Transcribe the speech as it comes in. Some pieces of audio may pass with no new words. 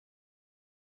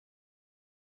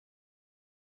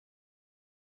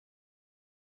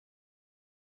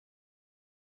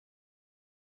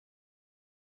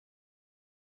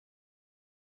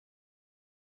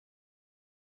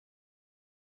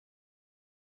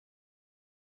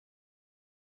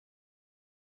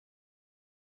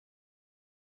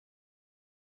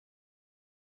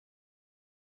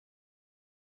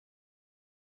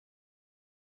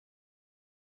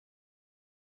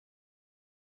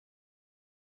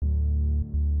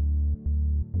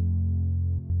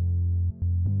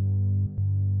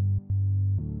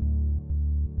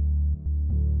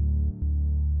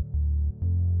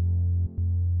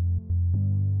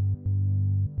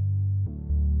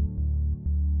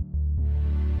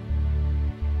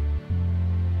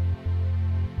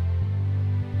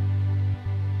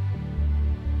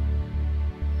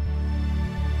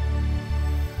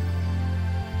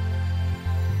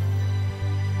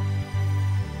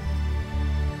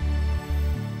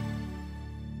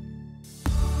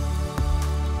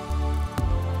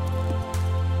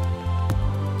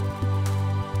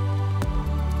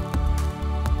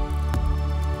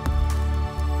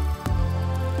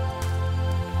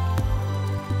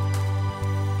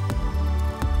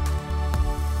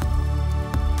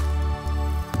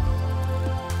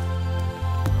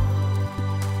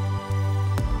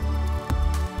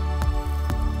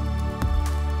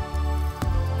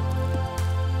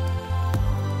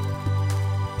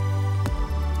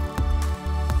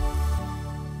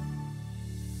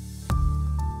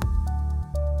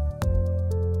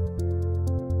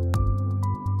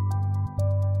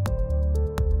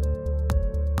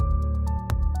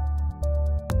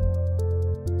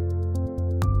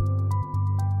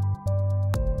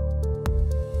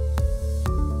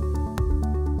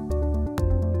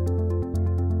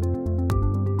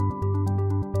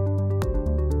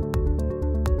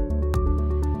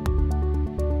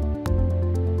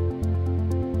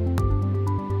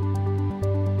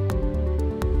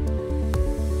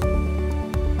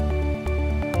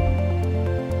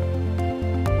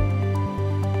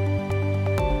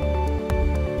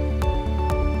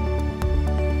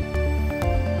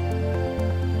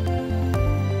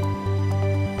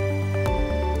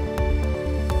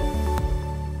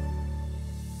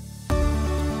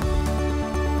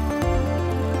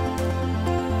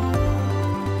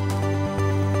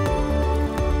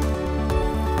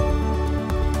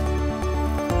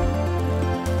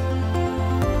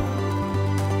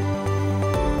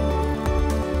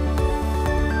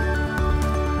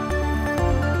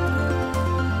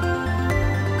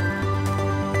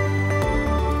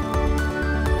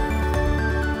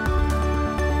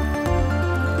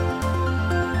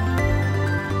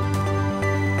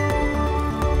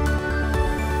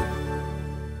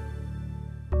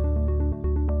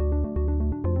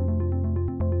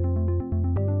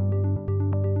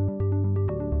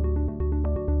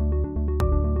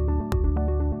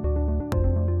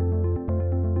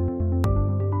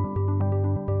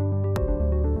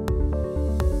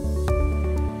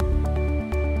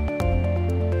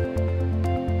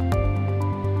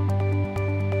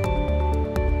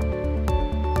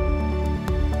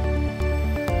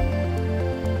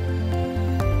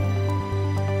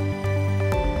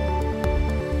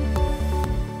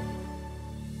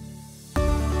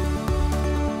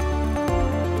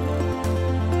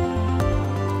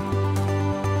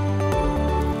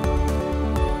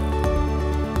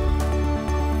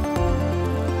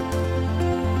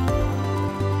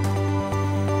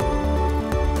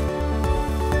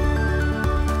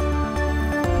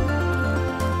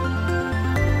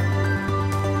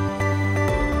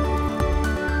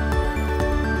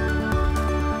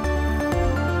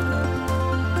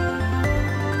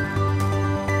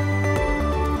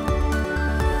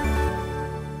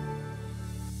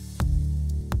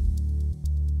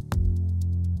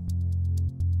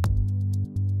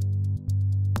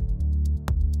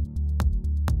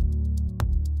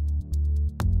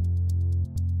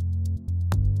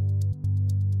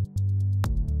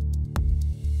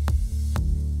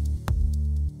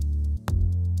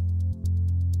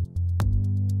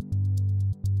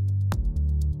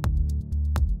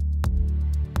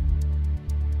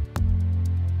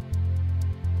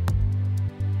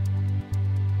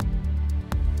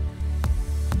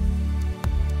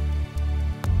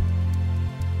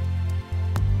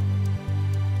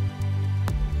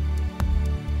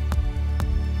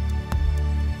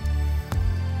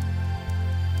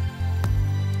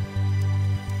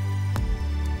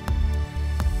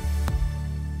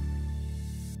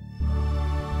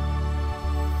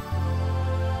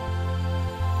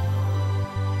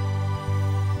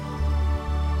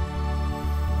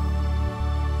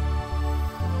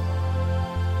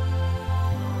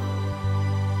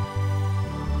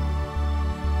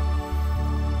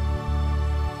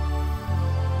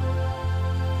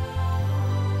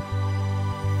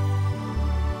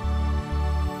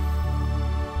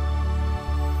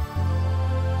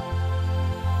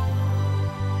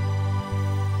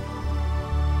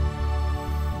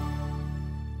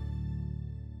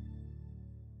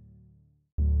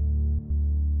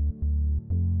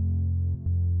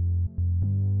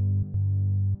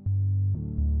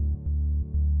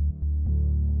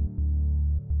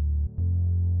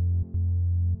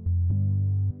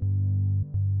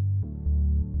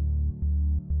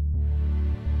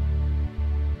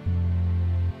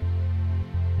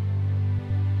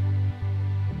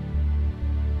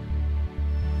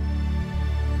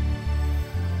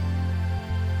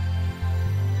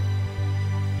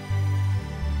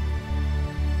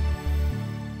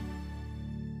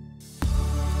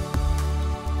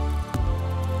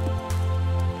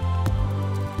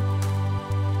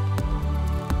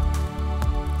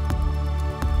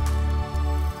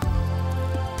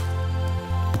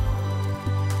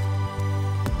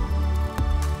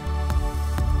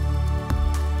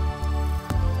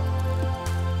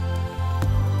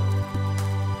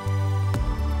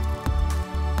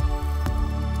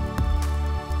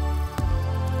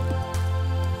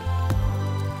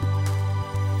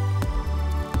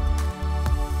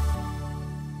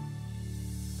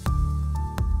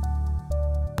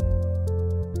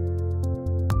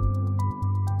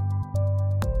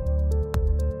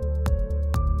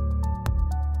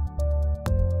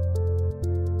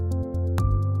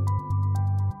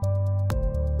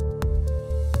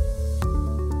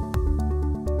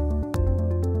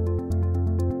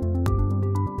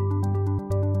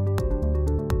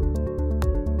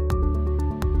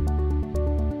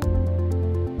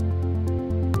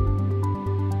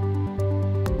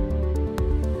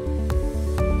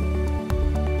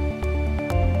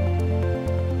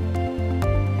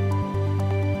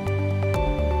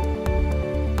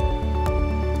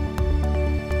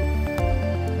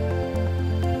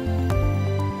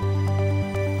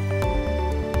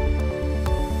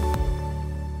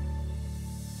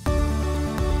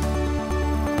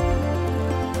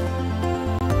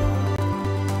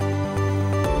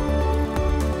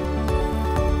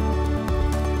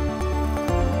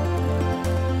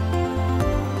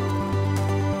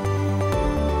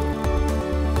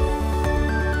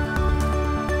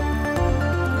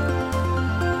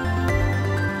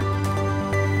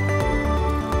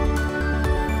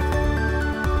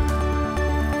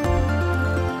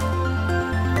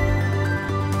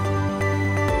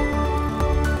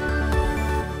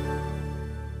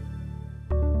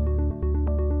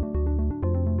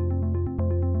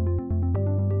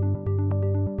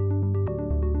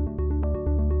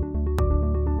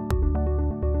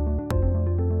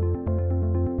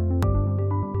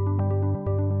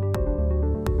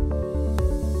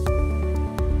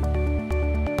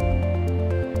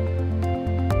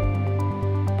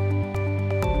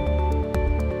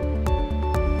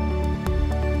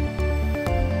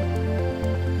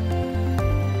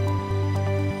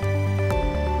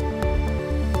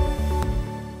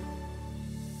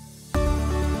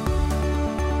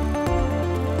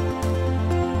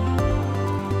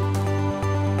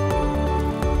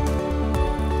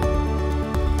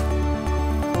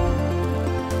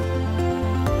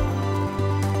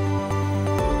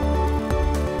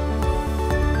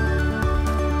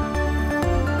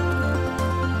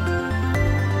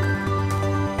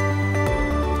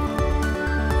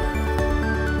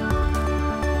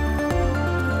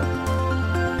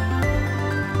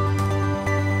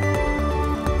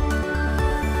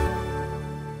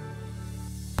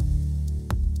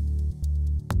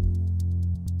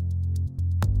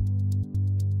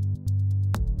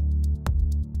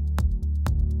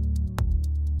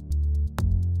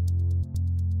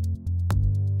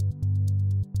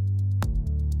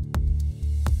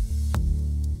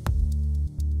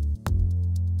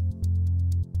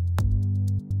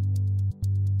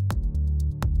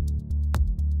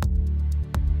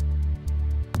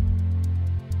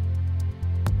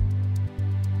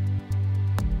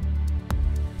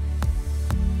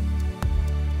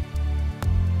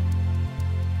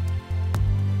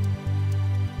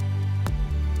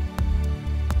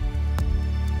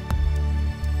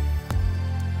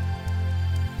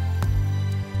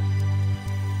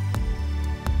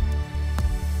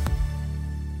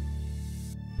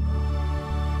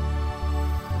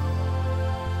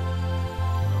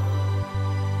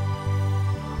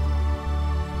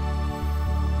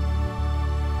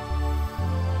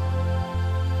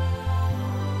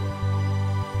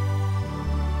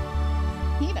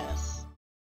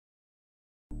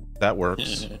That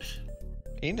works.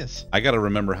 Penis. I gotta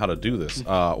remember how to do this.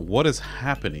 What is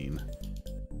happening?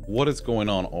 What is going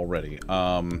on already?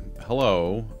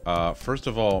 Hello. First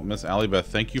of all, Miss Allybeth,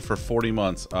 thank you for 40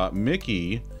 months.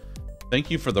 Mickey,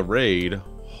 thank you for the raid.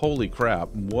 Holy crap,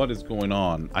 what is going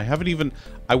on? I haven't even...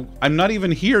 I'm not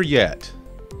even here yet.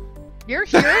 You're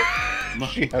here?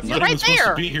 You're right supposed there.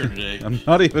 to be here today. I'm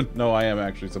not even... No, I am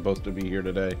actually supposed to be here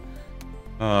today.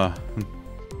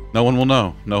 No one will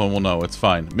know. No one will know. It's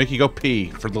fine. Mickey, go pee.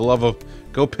 For the love of...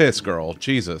 Go piss, girl.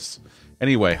 Jesus.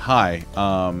 Anyway, hi.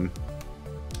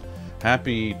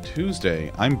 Happy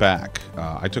Tuesday. I'm back.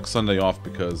 I took Sunday off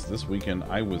because this weekend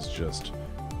I was just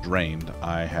drained.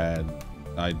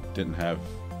 I didn't have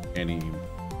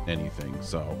anything.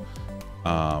 So,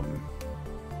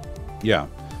 yeah.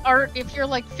 Or if you're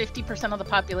like 50% of the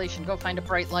population, go find a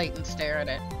bright light and stare at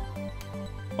it.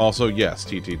 Also, yes,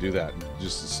 TT, do that.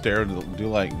 Just stare. Do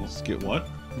like What?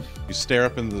 You stare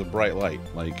up into the bright light,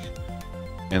 like,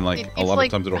 and like It's a lot like,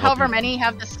 of times it'll help however you. many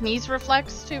have the sneeze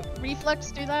reflex do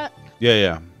that.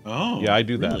 Yeah. Oh. Yeah, I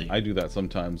do that. Really? I do that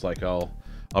sometimes. Like I'll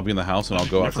be in the house and I'll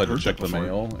go Never outside to heard check that the before.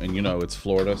 mail, and you know it's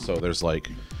Florida, so there's like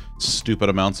stupid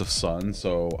amounts of sun,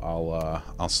 so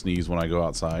I'll sneeze when I go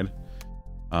outside.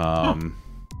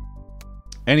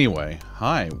 Anyway,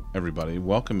 hi everybody,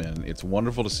 welcome in. It's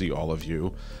wonderful to see all of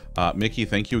you. Mickey,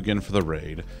 thank you again for the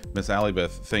raid. Miss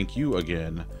Allybeth, thank you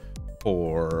again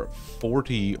for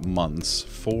 40 months.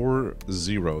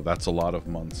 40. That's a lot of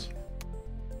months.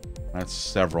 That's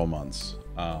several months.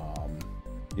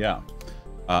 Yeah.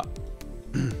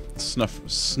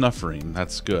 Snuffering.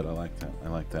 That's good. I like that. I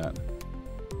like that.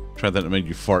 Try that. It made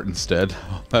you fart instead.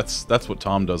 That's what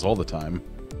Tom does all the time.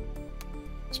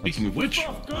 Speaking of which,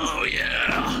 oh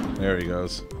yeah. There he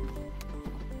goes.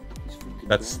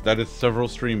 That is several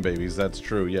stream babies. That's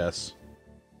true. Yes.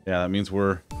 Yeah. That means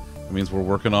we're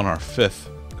working on our 5th.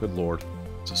 Good lord.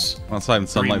 Outside in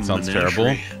sunlight sounds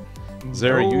terrible.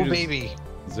 Zara, Oh, you just, baby.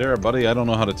 Zara, buddy, I don't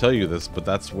know how to tell you this, but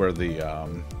that's where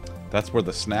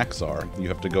the snacks are. You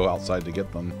have to go outside to get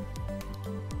them.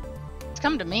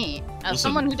 Come to me. As Listen.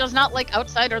 someone who does not like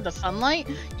outside or the sunlight,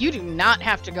 you do not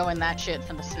have to go in that shit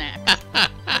for the snacks.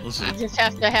 Listen, You just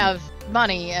have to have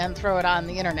money and throw it on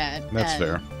the internet. That's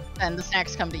fair. And the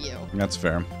snacks come to you. That's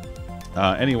fair.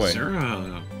 Anyway,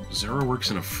 Zara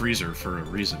works in a freezer for a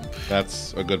reason.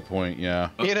 that's a good point. Yeah.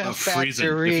 In a freezer,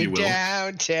 factory if you will.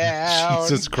 downtown.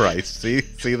 Jesus Christ! See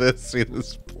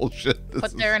this bullshit. This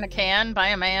Put there in a can by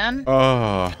a man.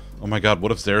 Oh my God!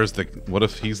 What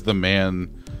if he's the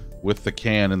man with the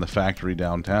can in the factory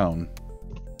downtown?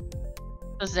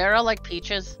 Does Zara like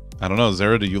peaches? I don't know,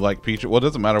 Zara. Do you like peaches? Well, it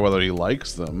doesn't matter whether he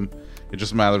likes them. It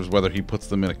just matters whether he puts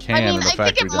them in a can I mean, in the I think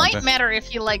factory it might downtown. matter if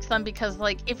he likes them because,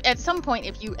 like, if at some point,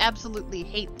 if you absolutely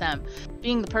hate them,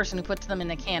 being the person who puts them in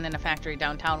a can in a factory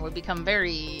downtown would become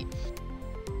very,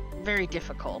 very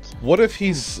difficult. What if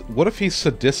he's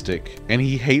sadistic and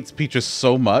he hates peaches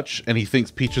so much and he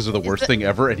thinks peaches are the worst thing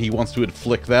ever and he wants to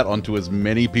inflict that onto as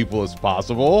many people as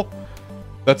possible?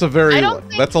 That's a very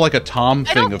that's like a Tom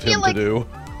thing of him to do.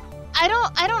 I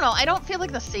don't know. I don't feel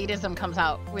like the sadism comes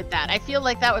out with that. I feel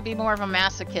like that would be more of a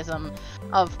masochism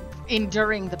of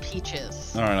enduring the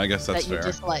peaches. All right, I guess that's that you fair.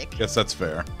 dislike. Guess that's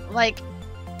fair. Like,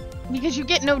 because you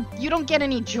don't get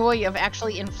any joy of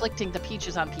actually inflicting the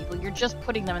peaches on people. You're just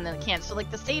putting them in the can. So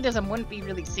like the sadism wouldn't be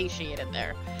really satiated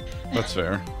there. That's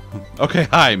fair. Okay,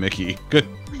 hi Mickey. Good.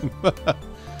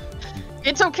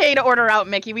 It's okay to order out,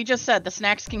 Mickey. We just said the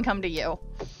snacks can come to you.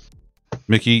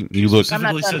 Mickey, you look. I'm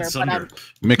not Specifically said Thunder, Thunder.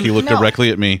 Mickey, look No.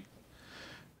 directly at me.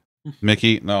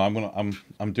 Mickey, no,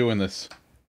 I'm doing this.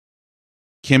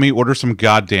 Kimmy, order some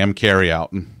goddamn carry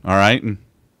out. All right?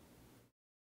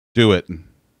 Do it.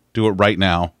 Do it right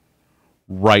now.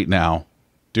 Right now.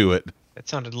 Do it. That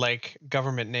sounded like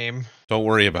government name. Don't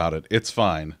worry about it. It's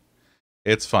fine.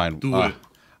 It's fine. Do it.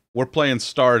 We're playing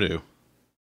Stardew.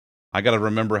 I got to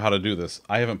remember how to do this.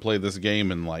 I haven't played this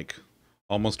game in like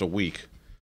almost a week.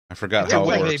 I forgot You're how it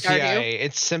playing works. Stardew? API.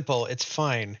 It's simple. It's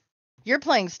fine. You're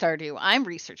playing Stardew. I'm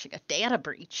researching a data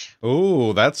breach.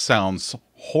 Oh, that sounds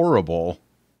horrible.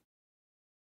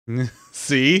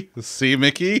 See,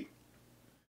 Mickey?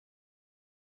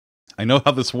 I know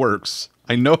how this works.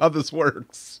 I'm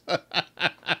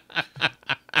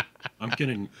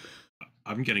getting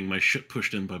my shit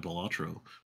pushed in by Balatro.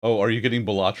 Oh, are you getting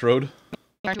Balatroed?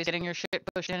 Aren't you getting your shit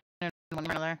pushed in one way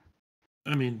or another?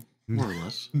 I mean, more or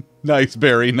less. Nice,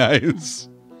 Barry, nice.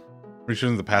 Are you sure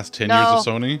in the past 10 years of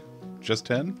Sony? Just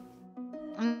 10?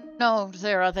 No,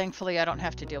 Zara, thankfully I don't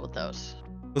have to deal with those.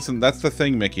 Listen, that's the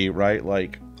thing, Mickey, right?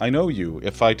 Like, I know you.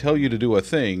 If I tell you to do a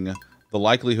thing, the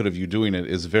likelihood of you doing it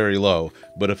is very low.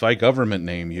 But if I government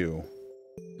name you,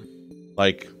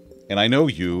 Like, and I know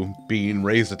you, being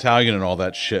raised Italian and all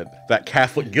that shit, that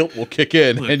Catholic guilt will kick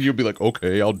in, Look. and you'll be like,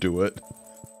 okay, I'll do it.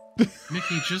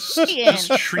 Mickey, just Ian,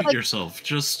 treat like- yourself.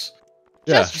 Just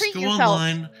Just go treat yourself.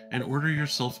 online and order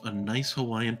yourself a nice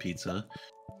Hawaiian pizza.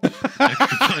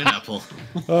 Extra pineapple.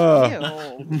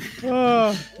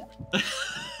 Ah,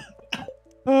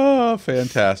 Ew.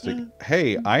 fantastic.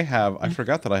 Hey, I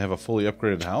forgot that I have a fully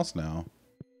upgraded house now.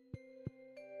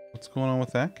 What's going on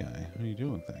with that guy? What are you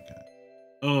doing with that guy?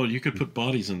 Oh, you could put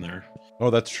bodies in there. Oh,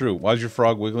 that's true. Why's your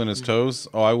frog wiggling his toes?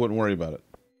 Oh, I wouldn't worry about it.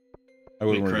 I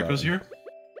Wait, wouldn't worry about Krako's it. here?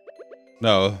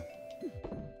 No.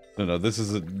 No, this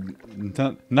is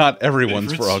not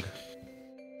everyone's Hey, Fritz. frog.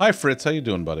 Hi, Fritz. How you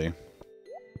doing, buddy?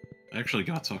 I actually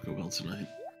got Taco Bell tonight.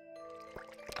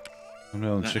 I'm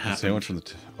having a That chicken sandwich from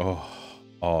the...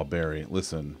 Oh, Barry.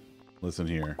 Listen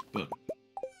here. But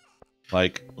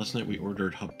Like, last night we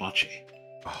ordered hibachi.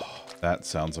 oh, that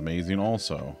sounds amazing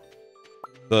also.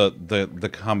 The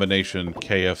combination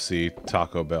KFC,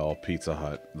 Taco Bell, Pizza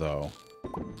Hut, though.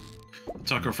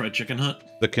 Taco Fried Chicken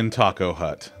Hut? The Kintaco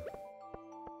Hut.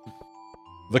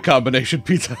 The combination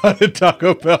Pizza Hut and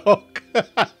Taco Bell.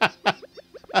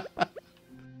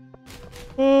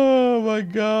 Oh my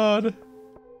god.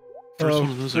 First one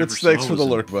of those I Fritz, ever saw thanks for was the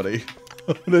in lurk, buddy.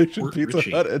 Combination Port Pizza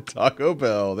Richie. Hut and Taco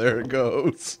Bell. There it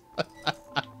goes.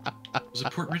 Was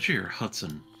it Port Richie or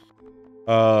Hudson?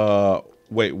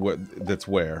 Wait, what? That's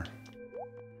where?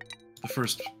 The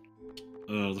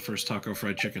first Taco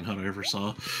Fried Chicken Hut I ever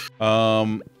saw.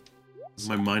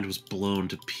 My mind was blown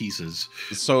to pieces.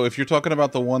 So if you're talking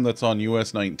about the one that's on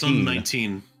US It's on 19,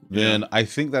 19. then Yeah. I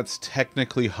think that's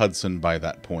technically Hudson by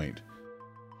that point.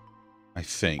 I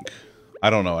think. I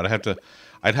don't know.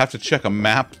 I'd have to check a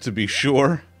map to be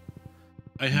sure.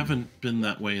 I haven't been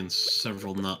that way in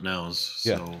several not nows, so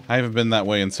Yeah, I haven't been that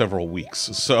way in several weeks,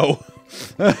 so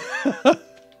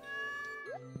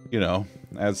you know,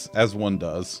 as one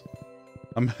does.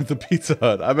 I'm at the Pizza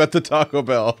Hut. I'm at the Taco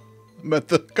Bell. I'm at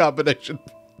the combination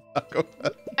Taco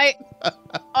Hut.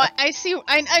 I see.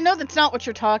 I know that's not what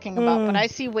you're talking about, but I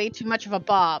see way too much of a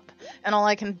bop, and all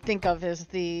I can think of is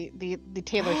the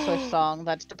Taylor Swift song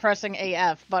that's depressing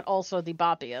AF, but also the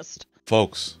boppiest.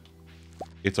 Folks,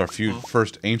 it's our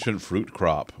first ancient fruit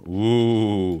crop.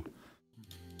 Ooh.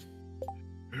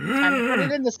 Time to put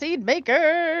it in the seed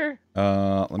maker.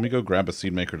 Let me go grab a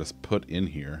seed maker to put in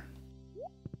here.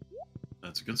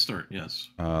 that's a good start. Yes.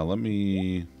 Let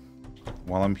me,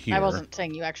 while I'm here. I wasn't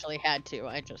saying you actually had to.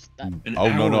 I just that. An Oh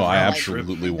no, hour no, I round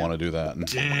absolutely trip. want to do that.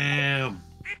 Damn.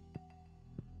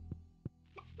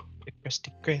 The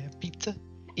Krusty Krab pizza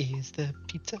is the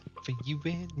pizza for you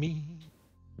and me.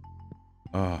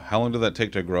 How long did that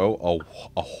take to grow?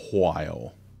 A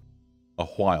while. A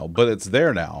while, but it's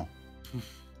there now.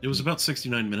 It was about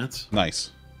 69 minutes. Nice.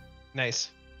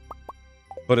 Nice.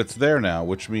 But it's there now,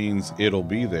 which means it'll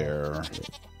be there.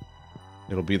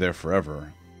 It'll be there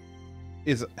forever.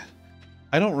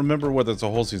 I don't remember whether it's a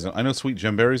whole season. I know sweet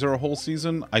gemberries are a whole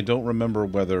season. I don't remember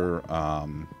whether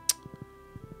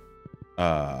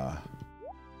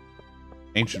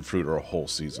ancient fruit are a whole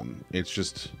season. It's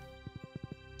just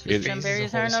Sweet It-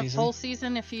 berries a are whole enough season? whole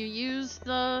season if you use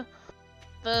the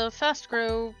fast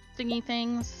grow thingy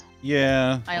things.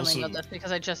 yeah. I only know Also- this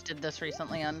because I just did this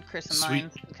recently on Chris and Sweet-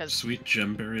 mine because Sweet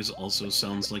gemberries also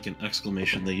sounds like an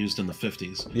exclamation they used in the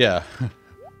 50s. Yeah.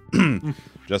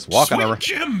 Just walking Sweet around.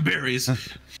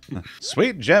 gemberries!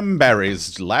 Sweet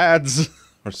gemberries, lads.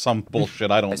 Or some bullshit,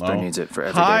 I don't Esper know. needs it for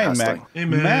everyday Hi, hustling. Hey,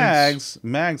 Mags.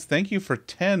 Mags, thank you for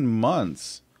 10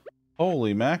 months.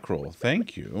 Holy mackerel.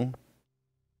 Thank you.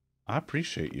 I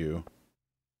appreciate you.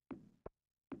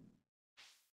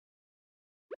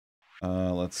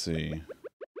 Let's see.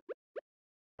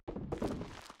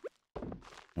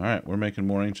 Alright, we're making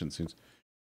more ancient seeds.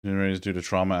 Generated due to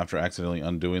trauma after accidentally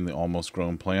undoing the almost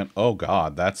grown plant. Oh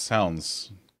god, that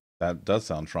does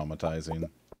sound traumatizing.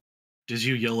 Did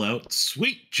you yell out,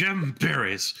 Sweet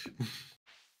gemberries?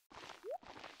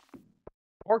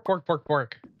 Pork, pork, pork,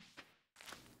 pork.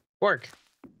 Pork.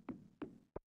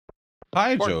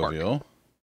 Hi, Pork, pork. Jovial.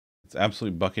 It's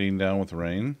absolutely bucketing down with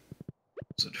rain.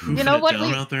 Is it hoofing know it what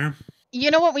down we- out there? you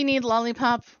know what we need,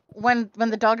 Lollipop? When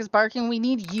the dog is barking, we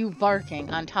need you barking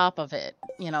on top of it,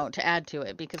 to add to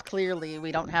it, because clearly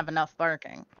we don't have enough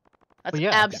barking. That's Well,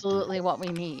 yeah. absolutely what we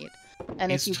need.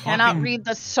 And He's if you cannot talking read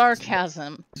the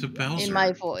sarcasm To Bowser. in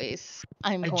my voice,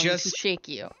 I'm I going to just- shake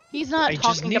you. He's not I just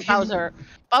talking to need him- Bowser.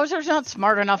 Bowser's not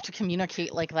smart enough to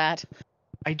communicate like that.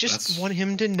 I just That's- want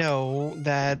him to know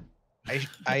that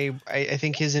I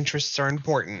think his interests are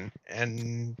important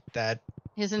and that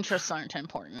His interests aren't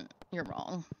important. You're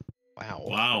wrong. wow.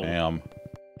 Wow. Damn.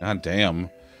 God damn.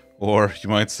 Or you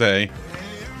might say...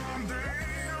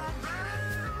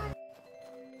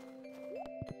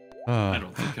 I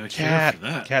don't think I care for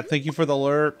that. Cat, thank you for the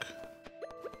lurk.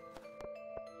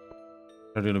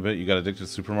 I'm doing a bit. You got addicted to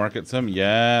supermarket sim?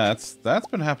 Yeah, that's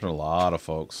been happening to a lot of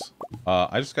folks.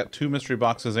 I just got 2 mystery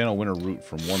boxes and a winter root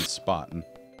from one spot. And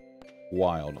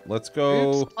wild. Let's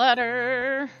go.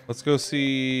 Splatter. Let's go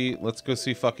see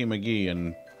Fucky McGee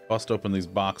and bust open these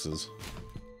boxes.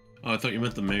 Oh, I thought you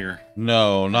meant the mayor.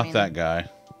 No, not that guy.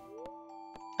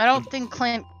 I don't think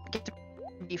Clint gets to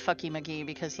be Fucky McGee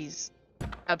because he's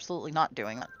absolutely not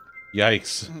doing that.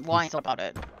 Yikes. Whines about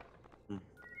it.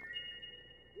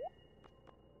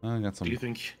 I got some. Do you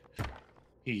think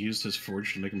he used his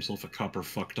forge to make himself a copper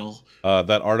fuck doll?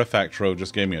 That artifact trove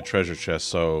just gave me a treasure chest,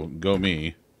 so go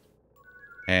me.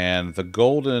 And the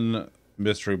golden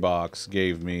mystery box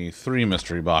gave me 3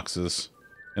 mystery boxes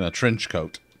and a trench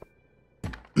coat.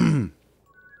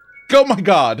 Oh my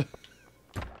god!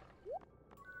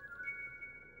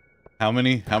 How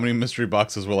many mystery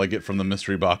boxes will I get from the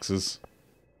mystery boxes?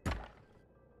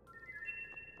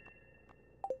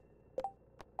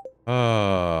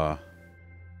 I'm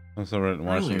so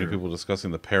why are so many people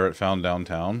discussing the parrot found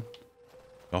downtown?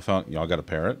 Y'all got a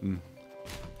parrot?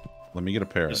 Let me get a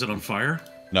parrot. Is it on fire?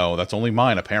 No, that's only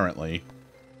mine, apparently.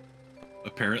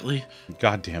 Apparently?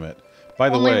 God damn it. By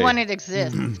the Only way... when it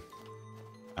exists.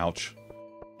 Ouch.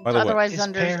 By the way... Otherwise,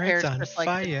 Zunder's on just like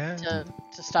fire.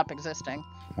 to stop existing.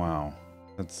 Wow.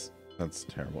 That's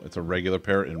terrible. It's a regular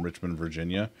parrot in Richmond,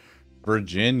 Virginia.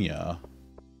 Virginia?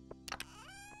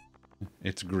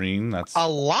 It's green, that's... A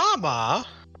llama?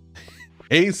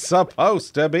 He's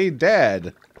supposed to be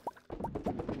dead!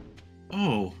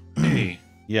 Oh, hey.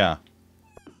 Yeah.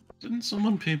 Didn't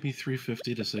someone pay me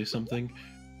 $3.50 to say something?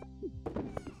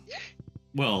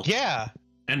 Well, yeah.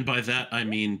 And by that I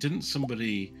mean, didn't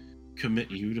somebody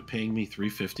commit you to paying me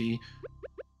 $3.50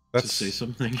 to say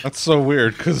something? That's so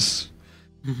weird, because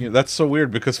that's so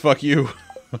weird because fuck you.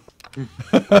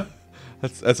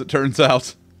 That's as it turns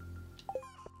out.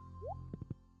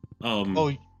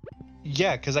 Oh,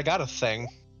 yeah, because I got a thing.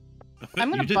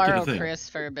 I'm gonna borrow Chris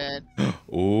for a bit.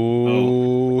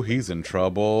 Ooh, he's in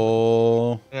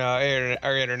trouble. Yeah,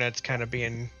 our internet's kind of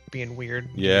being weird.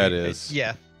 Yeah, it is.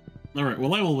 Yeah. All right.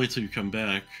 Well, I will wait till you come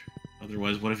back.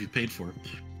 Otherwise, what have you paid for?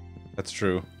 That's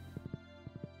true.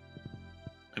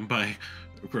 And by,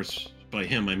 of course, by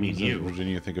him I mean you.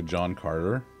 Virginia, think of John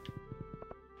Carter.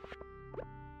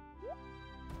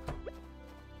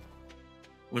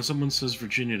 When someone says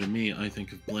Virginia to me, I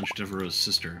think of Blanche Devereaux's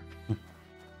sister.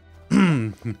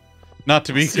 Not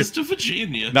to be Sister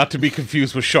Virginia. Not to be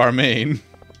confused with Charmaine.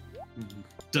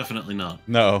 Definitely not.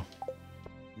 No.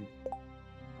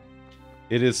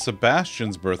 It is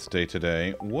Sebastian's birthday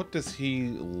today. What does he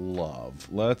love?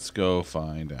 Let's go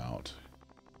find out.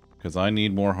 Because I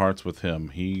need more hearts with him.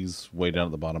 He's way down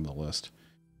at the bottom of the list.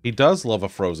 He does love a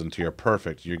frozen tear.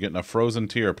 Perfect. You're getting a frozen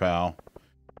tear, pal.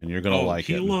 And you're gonna like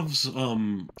it. He loves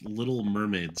Little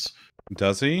Mermaids.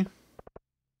 Does he?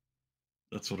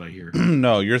 That's what I hear.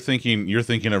 No, you're thinking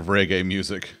of reggae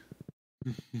music.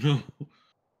 No.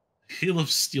 He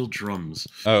loves steel drums.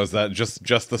 Oh, is that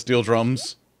just the steel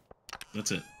drums?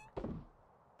 That's it.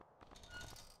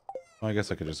 Well, I guess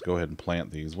I could just go ahead and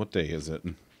plant these. What day is it?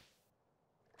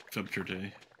 February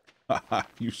Day. Haha,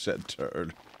 you said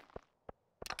turd.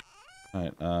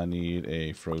 Alright, I need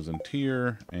a frozen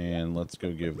tear, and let's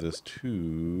go give this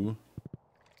to...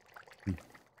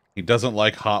 He doesn't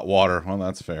like hot water. Well,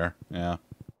 that's fair. Yeah.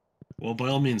 Well, by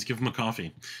all means, give him a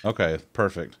coffee. Okay,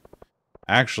 perfect.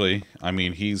 Actually, I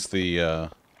mean, he's the,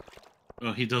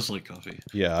 Oh, he does like coffee.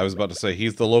 Yeah, I was about to say,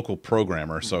 he's the local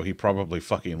programmer, so he probably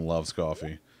fucking loves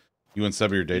coffee. You and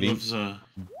Sebi are dating? He loves,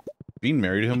 Bean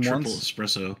married him triple once.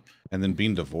 espresso. And then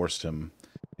Bean divorced him.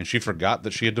 And she forgot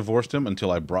that she had divorced him until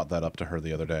I brought that up to her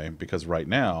the other day. Because right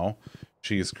now,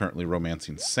 she is currently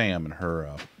romancing Sam in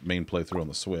her main playthrough on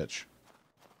the Switch.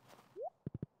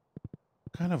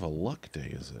 What kind of a luck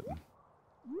day is it?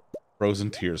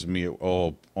 Frozen tears, me.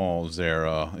 Oh,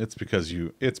 Zara. It's because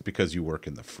you work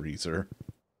in the freezer.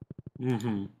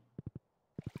 Mm-hmm.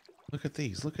 Look at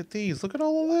these. Look at these. Look at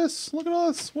all of this. Look at all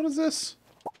this. What is this?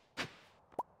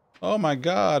 Oh my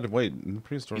god. Wait,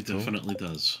 prehistoric. He definitely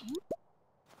does.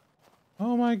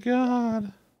 Oh my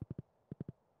god.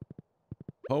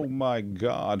 Oh my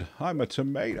god. I'm a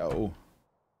tomato.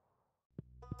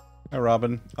 Hi,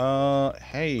 Robin.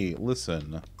 Hey,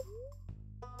 listen.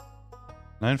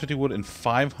 950 wood and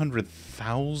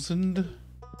 500,000?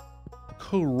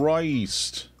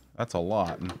 Christ. That's a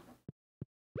lot.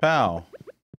 Pal.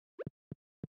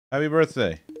 Happy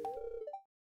birthday.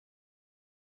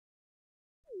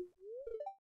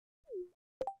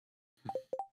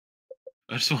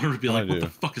 I just wanted to be like, what the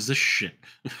fuck is this shit?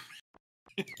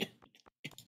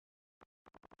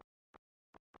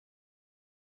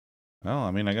 Well,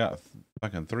 I mean, I got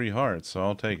fucking 3 hearts, so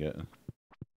I'll take it.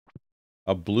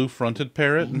 A blue-fronted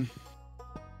parrot?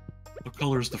 What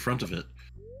color is the front of it?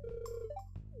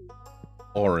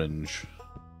 Orange.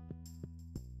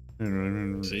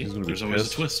 See, there's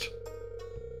always a twist.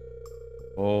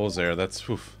 Oh, there, that's...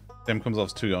 Oof. Tim comes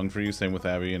off too young for you, same with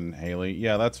Abby and Haley.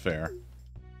 Yeah, that's fair.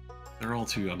 They're all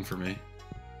too young for me.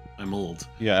 I'm old.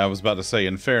 Yeah, I was about to say,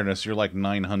 in fairness, you're like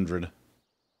 900.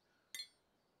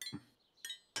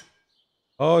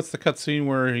 Oh, it's the cutscene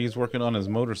where he's working on his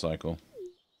motorcycle.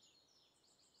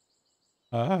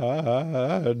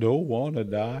 I don't want to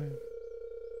die.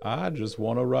 I just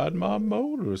want to ride my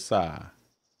motorcycle.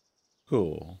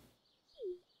 Cool.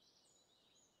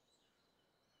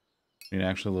 I mean,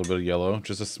 actually, a little bit of yellow,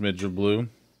 just a smidge of blue.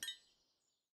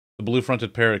 The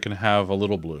blue-fronted parrot can have a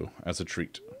little blue as a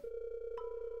treat.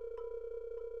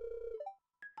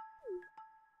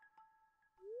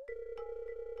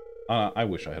 I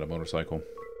wish I had a motorcycle.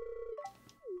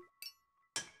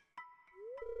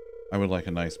 I would like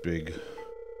a nice big,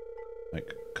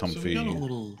 like, comfy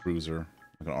cruiser,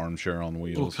 like an armchair on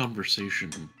wheels. Little conversation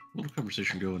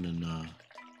going in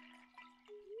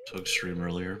Tug's stream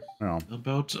earlier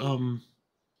about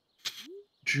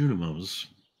Junimos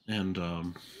and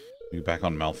You back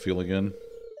on mouthfeel again?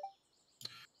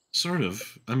 Sort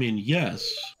of. I mean,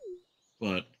 yes,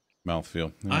 but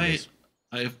mouthfeel. I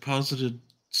have posited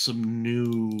some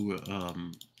new,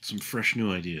 some fresh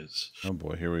new ideas. Oh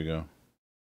boy, here we go.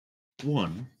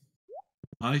 One,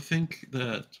 I think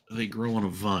that they grow on a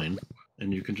vine,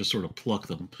 and you can just sort of pluck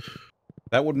them.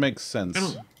 That would make sense.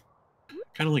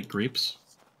 Kind of like grapes.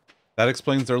 That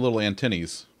explains their little antennae.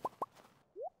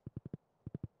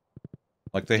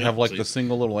 Like they have like the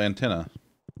single little antenna.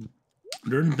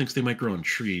 Durden thinks they might grow on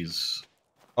trees.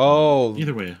 Oh.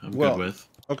 Either way, I'm good with.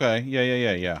 Okay,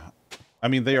 yeah. I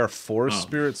mean, they are forest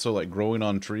spirits, so like growing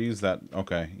on trees, that,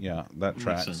 okay, yeah, that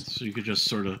tracks. Makes sense. So you could just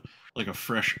sort of, like a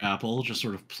fresh apple, just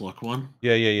sort of pluck one.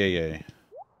 Yeah.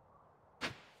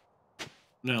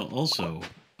 Now, also,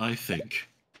 I think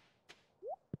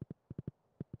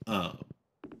that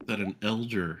an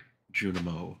elder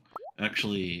Junimo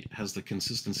actually has the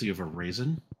consistency of a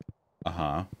raisin.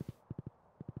 Uh-huh.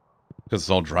 Because it's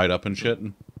all dried up and shit?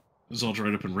 It's all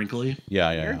dried up and wrinkly?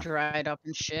 Yeah. You're dried up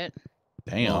and shit.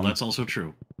 Damn. Well, that's also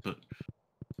true. But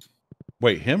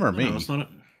wait, him or me? No, it's not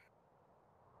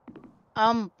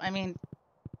I mean...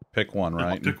 Pick one,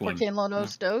 right? Pick one.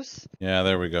 Dos. Yeah,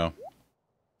 there we go.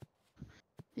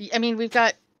 I mean, we've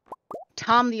got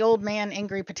Tom the Old Man,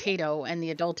 Angry Potato, and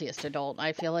the Adultiest Adult.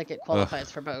 I feel like it qualifies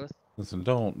for both. Listen,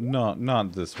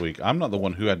 not this week. I'm not the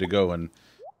one who had to go and...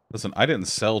 Listen, I didn't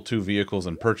sell 2 vehicles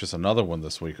and purchase another one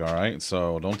this week, all right?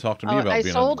 So don't talk to me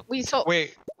about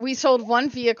We sold 1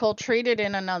 vehicle, traded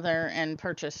in another, and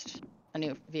purchased a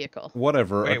new vehicle.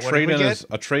 Whatever. A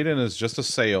trade-in is just a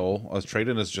sale. A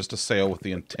trade-in is just a sale with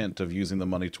the intent of using the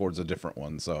money towards a different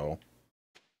one, so...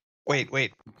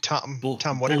 Wait, Tom,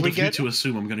 what did we get? To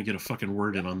assume I'm going to get a fucking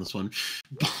word in on this one.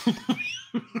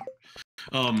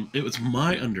 It was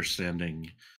my understanding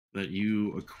that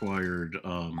you acquired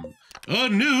a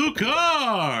new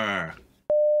car.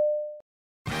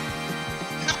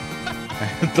 I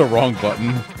hit the wrong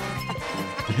button.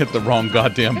 I hit the wrong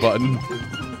goddamn button.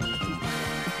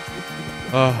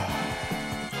 I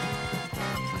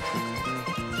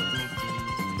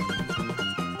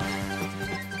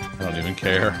don't even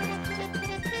care.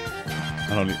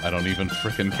 I don't even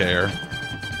frickin' care.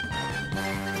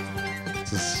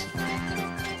 This is...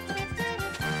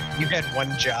 You had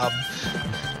one job.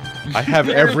 I have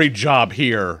every job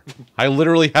here. I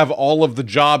literally have all of the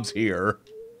jobs here.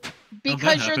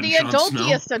 Because you're the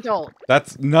adultiest adult.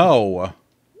 That's no.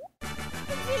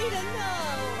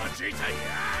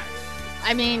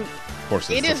 I mean, of course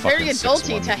it is very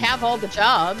adulty to have all the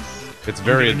jobs. It's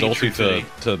very adulty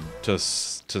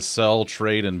to sell,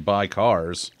 trade, and buy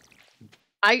cars.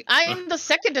 I am the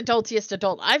second adultiest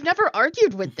adult. I've never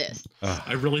argued with this.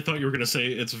 I really thought you were going to say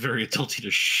it's very adulty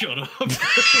to shut up.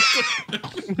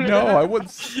 No, I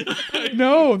wouldn't.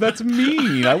 No, that's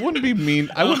mean. I wouldn't be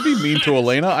mean. I wouldn't be mean to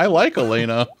Elena. I like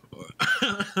Elena.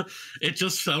 It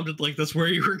just sounded like that's where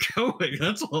you were going.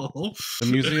 That's all. The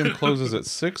museum closes at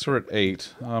 6 or at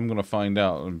 8. I'm going to find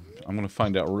out. I'm going to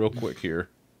find out real quick here.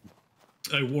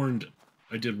 I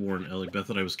did warn Ellie Beth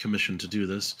that I was commissioned to do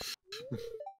this.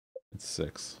 It's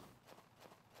 6.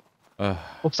 Well,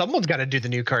 someone's got to do the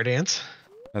new car dance.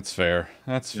 That's fair.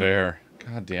 That's fair.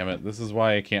 God damn it. This is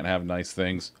why I can't have nice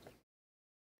things.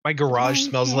 My garage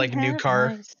smells like a new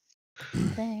car.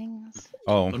 Things.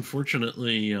 Oh.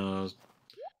 Unfortunately,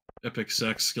 Epic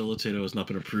Sax Skeletato has not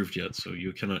been approved yet, so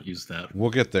you cannot use that. We'll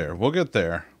get there. We'll get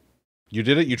there. You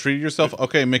did it. You treated yourself.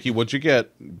 Okay, Mickey, what'd you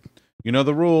get? You know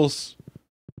the rules.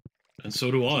 And so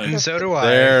do I. And so do I.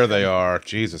 There they are.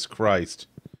 Jesus Christ.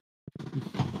 You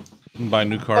can buy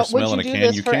new car smell in a can. Would you do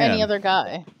this You for can. any other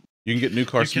guy? You can get new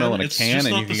car smell in a can,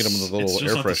 and you can get them with the little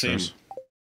air fresheners.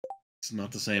 It's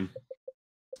not the same.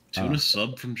 Tuna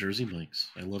sub from Jersey Mike's.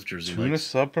 I love Jersey Mike's. Tuna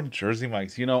sub from Jersey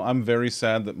Mike's. You know, I'm very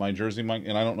sad that my Jersey Mike,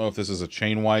 and I don't know if this is a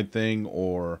chain-wide thing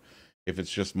or if it's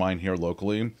just mine here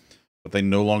locally, but they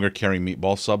no longer carry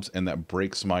meatball subs, and that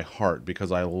breaks my heart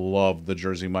because I love the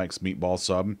Jersey Mike's meatball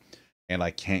sub, and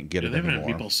I can't get it anymore. They haven't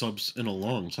had meatball subs in a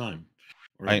long time,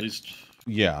 or at least.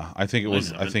 Yeah, I think it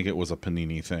was. I think it was a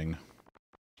Panini thing.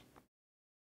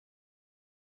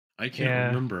 I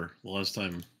can't remember the last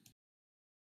time.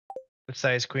 The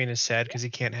size queen is sad because he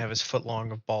can't have his foot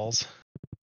long of balls.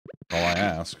 All I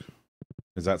ask.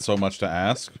 Is that so much to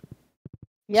ask?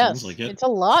 Yes, like it's a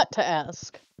lot to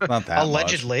ask. Not that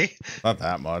Allegedly. Much. Not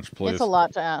that much, please. It's a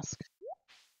lot to ask.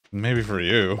 Maybe for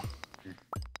you.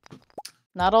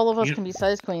 Not all of us can be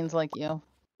size queens like you.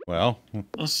 Well,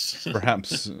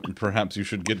 perhaps you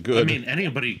should get good. I mean,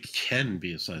 anybody can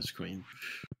be a size queen.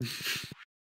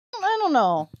 I don't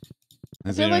know.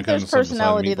 I feel like there's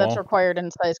personality that's required in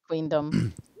size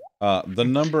queendom. The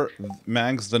number,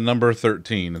 Mags, the number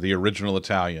 13, the original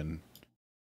Italian.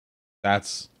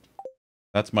 That's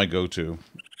my go-to.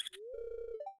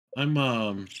 I'm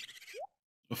a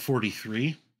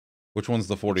 43. Which one's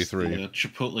the 43? The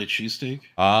Chipotle cheesesteak.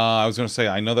 I was gonna say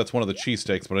I know that's one of the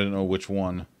cheesesteaks, but I didn't know which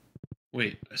one.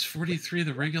 Wait, is 43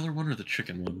 the regular one or the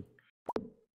chicken one?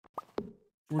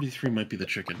 43 might be the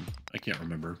chicken. I can't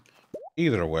remember.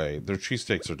 Either way, their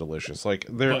cheesesteaks are delicious. Like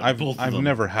I've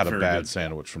never had a bad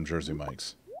sandwich from Jersey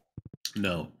Mike's.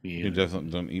 No, you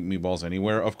definitely don't eat meatballs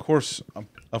anywhere. Of course,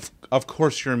 of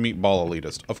course you're a meatball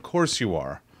elitist. Of course you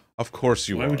are. Of course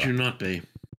you are. Why would you not be?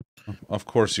 Of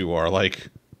course you are. Like.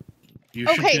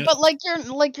 Okay,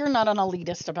 but you're not an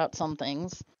elitist about some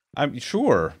things. I'm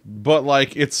sure, but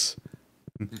like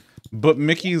but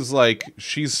Mickey's like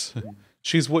she's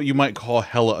what you might call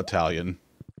hella Italian.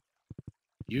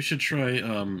 You should try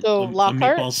a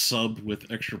meatball sub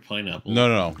with extra pineapple.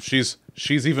 No. She's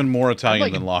even more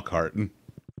Italian than Lockhart.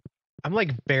 I'm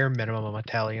like bare minimum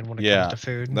Italian when it comes to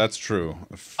food. That's true.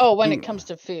 Oh, when it comes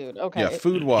to food, okay. Yeah,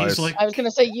 food-wise. I was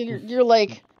gonna say you're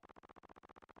like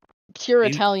pure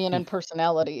Italian in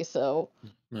personality, so.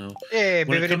 No. Hey,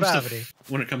 when it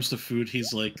comes to food,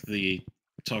 he's like the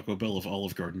Taco Bell of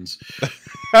Olive Gardens.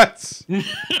 That's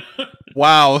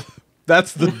wow.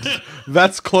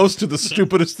 That's close to the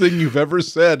stupidest thing you've ever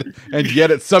said, and yet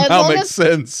it somehow makes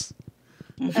sense.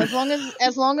 As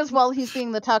long as while he's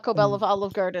being the Taco Bell of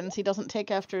Olive Gardens, he doesn't take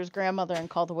after his grandmother and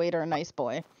call the waiter a nice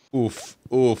boy. Oof,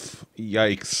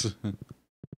 yikes.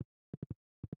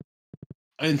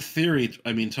 In theory,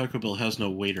 I mean, Taco Bell has no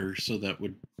waiter, so that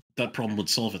problem would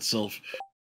solve itself.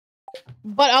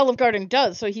 But Olive Garden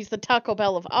does, so he's the Taco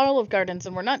Bell of Olive Gardens,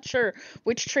 and we're not sure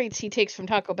which traits he takes from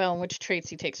Taco Bell and which traits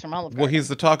he takes from Olive Garden. Well, he's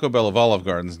the Taco Bell of Olive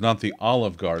Gardens, not the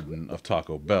Olive Garden of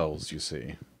Taco Bells, you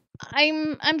see.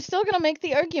 I'm still gonna make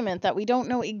the argument that we don't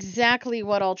know exactly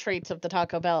what all traits of the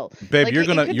Taco Bell. Babe, like,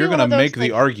 you're gonna make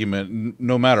the argument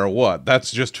no matter what.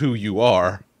 That's just who you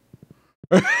are.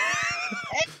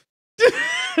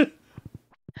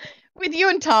 With you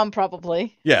and Tom,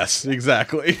 probably. Yes,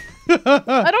 exactly.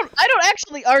 I don't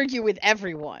actually argue with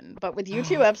everyone, but with you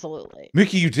two, absolutely.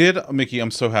 Mickey, you did. Mickey,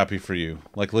 I'm so happy for you.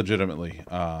 Like, legitimately.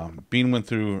 Bean went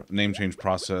through name change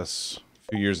process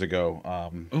a few years ago.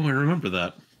 Oh, I remember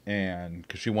that. And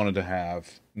because she wanted to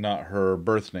have not her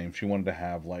birth name, she wanted to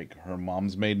have like her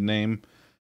mom's maiden name.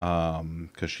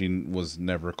 Because she was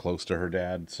never close to her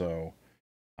dad, so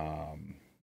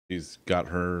she's got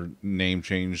her name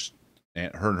changed.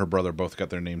 And her and her brother both got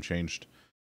their name changed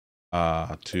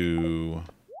to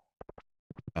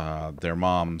their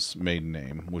mom's maiden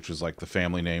name, which is like the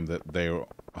family name that they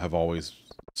have always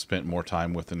spent more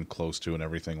time with and close to and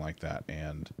everything like that.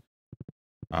 And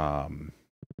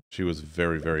she was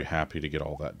very, very happy to get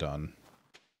all that done.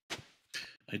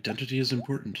 Identity is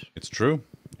important. It's true.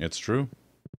 It's true.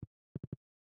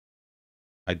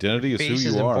 Identity is who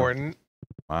you are. Important.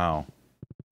 Wow.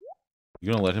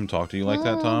 You gonna let him talk to you like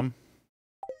that, Tom?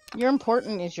 Your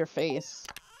important is your face.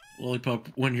 Lollipop,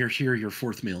 when you're here, your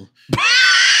fourth meal.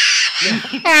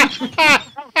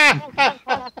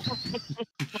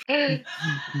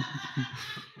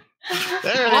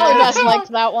 Allie Death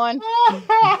liked that one.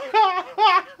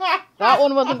 That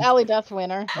one was an Allie Death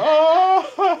winner.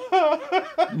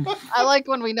 I like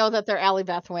when we know that they're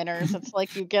Alibeth winners. It's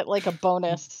like you get like a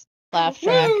bonus laugh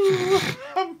track.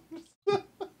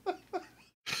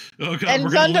 Oh God, And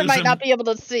Zunder might not be able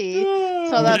to see,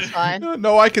 so that's fine.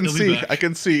 No, I can see. I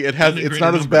can see. It's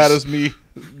not as bad as me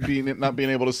not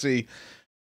being able to see.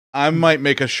 I might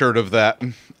make a shirt of that.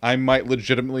 I might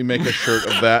legitimately make a shirt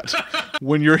of that.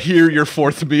 When you're here, your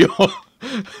fourth meal.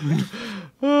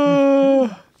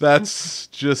 That's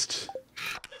just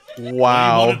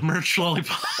wow. You wanted merch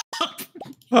lollipop.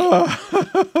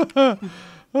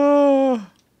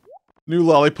 New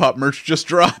lollipop merch just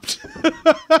dropped.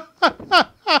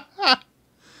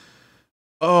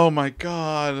 Oh my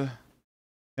god.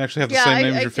 You actually have the same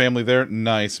name as your family there?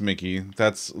 Nice, Mickey.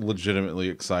 That's legitimately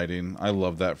exciting. I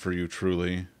love that for you,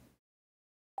 truly.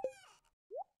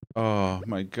 Oh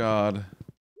my god.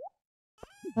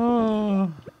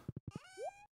 Oh.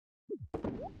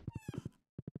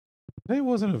 Today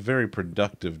wasn't a very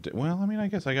productive day. Well, I mean, I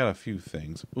guess I got a few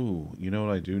things. Ooh, you know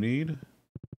what I do need?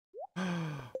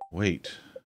 Wait.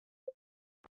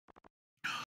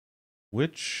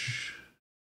 Which...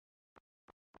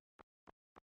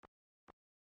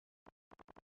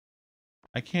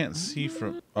 I can't see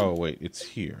from... Oh, wait, it's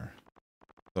here.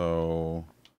 So...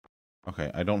 Okay,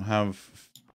 I don't have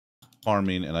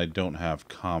farming and I don't have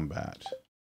combat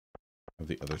of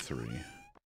the other three.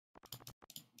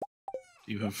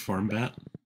 Do you have farm bat?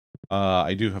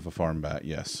 I do have a farm bat,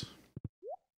 yes.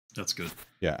 That's good.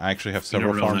 Yeah, I actually have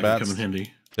several farm bats. Come in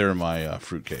handy. They're in my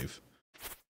fruit cave.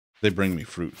 They bring me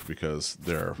fruit because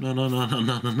they're... No.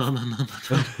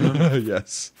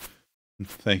 Yes.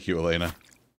 Thank you, Elena.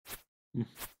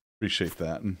 Appreciate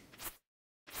that. Look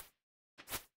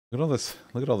at all this.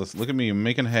 Look at all this. Look at me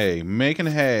making hay. Making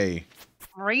hay.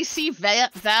 Racy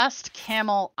Vast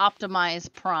Camel Optimize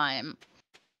Prime.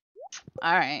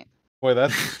 Alright. Boy,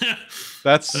 that's...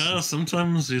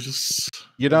 sometimes you just...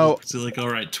 You know... It's like,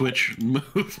 alright, Twitch,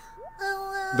 move.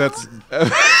 That's...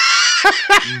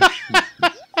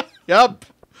 Yep.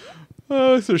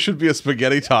 There should be a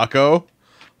spaghetti taco.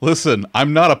 Listen,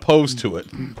 I'm not opposed to it.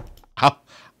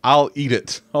 I'll eat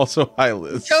it. Also, hi,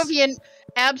 Liz. Jovian,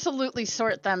 absolutely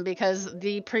sort them because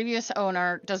the previous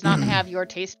owner does not have your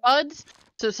taste buds.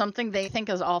 So something they think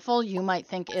is awful, you might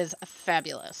think is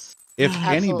fabulous. If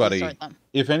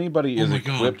anybody is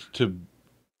equipped to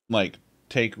like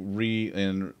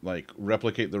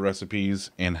replicate the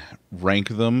recipes and rank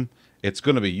them, it's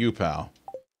gonna be you, pal.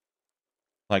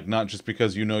 Like, not just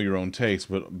because you know your own taste,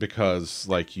 but because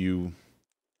like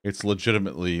it's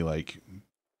legitimately like,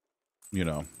 you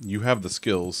know, you have the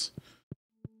skills.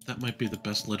 That might be the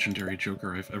best legendary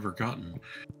Joker I've ever gotten.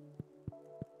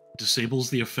 Disables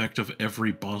the effect of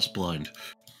every boss blind.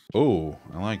 Oh,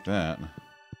 I like that.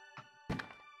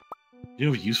 You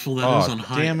know how useful that is on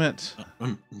high... damn it.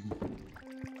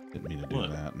 Didn't mean to do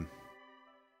that.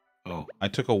 Oh. I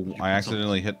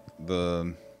accidentally hit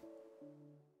the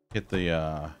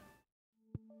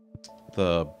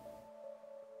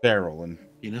barrel and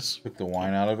took the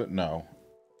wine out of it. No.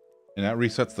 And that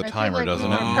resets the timer,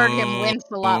 doesn't it? I heard him wince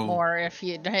a lot more if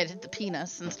you hit the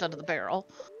penis instead of the barrel.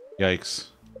 Yikes.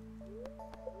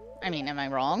 I mean, am I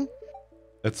wrong?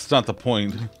 That's not the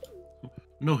point.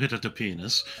 No hit at the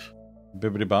penis.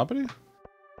 Bibbidi bobbidi?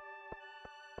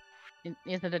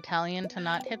 Is it Italian to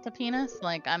not hit the penis?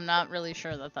 Like, I'm not really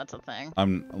sure that that's a thing.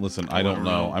 Listen, I don't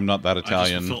know. I'm not that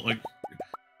Italian.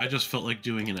 I just felt like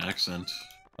doing an accent.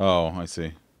 Oh, I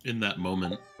see. In that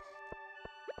moment.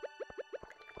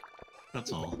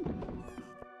 That's all.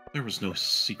 There was no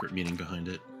secret meaning behind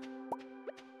it.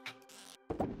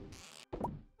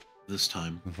 This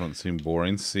time. That doesn't seem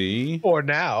boring. See? For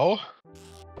now.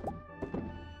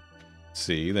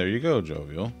 See, there you go,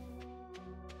 Jovial.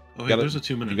 Oh, hey, there's a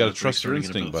 2-minute. You gotta trust your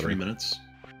instinct, buddy. 3 minutes.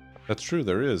 That's true,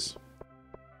 there is.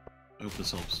 I hope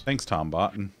this helps. Thanks, Tom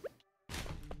Botton.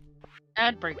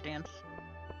 Ad breakdance.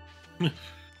 I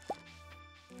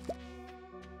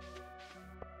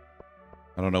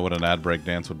don't know what an ad break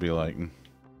dance would be like.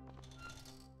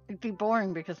 It'd be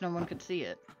boring because no one could see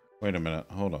it. Wait a minute,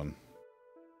 hold on.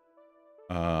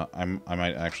 I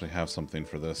might actually have something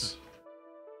for this.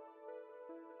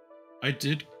 I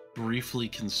did briefly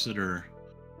consider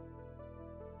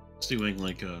doing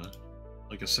like a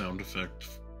sound effect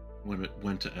when it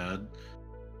went to ad.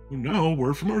 No,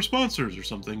 we're from our sponsors or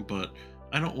something, but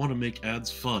I don't want to make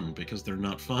ads fun because they're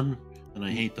not fun and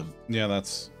I hate them. Yeah,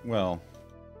 well,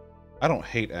 I don't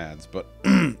hate ads, but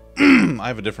I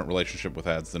have a different relationship with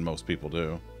ads than most people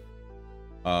do.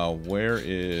 Where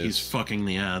is... He's fucking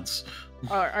the ads.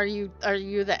 Are you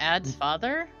the ad's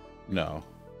father? No.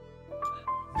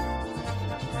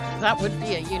 That would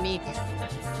be a unique...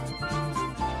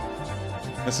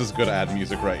 This is good ad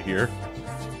music right here.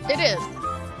 It is.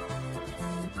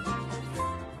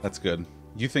 That's good.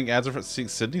 You think ads are fun? See,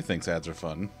 Sydney thinks ads are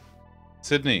fun.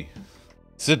 Sydney,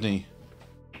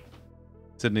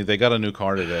 they got a new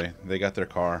car today. They got their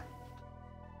car.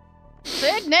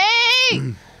 Sydney!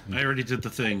 I already did the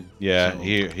thing. Yeah,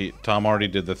 so Tom already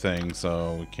did the thing,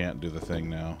 so we can't do the thing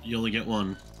now. you only get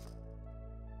one.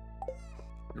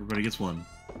 Everybody gets one.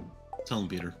 Tell him,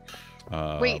 Peter.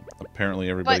 Wait, apparently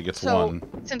everybody gets one.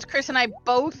 Since Chris and I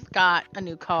both got a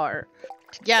new car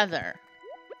together,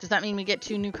 does that mean we get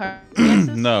 2 new car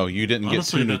dances? No, you didn't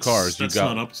Honestly, get 2 new cars. That's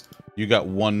not up. You got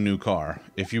 1 new car.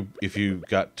 If you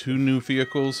got 2 new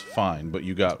vehicles, fine, but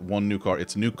you got 1 new car.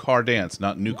 It's new car dance,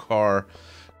 not new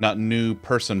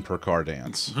person per car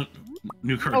dance.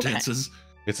 New car dances.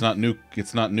 It's not new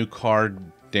car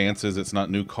dances, it's not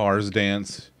new cars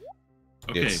dance.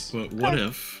 Okay, but what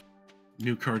if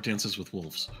new car dances with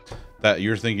wolves? That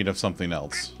you're thinking of something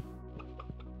else.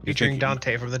 Featuring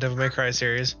Dante from the Devil May Cry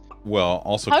series. Well,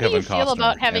 also How Kevin do you feel Costner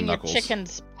about having and your Knuckles.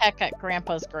 chickens peck at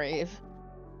Grandpa's grave?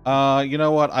 You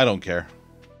know what? I don't care.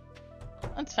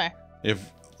 That's fair.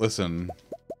 Listen,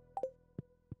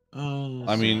 Oh,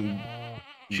 I mean,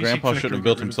 Grandpa shouldn't have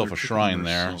built himself a shrine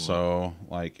there, so,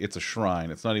 like, it's a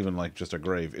shrine. It's not even, like, just a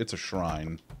grave. It's a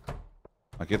shrine.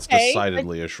 Like, it's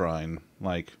decidedly a shrine.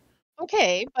 Like...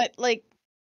 Okay, but, like...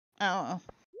 Oh,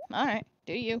 alright.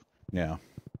 Do you? Yeah.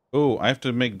 Oh, I have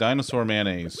to make dinosaur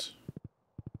mayonnaise.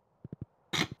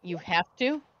 You have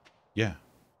to? Yeah.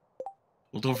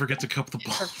 well, don't forget to cup the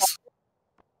balls.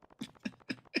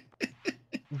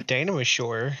 Dana was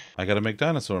sure. I gotta make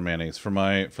dinosaur mayonnaise for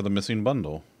the missing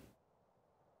bundle.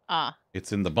 Ah.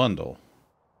 It's in the bundle.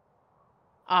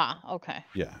 Ah, okay.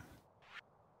 Yeah.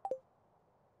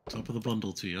 Top of the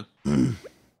bundle to you.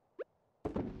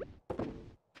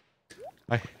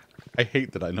 I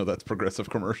hate that I know that's Progressive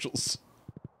Commercials.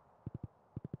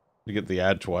 You get the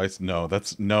ad twice. No,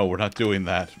 we're not doing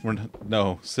that.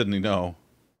 No, Sydney, no.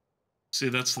 See,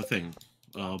 that's the thing.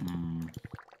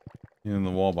 In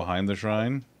the wall behind the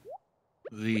shrine?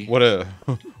 The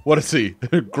What is he?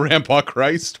 Grandpa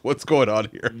Christ? What's going on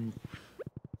here?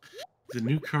 the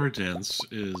new car dance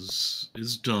is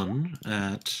done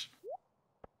at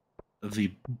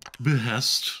the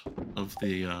behest of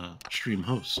the stream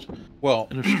host. Well,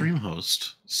 And if stream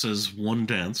host says 1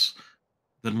 dance,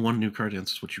 then 1 new car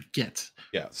dance is what you get.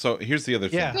 yeah, so here's the other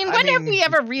thing. Yeah. I mean, when have we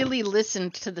ever really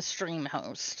listened to the stream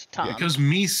host, Tom? Because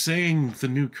me saying the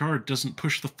new card doesn't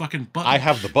push the fucking button. I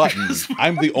have the button.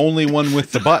 I'm the only one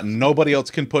with the button. Nobody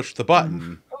else can push the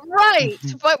button. Right,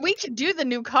 but we could do the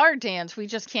new car dance. We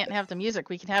just can't have the music.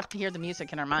 We can have to hear the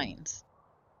music in our minds.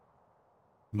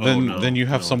 Then you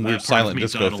have some that weird part of silent me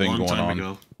disco died a thing long going time on.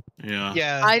 ago. Yeah.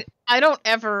 Yeah. I don't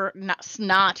ever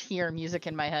not hear music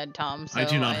in my head, Tom. So I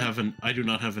do not have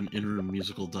an inner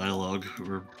musical dialogue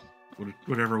or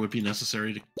whatever would be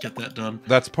necessary to get that done.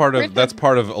 That's part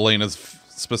of Elena's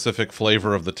specific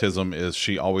flavor of the tism is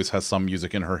she always has some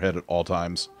music in her head at all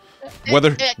times,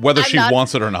 whether she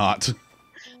wants it or not.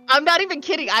 I'm not even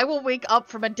kidding. I will wake up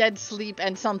from a dead sleep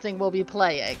and something will be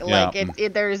playing. Yeah.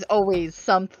 Like there is always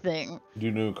something. Do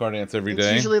new car dance every It's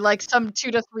day. usually like some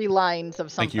 2 to 3 lines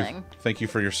of something. Thank you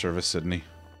for your service, Sydney.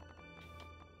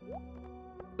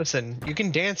 Listen, you can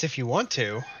dance if you want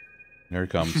to. Here he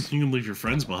comes. You can leave your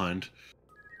friends behind.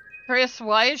 Chris,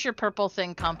 why is your purple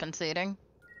thing compensating?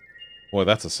 Boy,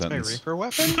 that's a My sentence. Reaper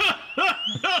weapon?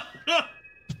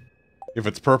 If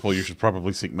it's purple, you should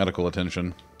probably seek medical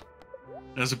attention.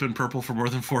 Has it been purple for more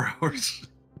than 4 hours?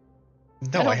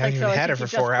 No, I haven't even had it for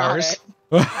 4 hours.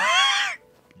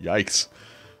 Yikes.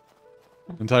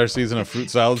 Entire season of fruit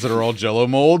salads that are all Jell-O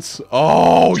molds?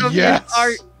 Oh, So yes!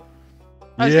 I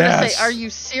was gonna say, are you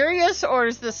serious or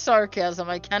is this sarcasm?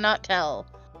 I cannot tell.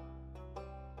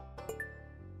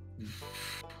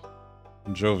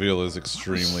 Jovial is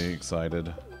extremely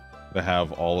excited to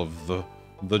have all of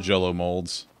the Jell-O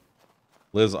molds.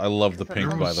 Liz, I love the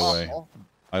pink, by the way.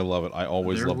 I love it. I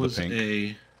always love the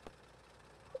pink.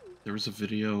 There was a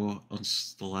video on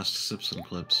the last Simpson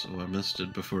clip, so I missed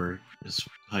it before his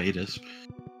hiatus.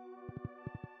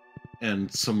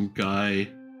 And some guy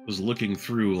was looking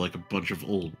through like a bunch of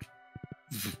old,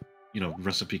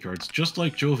 recipe cards, just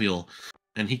like Jovial,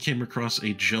 and he came across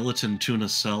a gelatin tuna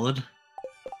salad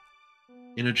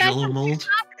in a Jell-O mold.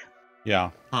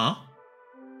 Yeah. Huh?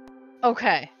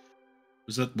 Okay.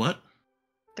 Was that what?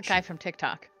 The guy from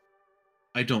TikTok.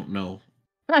 I don't know.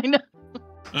 I know.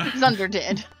 Zunder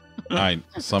did.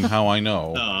 Somehow I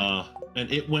know.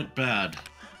 And it went bad.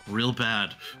 Real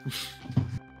bad.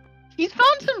 He's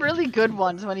found some really good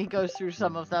ones when he goes through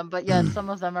some of them, but yes, some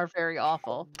of them are very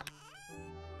awful.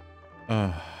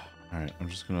 Alright, I'm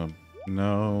just gonna...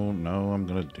 No, I'm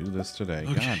gonna do this today.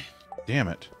 Okay. God damn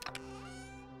it.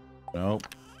 Nope.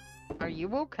 Are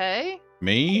you okay?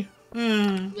 Me?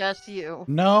 Yes, you.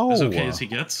 No. As okay as he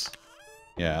gets.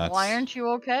 Yeah, that's... Why aren't you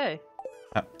okay?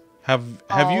 Have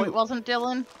Oh, you... it wasn't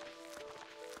Dylan?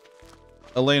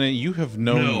 Elena, you have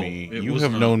known No, me. it You was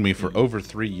have not. known me for over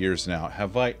 3 years now.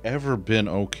 Have I ever been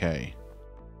okay?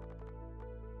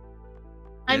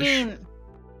 I Ish. mean,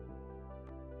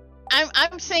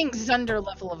 I'm saying Zunder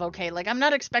level of okay. Like, I'm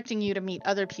not expecting you to meet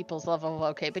other people's level of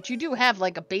okay, but you do have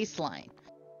like a baseline.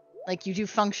 Like, you do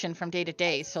function from day to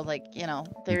day, so like, you know,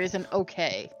 there is an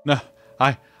okay. No,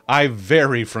 I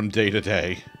vary from day to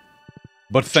day.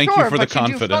 But thank you for the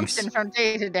confidence. You do function from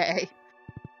day to day.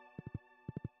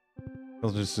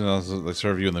 They'll just, they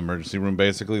serve you in the emergency room,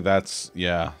 basically. That's,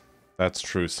 yeah, that's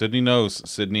true. Sydney knows.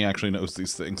 Sydney actually knows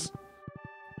these things.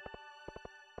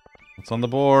 What's on the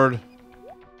board?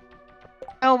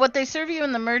 Oh, what they serve you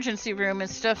in the emergency room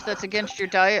is stuff that's against your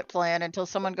diet plan until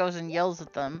someone goes and yells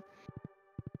at them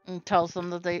and tells them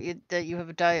that you have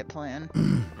a diet plan.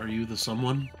 Are you the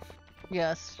someone?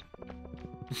 Yes.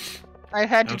 I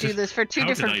had to do this for two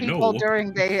different people while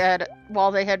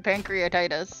they had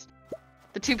pancreatitis.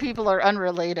 The two people are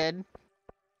unrelated.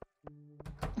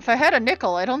 If I had a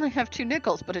nickel, I'd only have 2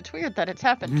 nickels, but it's weird that it's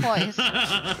happened twice.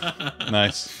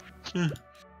 Nice.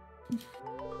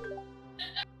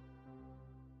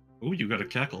 Oh, you got a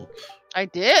cackle. I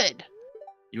did.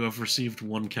 You have received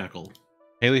 1 cackle.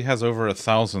 Haley has over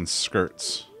 1,000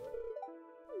 skirts.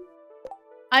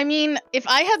 I mean, if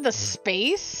I had the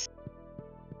space,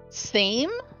 same.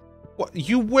 What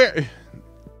you wear?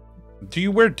 Do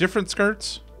you wear different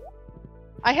skirts?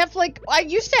 I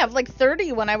used to have like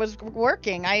 30 when I was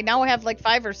working. I now have like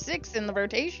 5 or 6 in the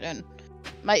rotation.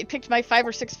 I picked my 5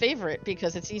 or 6 favorite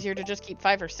because it's easier to just keep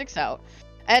 5 or 6 out.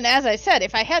 And as I said,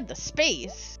 if I had the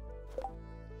space,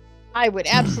 I would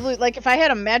absolutely, like, if I had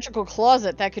a magical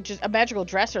closet that could just, a magical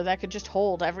dresser that could just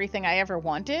hold everything I ever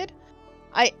wanted,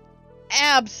 I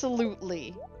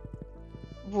absolutely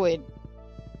would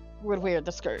wear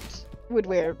the skirts. Would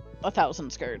wear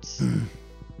 1,000 skirts.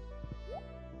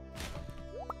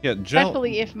 Yeah,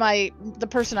 especially if the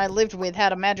person I lived with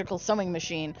had a magical sewing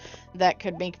machine that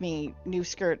could make me new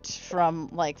skirts from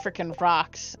like frickin'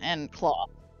 rocks and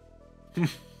cloth.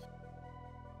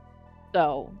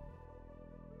 So,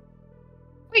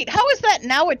 wait, how is that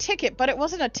now a ticket, but it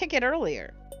wasn't a ticket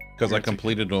earlier? Because I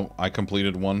completed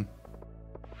one.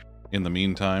 In the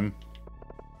meantime.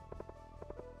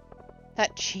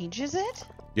 That changes it?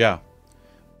 Yeah.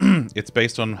 It's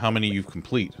based on how many you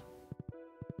complete.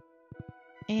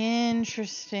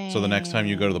 Interesting. So the next time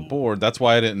you go to the board, that's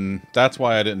why I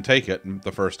didn't take it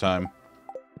the first time.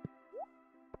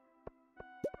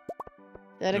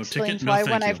 That explains why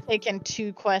when I've taken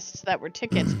 2 quests that were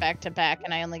tickets back to back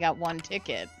and I only got 1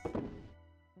 ticket.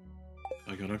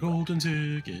 I got a golden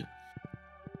ticket.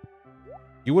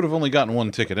 You would have only gotten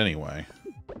 1 ticket anyway.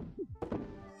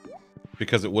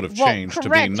 Because it would have changed to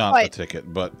being not the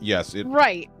ticket, but yes, it...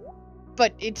 Right.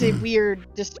 But it's a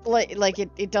weird display, like,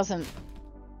 it doesn't...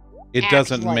 It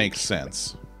doesn't make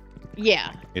sense.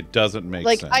 Yeah. It doesn't make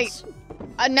sense.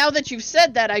 Now that you've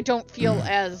said that, I don't feel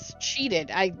as cheated.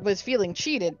 I was feeling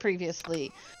cheated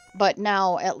previously, but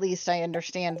now at least I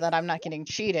understand that I'm not getting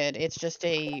cheated. It's just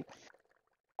a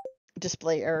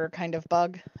display error kind of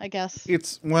bug, I guess.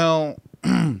 It's, well...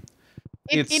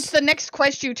 It's the next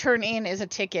quest you turn in is a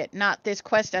ticket, not this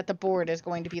quest at the board is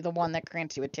going to be the one that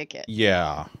grants you a ticket.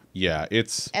 Yeah,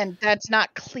 it's... And that's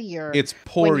not clear. It's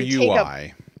poor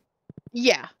UI.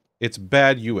 Yeah. It's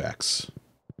bad UX.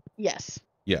 Yes.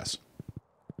 Yes.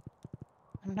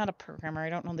 I'm not a programmer. I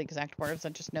don't know the exact words. I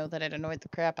just know that it annoyed the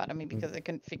crap out of me because I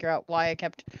couldn't figure out why I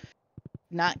kept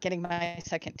not getting my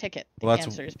second ticket. The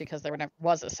answer is because there never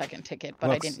was a second ticket, but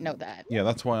I didn't know that. Yeah,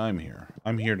 that's why I'm here.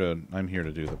 I'm here to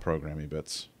do the programming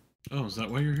bits. Oh, is that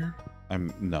why you're here? I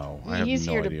have no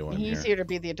idea why I'm here. He's here to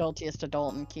be the adultiest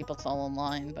adult and keep us all in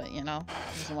line, but you know,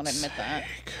 he doesn't want to admit that.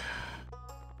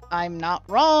 I'm not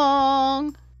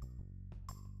wrong.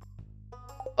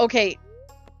 Okay,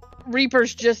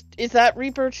 Reaper's just... Is that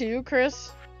Reaper to you,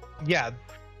 Chris? Yeah.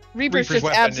 Reaper's just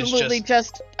absolutely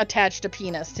just attached a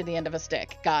penis to the end of a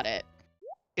stick. Got it.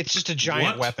 It's just a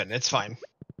giant weapon. It's fine.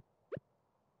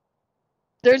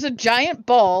 There's a giant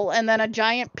ball and then a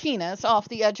giant penis off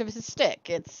the edge of his stick.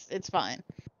 It's fine.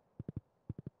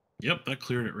 Yep, that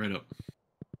cleared it right up.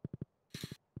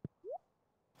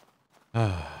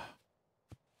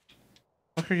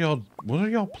 What are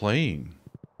y'all playing?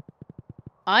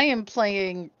 I am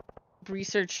playing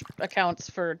research accounts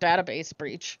for database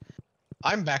breach.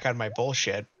 I'm back on my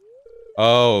bullshit.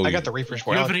 Oh. I got the Reaper's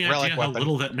Do you have any relic idea how weapon.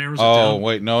 little that narrows it Oh, down?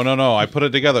 wait. No. I put it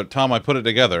together. Tom, I put it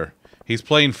together. He's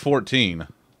playing 14.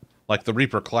 Like the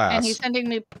Reaper class. And he's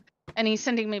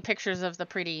sending me pictures of the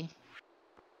pretty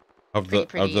of the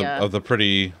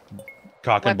pretty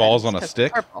cock and weapons, balls on a 'cause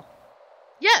stick. Purple.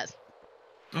 Yes.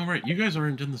 Oh, right. You guys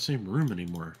aren't in the same room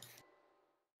anymore.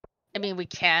 I mean, we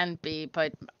can be,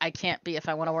 but I can't be if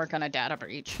I want to work on a data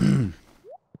breach.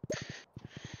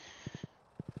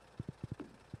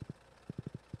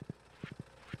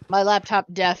 My laptop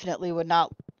definitely would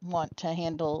not want to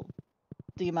handle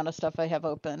the amount of stuff I have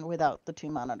open without the 2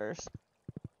 monitors.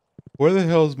 Where the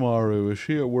hell's Maru? Is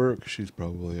she at work? She's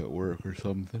probably at work or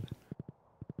something.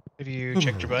 Have you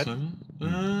checked your butt? So,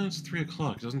 it's 3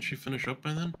 o'clock. Doesn't she finish up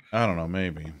by then? I don't know,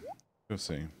 maybe. Go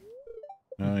see.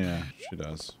 Oh yeah, she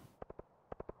does.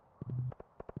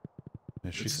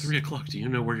 Yeah, It's 3 o'clock. Do you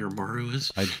know where your Maru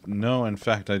is? No, in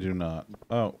fact I do not.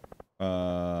 Oh.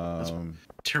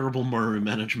 Terrible Maru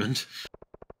management.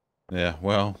 Yeah,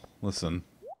 well, listen.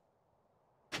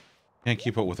 Can't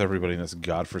keep up with everybody in this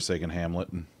godforsaken hamlet.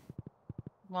 And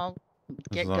Well, this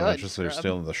get is good. uninterested. They're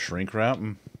still in the shrink wrap.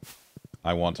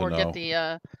 I want to Or know. get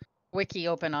the wiki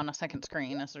open on a second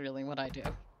screen. That's really what I do.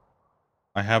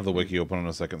 I have the wiki open on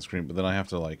a second screen, but then I have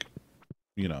to, like,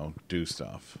 you know, do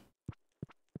stuff.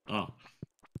 Oh.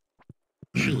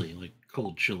 Chili, like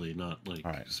cold chili, not like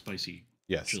spicy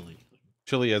yes. chili.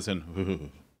 Chili as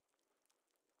in...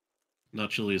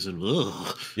 Not chili as in...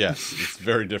 Ugh. Yes, it's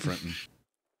very different.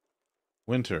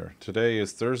 Winter. Today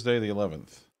is Thursday the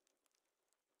 11th.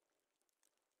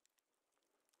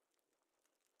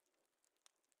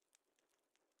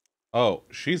 Oh,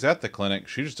 she's at the clinic.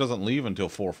 She just doesn't leave until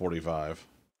 4:45.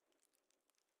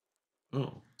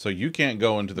 Oh. So you can't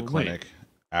go into the clinic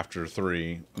after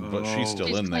 3, but she's still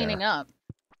She's in there. cleaning up.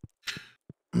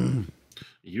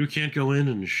 You can't go in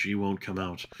and she won't come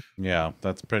out. Yeah,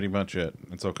 that's pretty much it.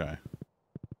 It's okay.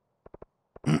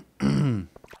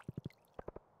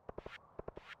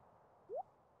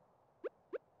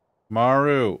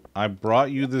 Maru, I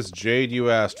brought you this jade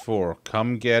you asked for.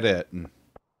 Come get it.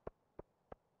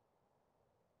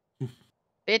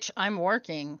 Bitch, I'm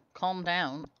working. Calm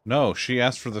down. No, she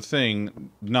asked for the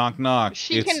thing. Knock knock.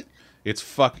 It's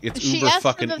Uber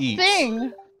fucking Eats.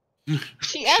 Thing.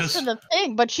 She asked for the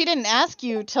thing, but she didn't ask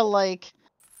you to, like,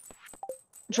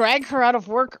 drag her out of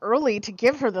work early to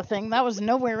give her the thing. That was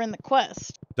nowhere in the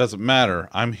quest. Doesn't matter.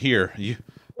 I'm here.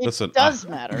 Listen, it does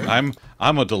matter.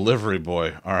 I'm a delivery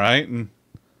boy, all right?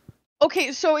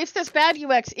 Okay, so if this bad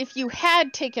UX, if you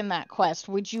had taken that quest,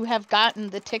 would you have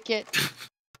gotten the ticket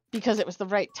because it was the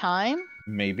right time?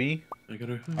 Maybe. I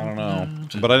don't know.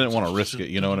 But I didn't want to risk it,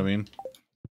 you know what I mean?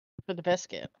 For the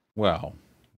biscuit. Well.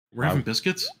 We're having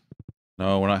biscuits?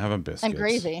 No, we're not having biscuits. And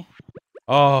gravy.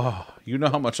 Oh, you know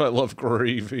how much I love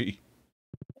gravy.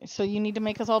 So you need to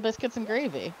make us all biscuits and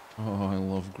gravy. Oh, I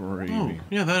love gravy. Oh,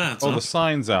 yeah, that adds up. Oh, the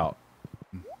sign's out.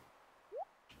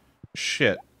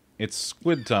 Shit. It's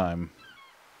squid time.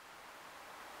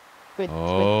 Squid,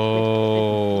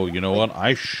 you know what?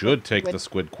 I should take the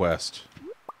squid quest.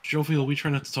 Jovial, we try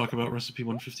not to talk about recipe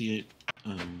 158.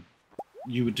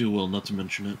 You would do well not to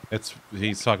mention it.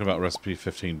 He's talking about recipe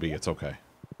 15B. It's okay.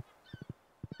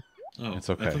 Oh, it's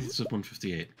okay. I thought it said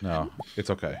 158. No, it's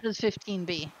okay. It was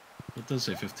 15B. It does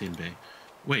say 15B.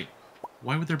 Wait,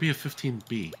 why would there be a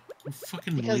 15B? Who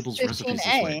fucking because labels 15A. recipes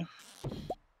this way?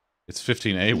 It's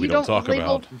 15A we don't talk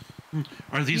about.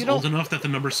 Are these old enough that the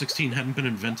number 16 hadn't been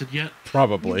invented yet?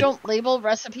 Probably. You don't label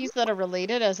recipes that are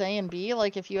related as A and B,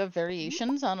 like if you have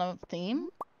variations on a theme?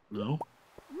 No.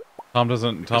 Tom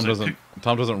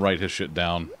doesn't write his shit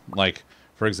down. Like,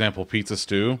 for example, pizza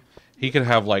stew. He could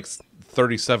have like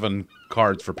 37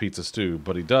 cards for pizza stew,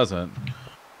 but he doesn't.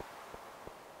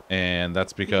 And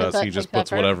that's because he just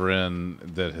puts whatever in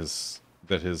that his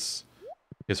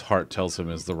heart tells him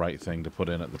is the right thing to put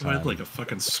in at the time. Like a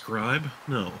fucking scribe?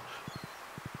 No.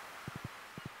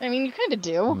 I mean, you kind of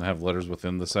do. And have letters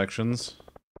within the sections.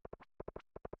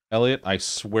 Elliot, I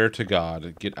swear to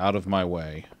God, get out of my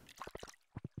way.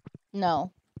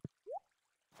 No.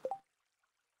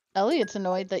 Elliot's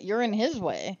annoyed that you're in his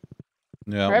way.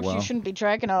 Yeah, perhaps you shouldn't be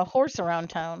dragging a horse around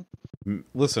town.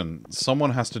 Listen,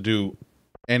 someone has to do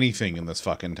anything in this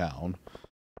fucking town.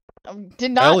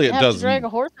 Did not Elliot have to drag a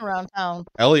horse around town.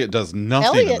 Elliot does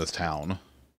nothing in this town.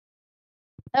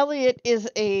 Elliot is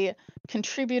a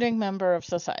contributing member of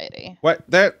society. What?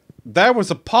 That was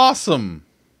a possum.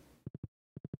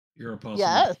 You're a possum.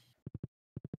 Yes.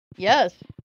 Yes.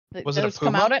 Was it a those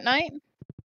come puma? out at night?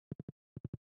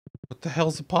 What the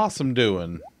hell's a possum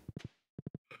doing?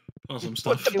 Possum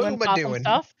stuff. What the Doing puma possum doing?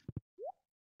 stuff?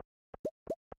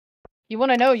 You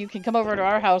want to know, you can come over to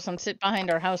our house and sit behind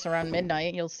our house around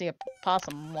midnight. You'll see a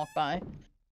possum walk by.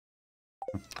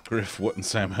 Griff, what in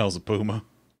Sam hell's a puma?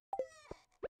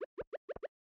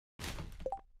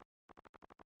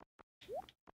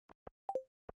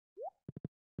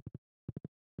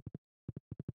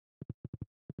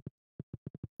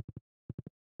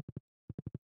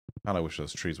 God, I wish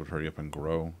those trees would hurry up and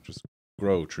grow. Just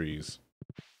grow trees.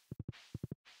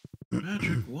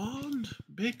 Magic wand,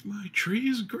 make my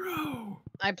trees grow.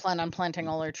 I plan on planting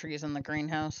all our trees in the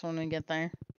greenhouse when we get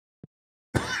there.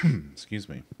 Excuse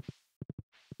me.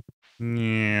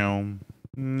 Meow.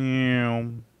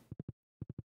 Meow.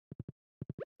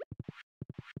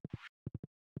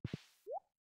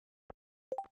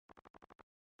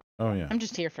 Oh yeah. I'm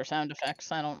just here for sound effects.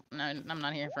 I'm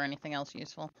not here for anything else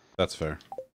useful. That's fair.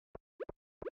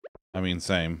 I mean,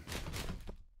 same.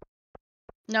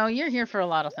 No, you're here for a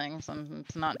lot of things, and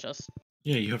it's not just...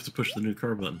 Yeah, you have to push the new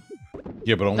car button.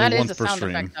 Yeah, but only That once is a per sound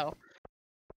stream. effect, though.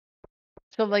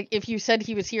 So, like, if you said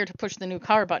he was here to push the new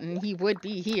car button, he would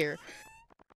be here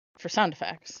for sound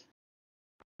effects.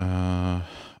 Oh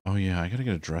yeah, I gotta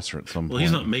get a dresser at some point. Well,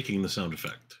 he's not making the sound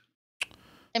effect.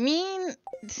 I mean,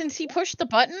 since he pushed the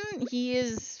button, he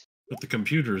is... But the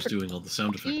computer is doing all the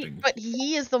sound effecting. But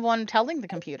he is the one telling the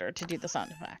computer to do the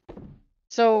sound effect.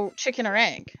 So, chicken or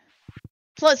egg.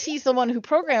 Plus, he's the one who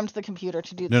programmed the computer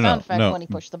to do the sound effect when he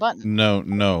pushed the button.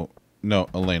 No,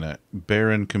 Elena.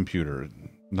 Bear and computer,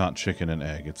 not chicken and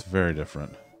egg. It's very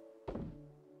different.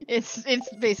 It's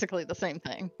basically the same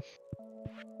thing.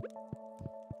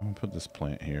 I'm gonna put this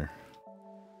plant here.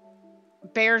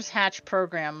 Bears hatch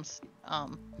programs,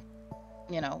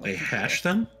 you know. They hatch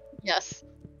them? Yes.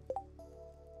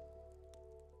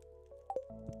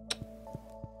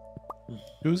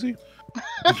 Doozy?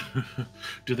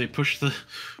 Do they push the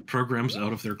programs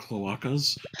out of their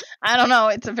cloacas? I don't know.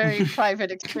 It's a very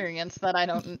private experience that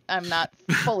I'm not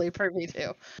fully privy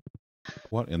to.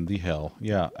 What in the hell?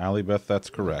 Yeah, Alibeth, that's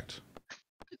correct.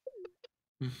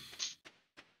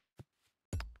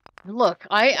 Look,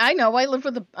 I know. I live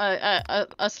with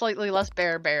a slightly less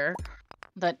bear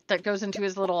that goes into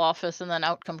his little office and then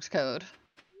out comes code.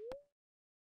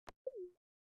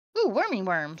 Ooh, wormy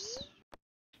worms.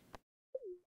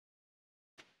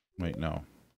 Wait, no.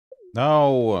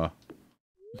 No!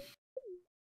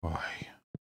 Why?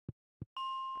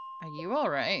 Are you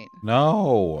alright?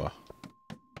 No!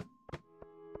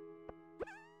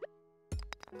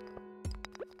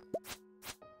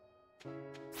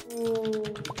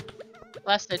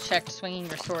 Last I checked, swinging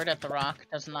your sword at the rock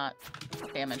does not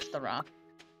damage the rock.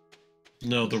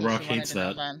 No, the In case rock you wanted hates to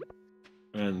know that.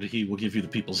 then. And he will give you the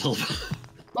people's help.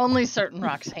 Only certain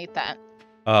rocks hate that.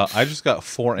 I just got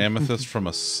 4 amethysts from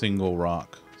a single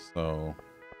rock, so...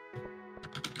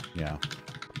 Yeah.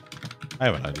 I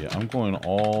have an idea. I'm going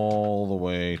all the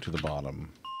way to the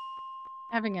bottom.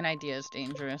 Having an idea is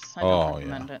dangerous. I don't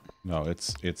recommend it. No,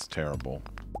 it's terrible.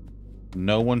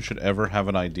 No one should ever have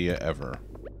an idea ever.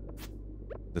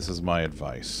 This is my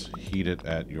advice. Heed it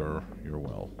at your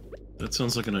will. That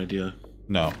sounds like an idea.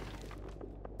 No.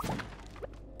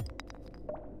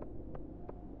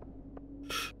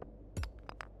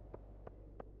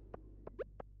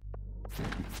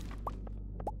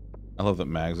 I love that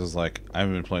Mags is like, I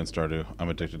haven't been playing Stardew. I'm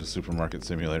addicted to Supermarket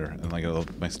Simulator. And I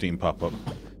get my Steam pop up.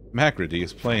 Macrady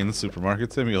is playing the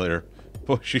Supermarket Simulator.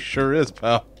 Boy, she sure is,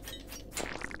 pal.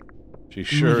 She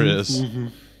sure is. Mm-hmm.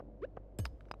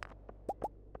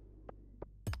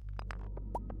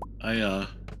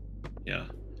 Yeah.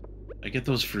 I get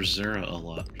those for Zera a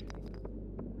lot.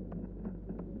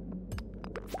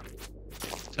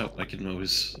 So I can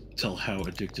always tell how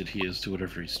addicted he is to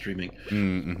whatever he's streaming.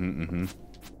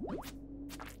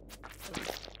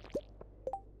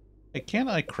 Hey, can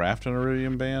I craft an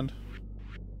iridium band?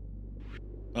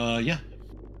 Yeah.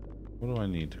 What do I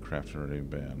need to craft an iridium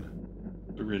band?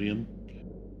 Iridium.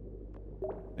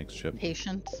 Thanks, Chip.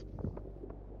 Patience.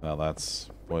 Well, that's...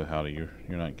 Boy, howdy, you're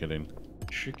not kidding.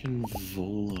 Chicken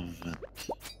vol-au-vent.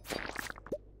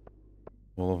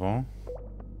 Vol-au-vent?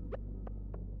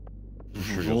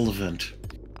 Sure Vol-au-vent.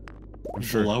 I'm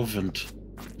sure. Vol-au-vent.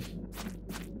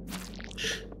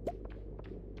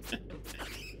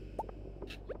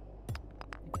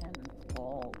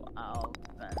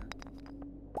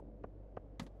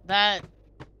 That...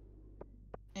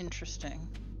 Interesting.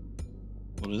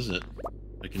 What is it?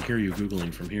 I can hear you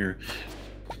Googling from here.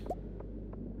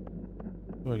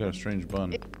 Oh, I got a strange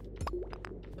bun.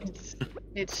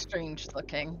 It's strange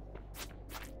looking.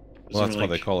 Well, that's why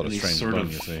they call it a any strange sort bun,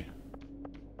 of- you see.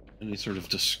 Any sort of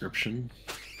description?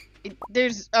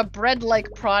 There's a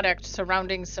bread-like product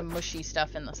surrounding some mushy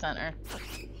stuff in the center.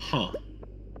 Huh.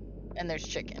 And there's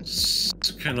chicken.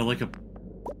 It's kind of like a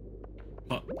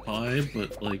pot pie,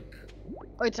 but like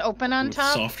Oh, it's open on with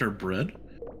top? softer bread.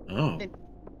 Oh, It-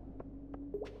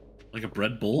 like a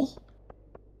bread bowl?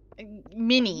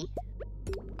 Mini.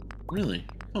 Really?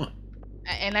 Huh.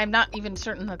 And I'm not even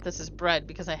certain that this is bread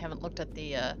because I haven't looked at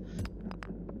the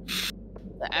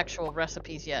actual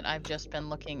recipes yet. I've just been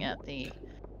looking at the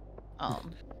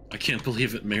I can't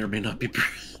believe it may or may not be bread.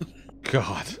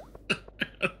 God.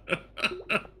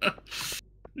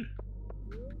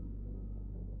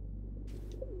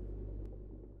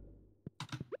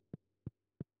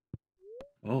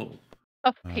 Oh.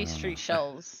 puff pastry Uh,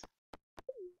 shells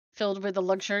filled with a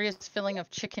luxurious filling of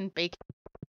chicken bacon.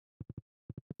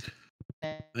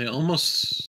 They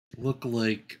almost look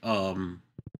like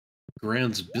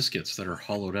Grand's biscuits that are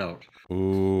hollowed out.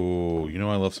 Ooh, you know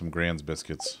I love some Grand's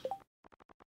biscuits.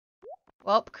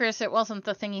 Well, Chris, it wasn't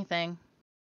the thingy thing.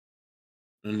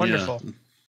 And Wonderful. yeah,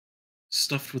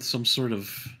 stuffed with some sort of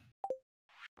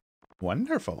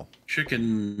Wonderful.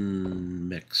 chicken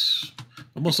mix.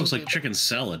 Almost looks like chicken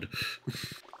salad.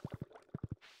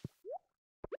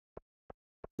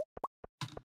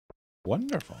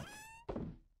 Wonderful.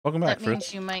 Welcome back, That means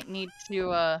Fritz. you might need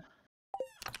to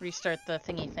restart the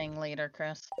thingy thing later,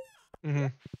 Chris. Mm-hmm.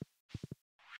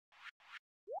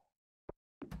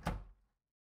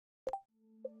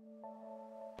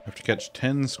 I have to catch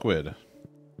 10 squid.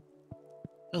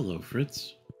 Hello,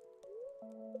 Fritz.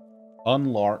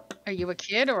 Unlark. Are you a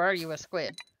kid or are you a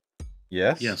squid?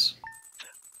 Yes? Yes.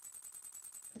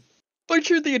 But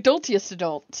you're the adultiest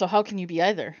adult, so how can you be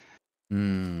either?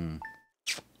 Hmm.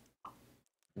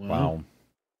 Wow. Wow.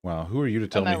 Wow. Who are you to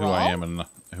tell Am me I who I wrong? am and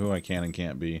who I can and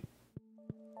can't be?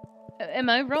 Am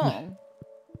I wrong?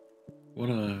 What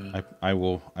a... I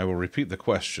will repeat the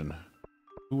question.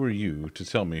 Who are you to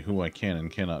tell me who I can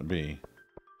and cannot be?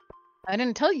 I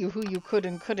didn't tell you who you could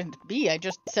and couldn't be. I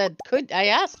just said could. I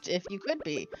asked if you could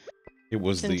be. It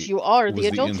was Since the you are it the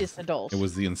was adultiest adult. It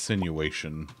was the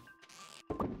insinuation.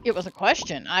 It was a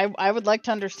question. I would like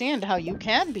to understand how you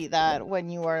can be that when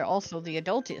you are also the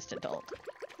adultiest adult.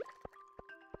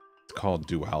 It's called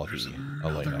duality,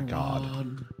 Elena. God.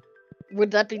 One.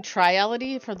 Would that be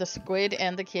triality for the squid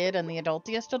and the kid and the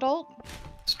adultiest adult?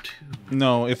 It's two.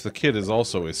 No, if the kid is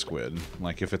also a squid,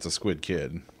 like if it's a squid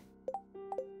kid.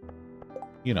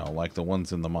 You know, like the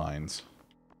ones in the mines.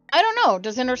 I don't know.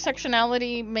 Does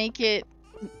intersectionality make it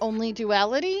only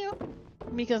duality?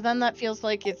 Because then that feels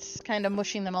like it's kind of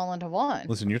mushing them all into one.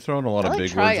 Listen, you're throwing a lot I of like big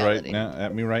words right triality. now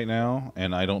at me right now,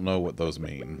 and I don't know what those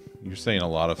mean. You're saying a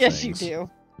lot of Yes, things. you do.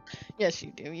 Yes,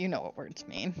 you do. You know what words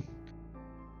mean.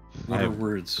 What are I've-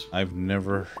 words? I've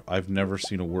never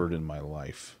seen a word in my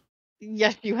life.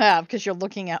 Yes, you have, because you're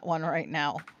looking at one right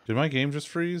now. Did my game just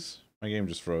freeze? My game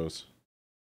just froze.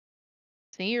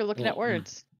 See, you're looking at Well,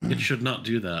 words. It should not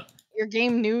do that. Your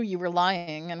game knew you were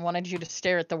lying and wanted you to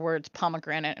stare at the words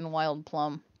pomegranate and wild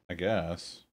plum. I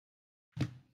guess.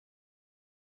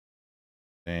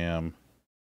 Damn.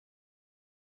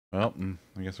 Well,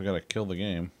 I guess we gotta kill the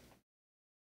game.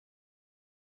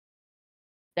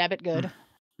 Dab it good.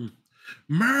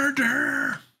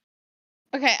 Murder!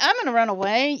 Okay, I'm gonna run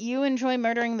away. You enjoy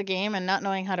murdering the game and not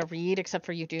knowing how to read, except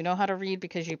for you do know how to read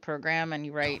because you program and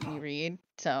you write and you read.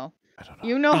 So I don't know.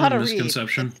 you know how to Common read.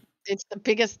 misconception. It's the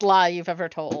biggest lie you've ever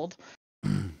told.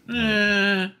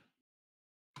 Eh,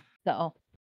 So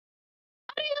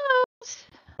adios.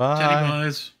 teddy Bye.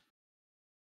 pies.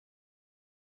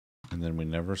 And then we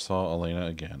never saw Elena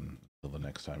again until the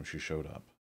next time she showed up.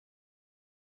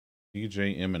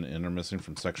 DJ, M, and N are missing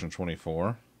from section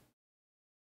 24.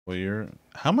 Well,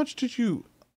 how much did you...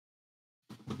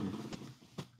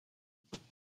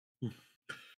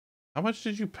 How much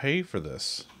did you pay for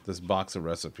this box of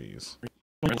recipes?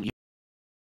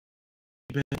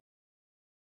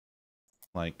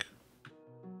 Like,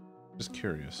 just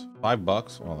curious.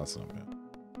 $5? Well, that's not bad.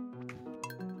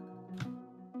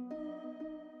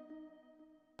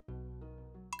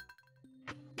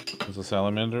 There's a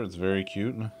salamander. It's very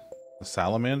cute. A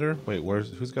salamander? Wait,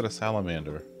 who's got a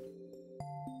salamander?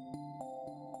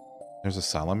 There's a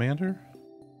salamander?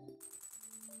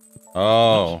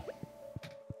 Oh.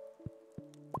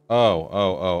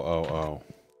 Oh.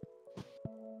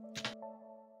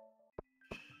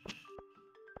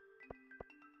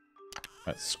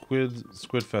 Alright,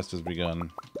 Squid Fest has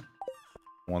begun.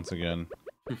 Once again.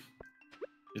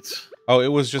 It's Oh, it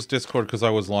was just Discord because I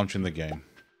was launching the game.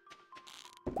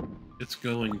 it's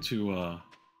going to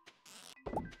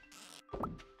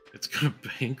it's gonna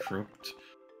bankrupt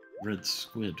Red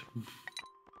Squid.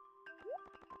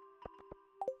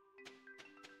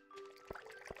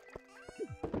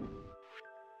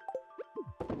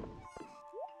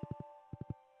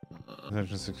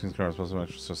 16 cards plus an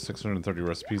extra, so 630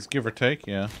 recipes, give or take.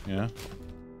 Yeah, yeah.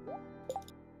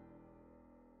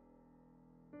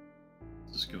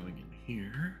 This is going in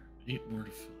here. 8 more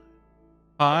to 5.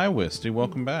 Hi, Wisty.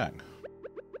 Welcome back.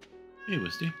 Hey,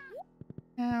 Wisty.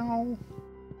 Meow.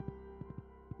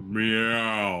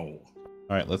 Meow.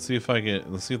 All right, let's see if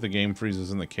the game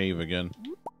freezes in the cave again.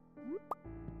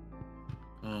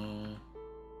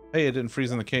 Hey, it didn't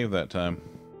freeze in the cave that time.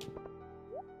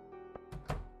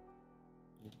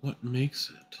 What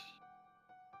makes it?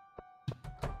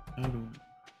 How do...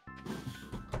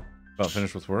 About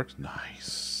finished with work?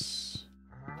 Nice.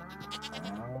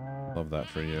 Love that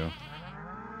for you.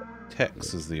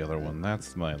 Tex is the other one.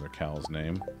 That's my other cow's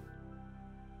name.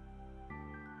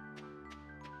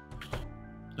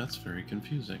 That's very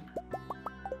confusing.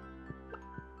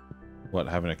 What,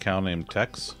 having a cow named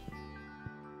Tex?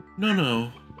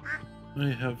 No. I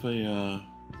have a,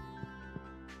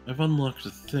 I've unlocked a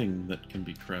thing that can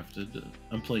be crafted.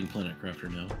 I'm playing Planet Crafter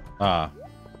now. Ah.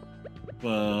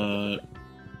 But...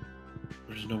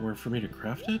 there's nowhere for me to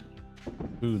craft it?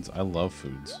 Foods. I love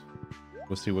foods.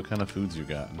 We'll see what kind of foods you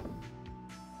got.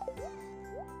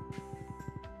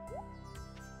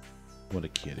 What a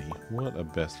kitty. What a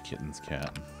best kitten's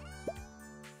cat.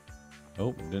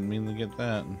 Oh, didn't mean to get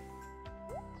that.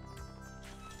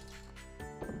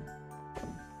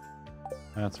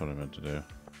 That's what I meant to do.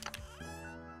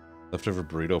 Leftover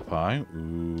burrito pie?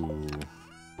 Ooh.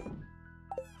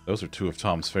 Those are two of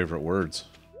Tom's favorite words.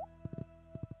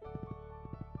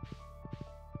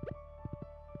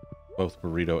 Both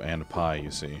burrito and pie,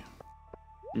 you see.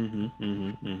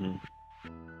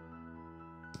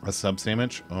 A sub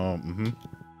sandwich? Oh,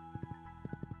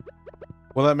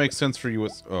 Well, that makes sense for you.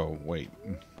 Oh, wait.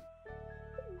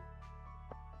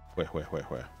 Wait.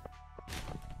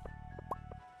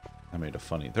 I made a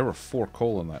funny. There were 4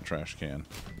 coal in that trash can.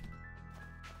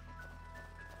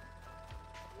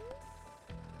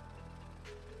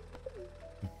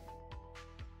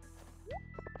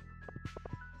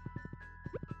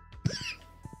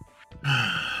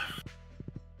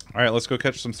 Alright, let's go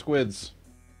catch some squids.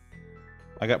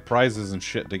 I got prizes and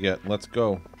shit to get. Let's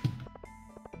go.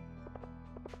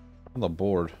 I'm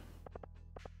bored.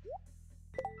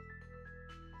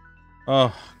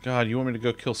 Oh, God, you want me to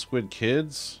go kill squid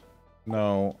kids?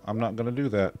 No, I'm not gonna do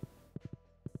that.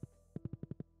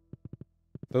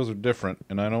 Those are different,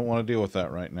 and I don't want to deal with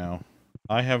that right now.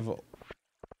 I have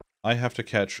to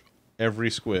catch every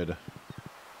squid.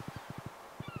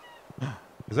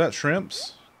 Is that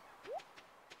shrimps?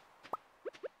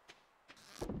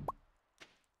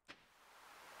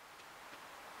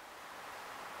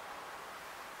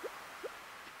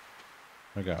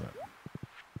 I got it.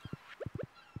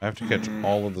 I have to catch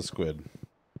all of the squid.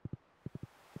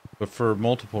 But for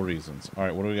multiple reasons.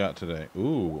 Alright, what do we got today?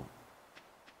 Ooh.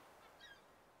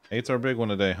 8's our big one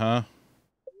today, huh?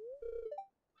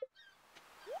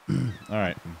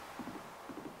 Alright.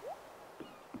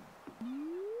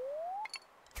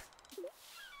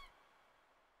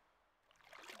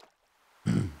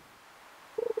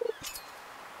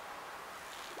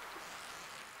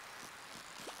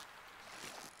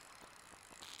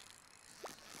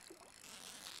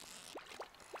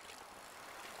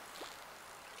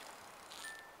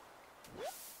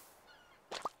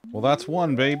 Well, that's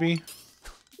one, baby.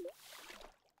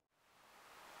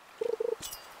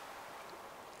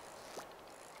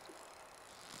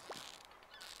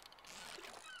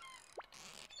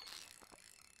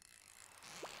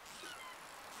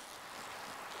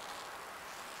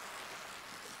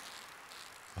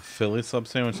 A Philly sub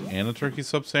sandwich and a turkey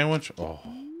sub sandwich? Oh.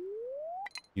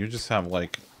 You just have,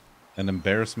 like, an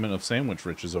embarrassment of sandwich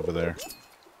riches over there.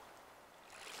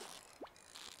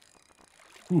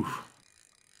 Whew.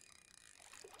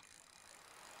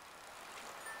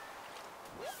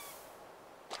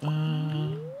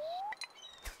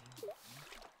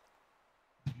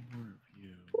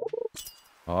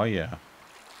 Oh yeah.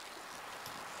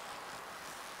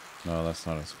 No, that's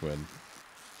not a squid.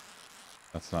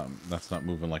 That's not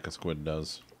moving like a squid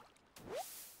does.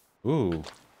 Ooh,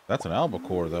 that's an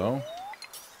albacore though.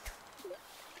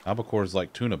 Albacore is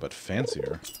like tuna but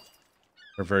fancier.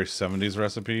 They're very 70s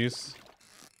recipes.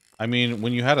 I mean,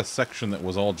 when you had a section that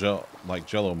was all like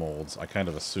Jello molds, I kind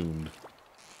of assumed.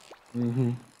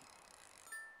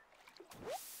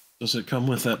 Does it come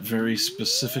with that very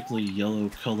specifically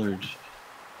yellow-colored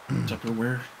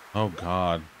Tupperware? Oh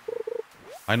God,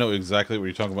 I know exactly what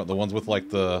you're talking about. The ones with like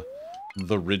the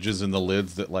ridges in the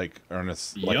lids that like are in a,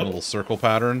 like a little circle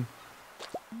pattern.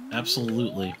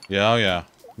 Absolutely. Yeah, oh yeah,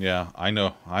 yeah. I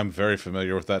know. I'm very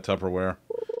familiar with that Tupperware.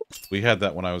 We had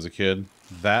that when I was a kid.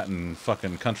 That and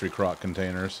fucking Country Crock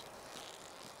containers.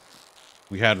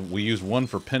 We used one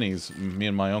for pennies. Me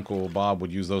and my uncle Bob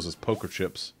would use those as poker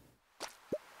chips.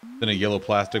 In a yellow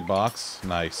plastic box.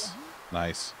 Nice.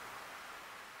 Nice.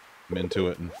 I'm into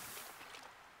it.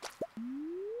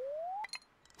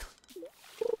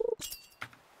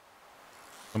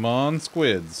 Come on,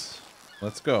 squids.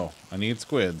 Let's go. I need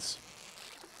squids.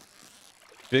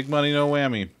 Big money, no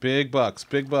whammy. Big bucks,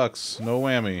 no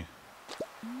whammy.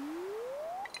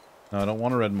 No, I don't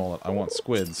want a red mullet. I want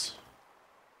squids.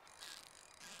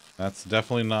 That's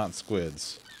definitely not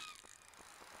squids.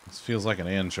 This feels like an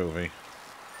anchovy.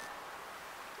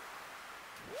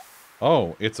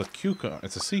 Oh, it's a cucumber.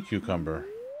 It's a sea cucumber.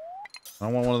 I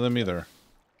don't want one of them either.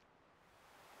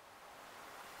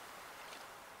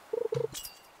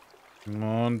 Come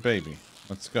on, baby.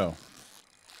 Let's go.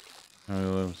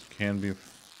 Can be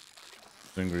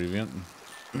ingredient.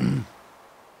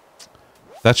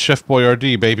 That's Chef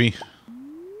Boyardee, baby.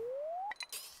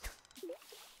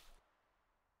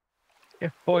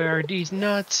 If Boyardee's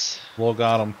nuts. Well,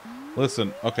 got him.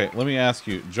 Listen, okay, let me ask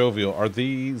you, Jovial, are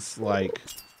these, like...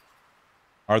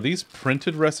 Are these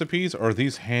printed recipes, or are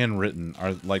these handwritten?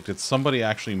 Are, like, did somebody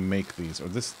actually make these? Or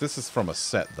this is from a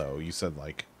set, though. You said,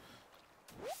 like...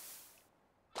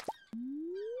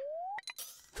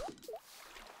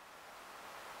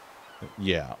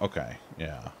 Yeah, okay,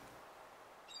 yeah.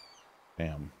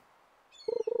 Damn.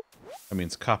 That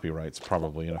means copyright's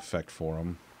probably in effect for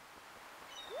them.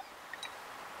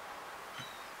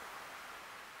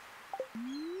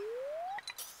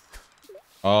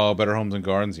 Oh, Better Homes and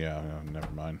Gardens? Yeah,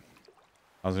 never mind.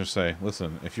 I was gonna say,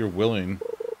 listen, if you're willing,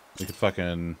 we could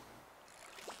fucking...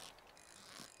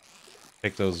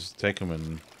 take them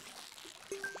and...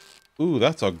 Ooh,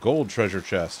 that's a gold treasure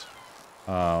chest.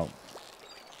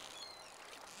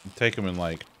 Take them and,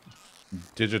 like,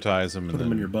 digitize them and put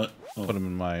them in your butt. Put them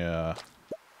in my,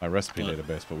 my recipe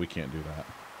database, but we can't do that.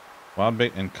 Wild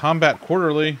bait and Combat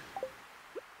Quarterly.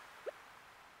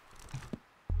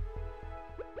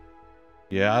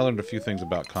 Yeah, I learned a few things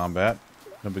about combat.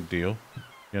 No big deal.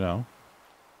 You know.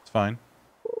 It's fine.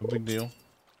 No big deal.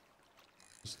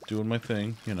 Just doing my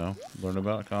thing, you know. Learn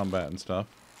about combat and stuff.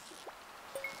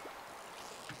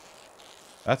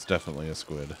 That's definitely a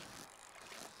squid.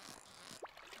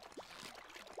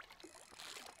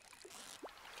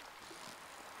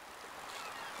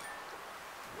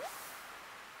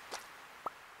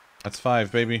 That's 5,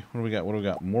 baby. What do we got? What do we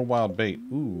got? More wild bait.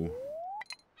 Ooh.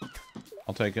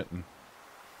 I'll take it.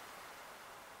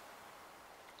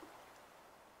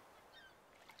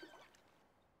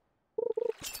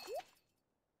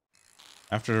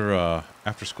 After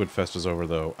Squid Fest is over,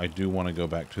 though, I do want to go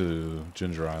back to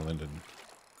Ginger Island and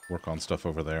work on stuff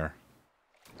over there.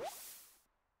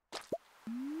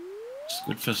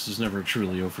 Squid Fest is never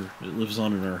truly over. It lives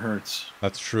on in our hearts.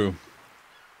 That's true.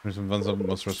 There's some fun stuff.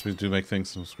 Most recipes do make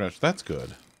things from scratch. That's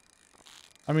good.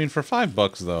 I mean, for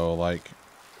 $5, though, like,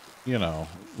 you know,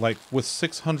 like with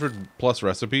 600 plus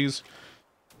recipes,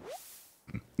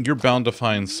 you're bound to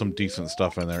find some decent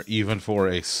stuff in there, even for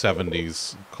a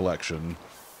 70s collection.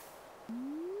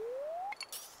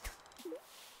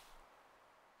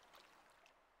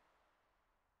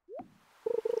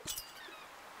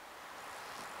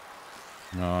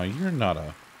 No, you're not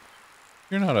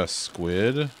a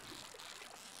squid.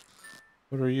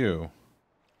 What are you?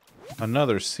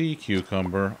 Another sea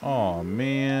cucumber. Aw,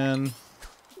 man.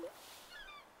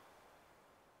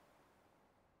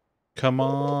 Come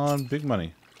on, big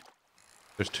money.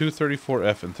 There's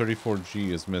 234F and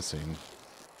 34G is missing.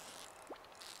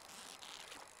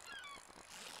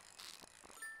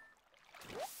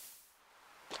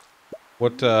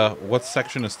 What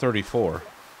section is 34?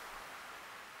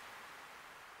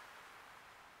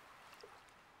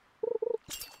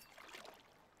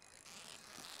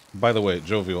 By the way,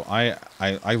 Jovial, I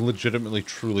legitimately,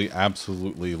 truly,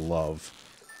 absolutely love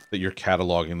that you're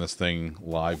cataloging this thing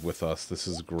live with us. This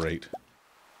is great.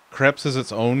 Crepes is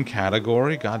its own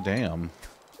category? Goddamn.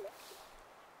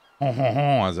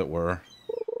 As it were.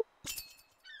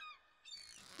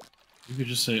 You could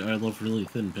just say, I love really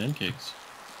thin pancakes.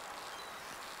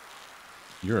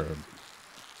 You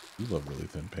love really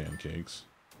thin pancakes.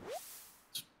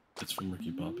 It's from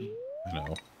Ricky Bobby. I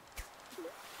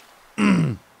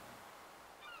know.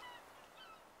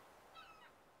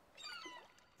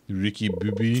 Ricky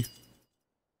Booby.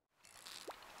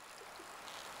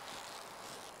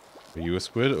 Are you a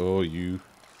squid? Oh, you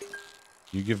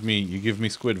give me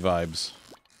squid vibes.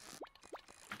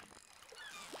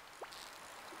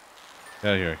 Get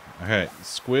out of here. Okay,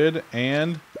 squid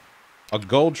and a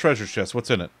gold treasure chest. What's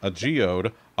in it? A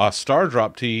geode, a star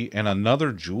drop tea, and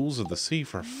another jewels of the sea.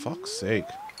 For fuck's sake.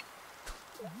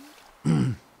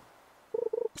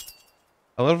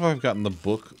 I love I've gotten the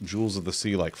book Jewels of the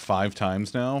Sea like 5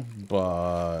 times now,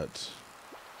 but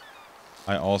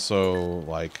I also,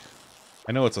 like,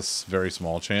 I know it's a very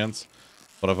small chance,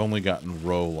 but I've only gotten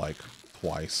Roe like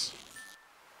twice.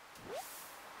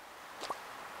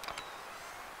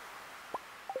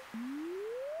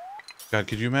 God,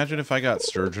 could you imagine if I got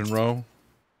Sturgeon Roe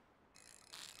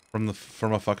from a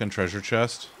fucking treasure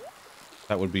chest?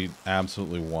 That would be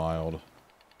absolutely wild.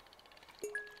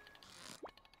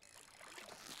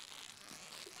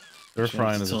 Stir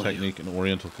frying is a technique in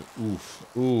Oriental. Oof,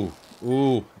 ooh,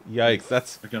 ooh, yikes!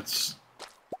 That's. I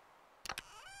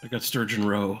got Sturgeon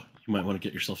Roe. You might want to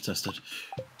get yourself tested.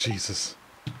 Jesus,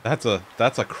 that's a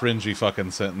cringy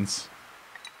fucking sentence.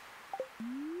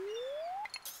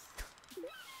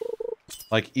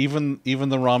 Like even the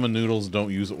ramen noodles don't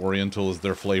use Oriental as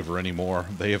their flavor anymore.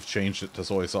 They have changed it to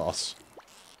soy sauce.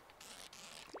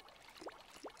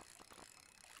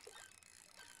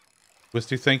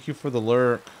 Twisty, thank you for the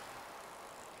lurk.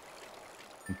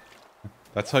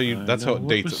 That's how it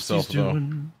dates itself, though.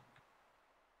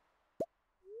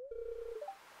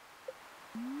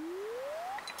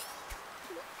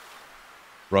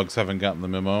 Rugs haven't gotten the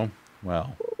memo?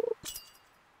 Well.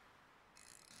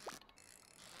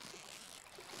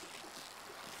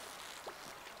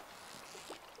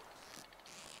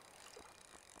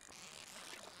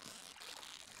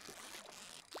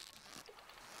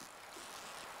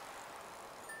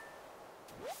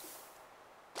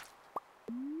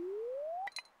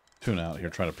 Tuna out here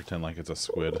trying to pretend like it's a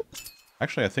squid.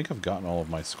 Actually, I think I've gotten all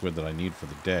of my squid that I need for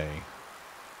the day.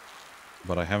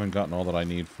 But I haven't gotten all that I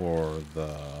need for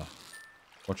the...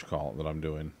 whatchamacallit that I'm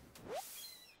doing.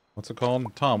 What's it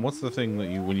called? Tom, what's the thing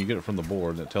that you, when you get it from the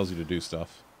board, that tells you to do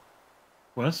stuff?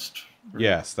 Quest?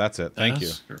 Yes, that's it. Thank you.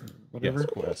 Whatever. Yes,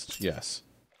 quest. Yes.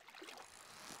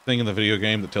 Thing in the video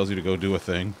game that tells you to go do a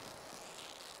thing.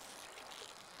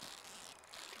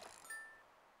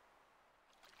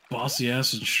 Bossy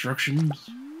ass instructions.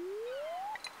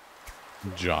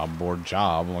 Job board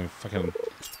job. Like fucking.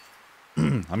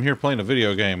 I'm here playing a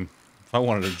video game. If I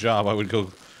wanted a job, I would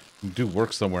go do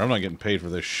work somewhere. I'm not getting paid for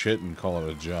this shit and call it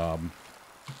a job.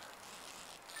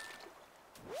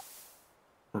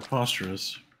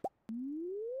 Preposterous.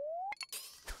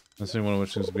 This is one of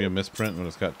which seems to be a misprint when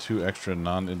it's got 2 extra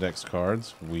non-indexed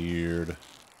cards. Weird.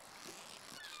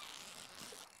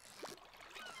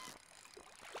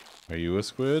 Are you a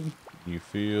squid? You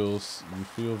feel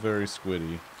very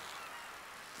squiddy.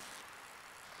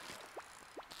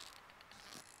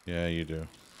 Yeah, you do.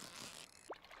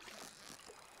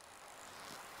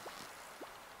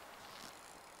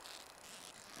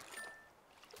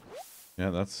 Yeah,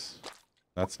 that's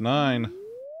 9.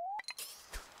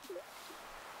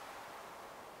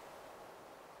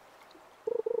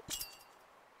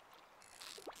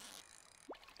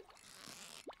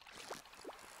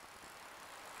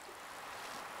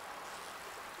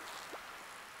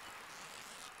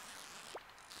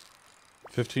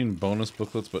 $15 bonus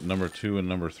booklets, but number 2 and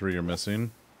number 3 are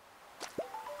missing.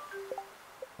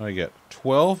 I get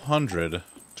 1,200.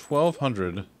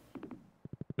 1,200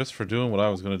 just for doing what I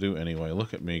was going to do anyway.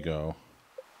 Look at me go.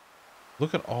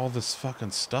 Look at all this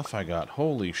fucking stuff I got.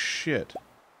 Holy shit.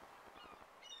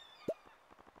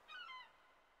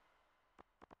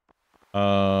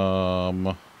 Well,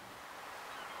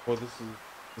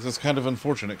 this is kind of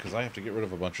unfortunate because I have to get rid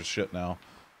of a bunch of shit now.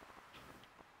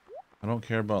 I don't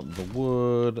care about the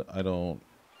wood. I don't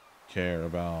care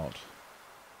about...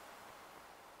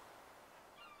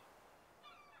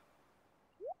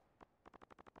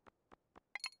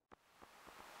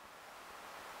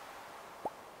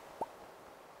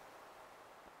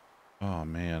 Oh,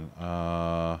 man.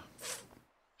 I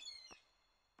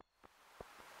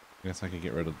guess I could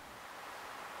get rid of...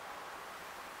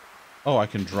 Oh, I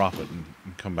can drop it and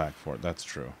come back for it. That's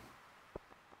true.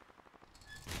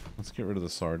 Let's get rid of the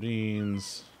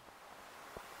sardines.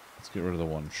 Let's get rid of the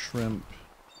 1 shrimp.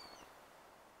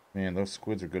 Man, those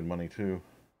squids are good money, too.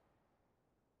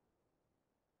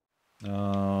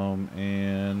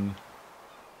 And...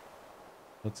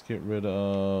 let's get rid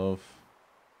of...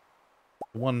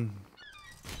 1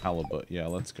 halibut. Yeah,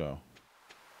 let's go.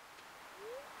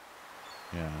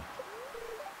 Yeah.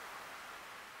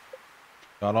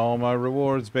 Got all my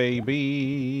rewards,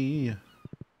 baby.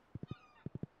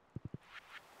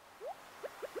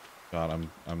 God,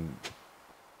 I'm...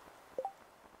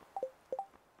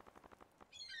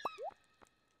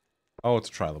 Oh, it's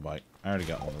a trilobite. I already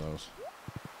got one of those.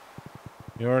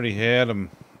 You already had them.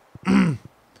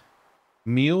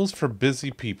 Meals for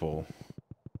busy people.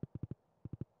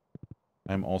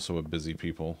 I'm also a busy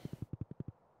people.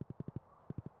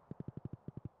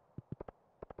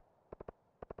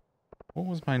 What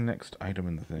was my next item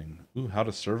in the thing? Ooh, how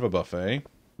to serve a buffet.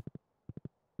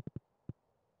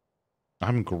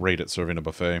 I'm great at serving a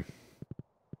buffet.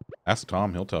 Ask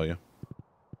Tom, he'll tell you.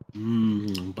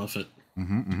 Buffett.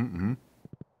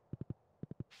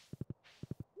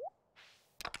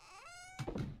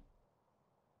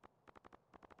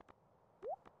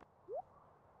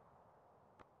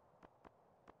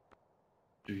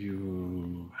 Do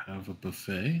you have a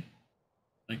buffet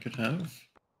I could have?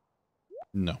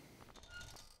 No.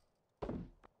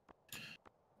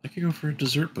 I could go for a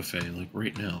dessert buffet, like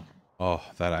right now. Oh,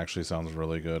 that actually sounds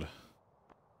really good.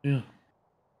 Yeah.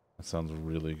 That sounds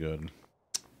really good.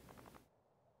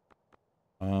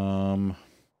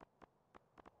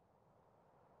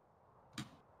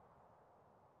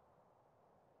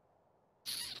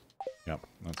 Yep,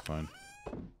 that's fine.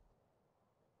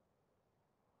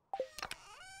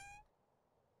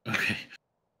 Okay.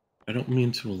 I don't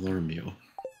mean to alarm you.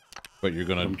 But you're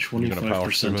gonna I'm you're gonna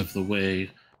power through 25% it. of the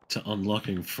way to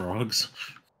unlocking frogs.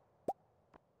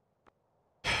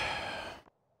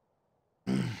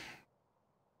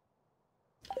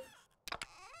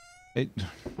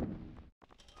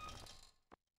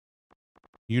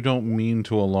 You don't mean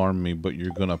to alarm me, but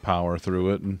you're gonna power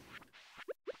through it.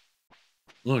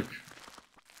 Look,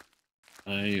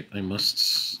 I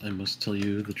must tell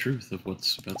you the truth of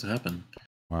what's about to happen.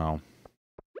 Wow.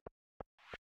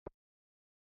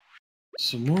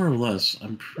 So more or less,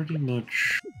 I'm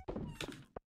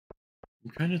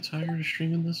kind of tired of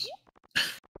streaming this.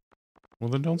 Well,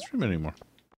 then don't stream it anymore.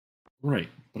 Right,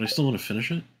 but I still want to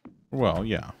finish it. Well,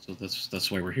 yeah. So that's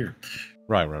why we're here.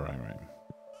 Right.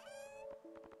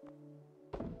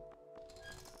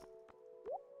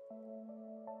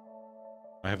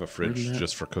 I have a fridge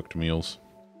just for cooked meals.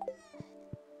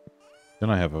 Then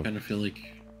I have a kind of feel like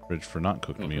fridge for not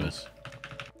cooked meals.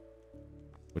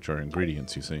 Which are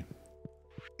ingredients, you see.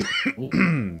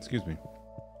 Excuse me.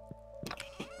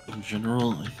 In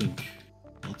general, I think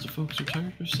lots of folks are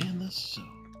tired of seeing this, so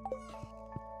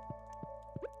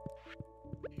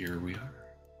here we are.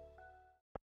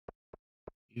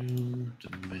 You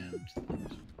demand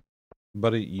things.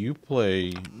 Buddy, you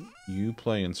play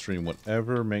and stream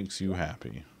whatever makes you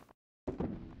happy.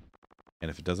 And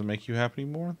if it doesn't make you happy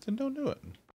anymore, then don't do it.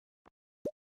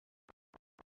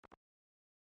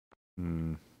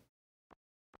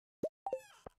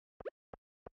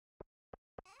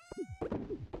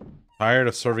 Tired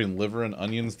of serving liver and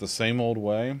onions the same old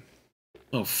way?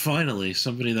 Oh, finally,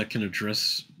 somebody that can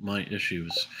address my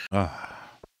issues. I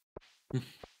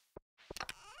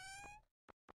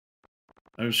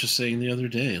was just saying the other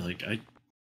day, like, I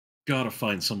gotta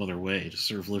find some other way to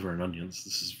serve liver and onions.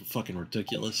 This is fucking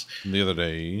ridiculous. The other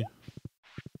day...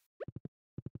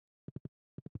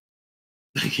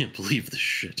 I can't believe this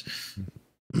shit.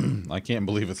 I can't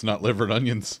believe it's not liver and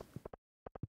onions.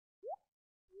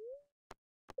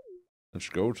 Let's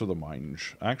go to the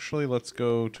mines. Actually, let's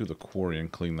go to the quarry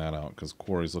and clean that out, because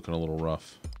quarry's looking a little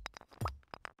rough.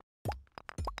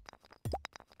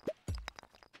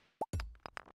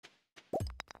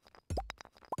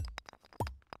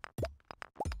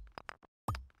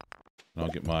 And I'll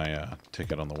get my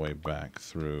ticket on the way back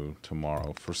through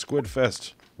tomorrow for Squid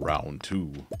Fest Round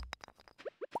 2.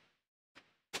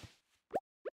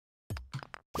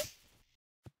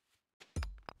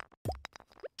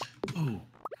 Oh,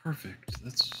 perfect.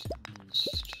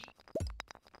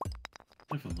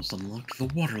 I've almost unlocked the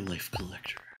water life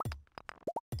collector.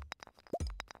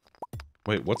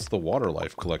 Wait, what's the water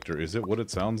life collector? Is it what it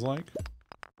sounds like?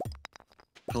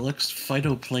 Collects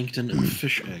phytoplankton and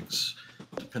fish eggs,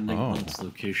 depending on its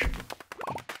location.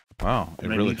 Wow,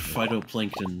 and I need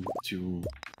phytoplankton to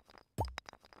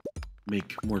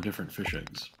make more different fish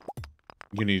eggs.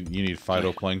 You need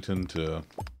phytoplankton to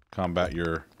combat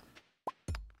your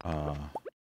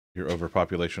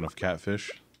overpopulation of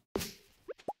catfish.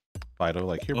 Phyto,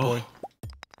 like, here, boy.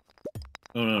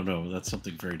 Oh, no, that's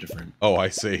something very different. Oh, I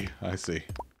see.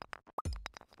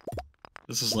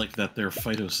 This is like their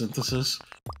photosynthesis.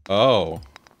 Oh.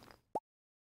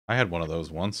 I had one of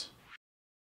those once.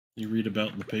 You read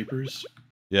about in the papers?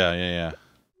 Yeah.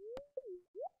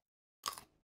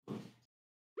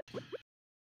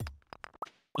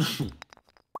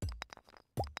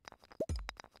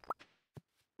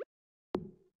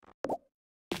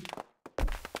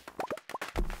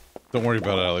 Don't worry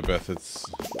about it, Alibeth.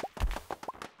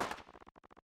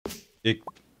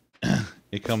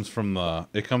 It comes from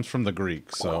the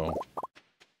Greek, so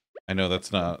I know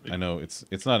it's not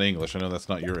English. I know that's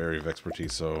not your area of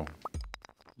expertise, so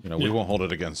we won't hold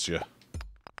it against you.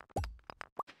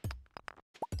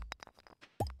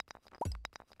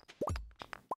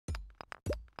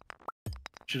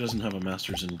 She doesn't have a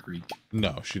master's in Greek.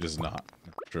 No, she does not.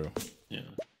 That's true. Yeah.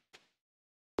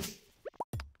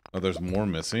 Oh, there's more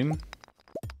missing?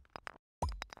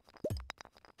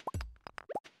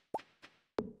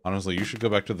 Honestly, you should go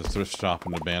back to the thrift shop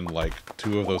and demand, like,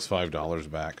 2 of those $5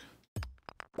 back.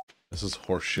 This is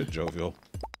horseshit, Jovial.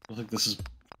 I think this is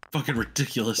fucking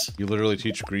ridiculous. You literally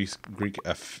teach Greek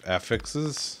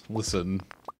affixes? Listen.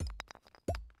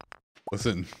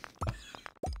 Listen.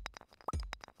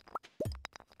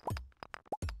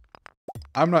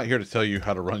 I'm not here to tell you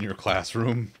how to run your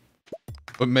classroom,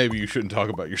 but maybe you shouldn't talk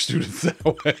about your students that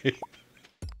way.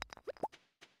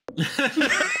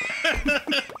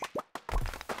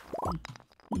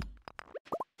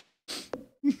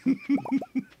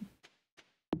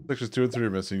 Sections 2 and 3 are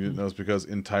missing. You didn't know it's because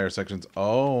entire sections.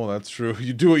 Oh, that's true.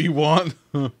 You do what you want.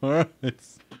 Alright.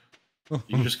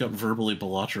 You just got verbally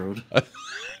belatroed.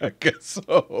 I guess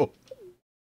so.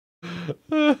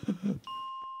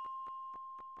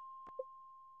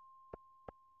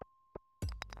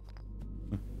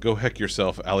 Go heck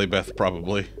yourself, Alibeth,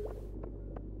 probably.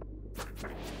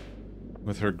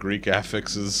 With her Greek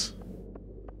affixes.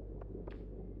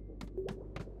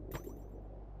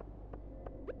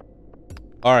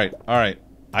 Alright, alright.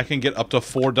 I can get up to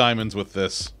 4 diamonds with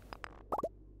this.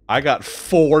 I got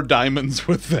 4 diamonds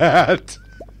with that.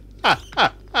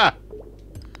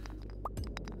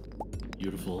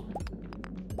 Beautiful.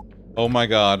 Oh my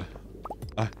god.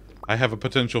 I have a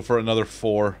potential for another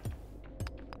 4.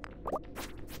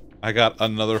 I got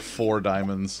another 4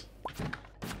 diamonds.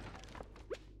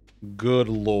 Good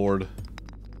lord.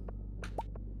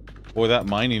 Boy, that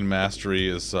mining mastery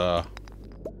is, boy,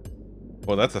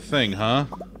 that's a thing, huh?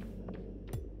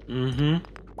 Mm-hmm.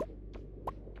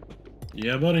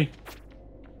 Yeah, buddy.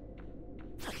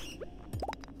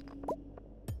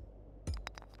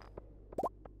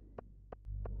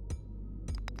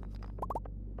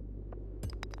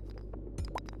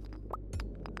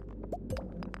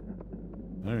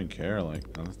 I don't even care, like,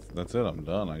 that's it, I'm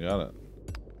done, I got it.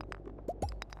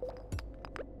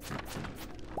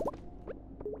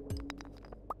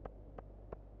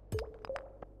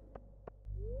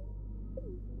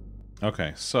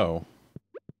 Okay, so...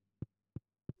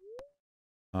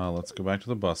 let's go back to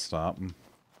the bus stop.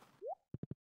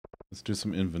 Let's do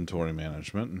some inventory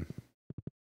management.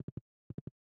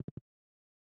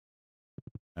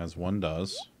 As one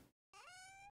does.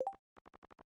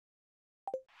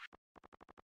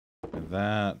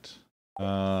 That,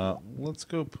 let's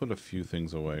go put a few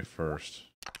things away first.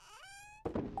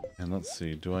 And let's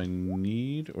see, do I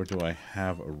need or do I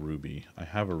have a ruby? I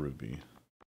have a ruby.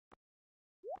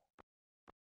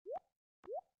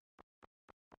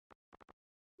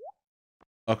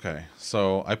 Okay,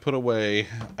 so I put away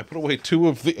 2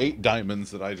 of the 8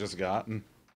 diamonds that I just got.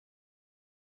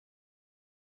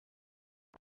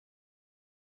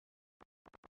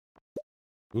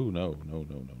 Ooh, no.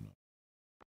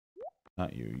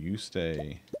 Not you. You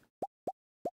stay.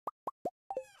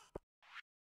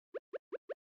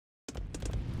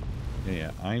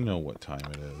 Yeah, I know what time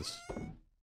it is.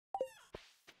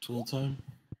 Tool time?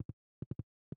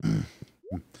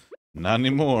 Not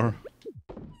anymore.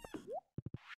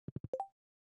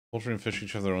 Poultry and fish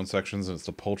each have their own sections, and it's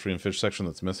the poultry and fish section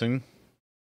that's missing.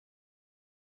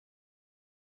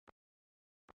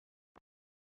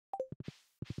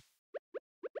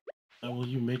 How will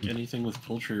you make anything with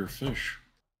poultry or fish?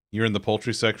 You're in the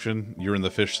poultry section, you're in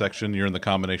the fish section, you're in the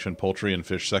combination poultry and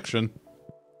fish section.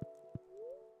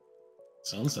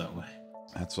 Sounds that way.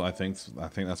 That's what I think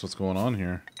that's what's going on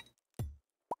here.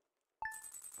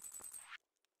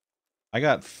 I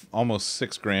got almost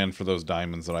 6 grand for those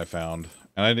diamonds that I found,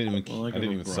 and I didn't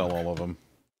even sell all of them.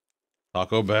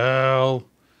 Taco Bell.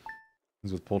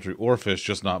 Things with poultry or fish,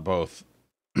 just not both.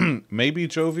 Maybe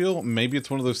Jovial. Maybe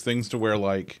it's one of those things to where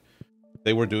like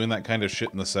they were doing that kind of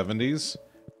shit in the 70s,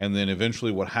 and then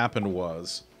eventually what happened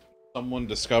was someone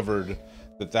discovered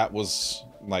that was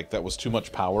too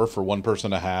much power for one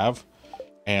person to have,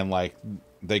 and like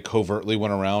they covertly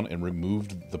went around and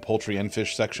removed the poultry and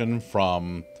fish section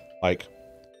from like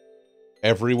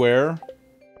everywhere.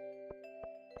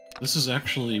 This is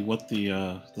actually what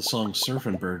the song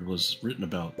Surfin' Bird was written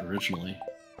about originally.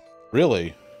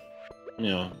 Really?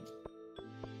 Yeah.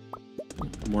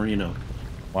 The more you know.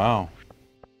 Wow.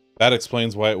 That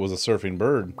explains why it was a surfing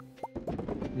bird.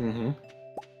 Mm-hmm.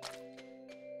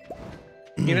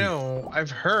 You know, I've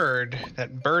heard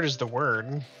that bird is the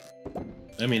word.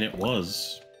 I mean, it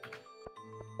was.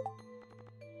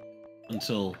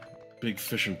 Until Big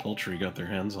Fish and Poultry got their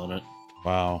hands on it.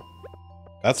 Wow.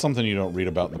 That's something you don't read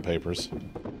about in the papers.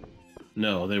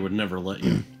 No, they would never let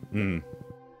you.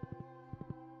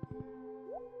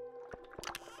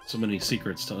 so many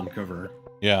secrets to uncover.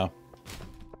 Yeah.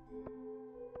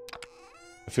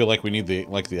 I feel like we need the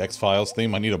X-Files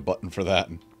theme. I need a button for that.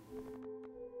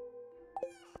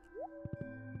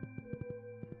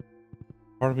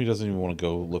 Part of me doesn't even want to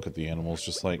go look at the animals,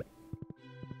 just like...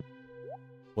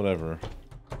 whatever.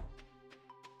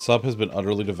 Sub has been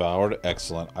utterly devoured.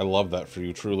 Excellent. I love that for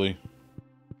you, truly.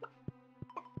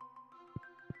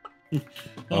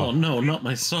 Oh no, not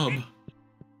my sub.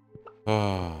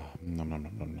 Ah, nom nom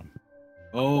nom nom nom.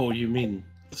 Oh, you mean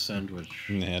the sandwich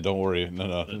Nah, don't worry.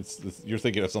 No. You're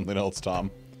thinking of something else,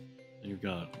 Tom. you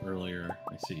got earlier,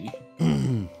 I see.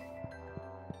 I'm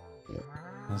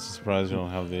surprised you don't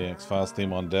have the X-Files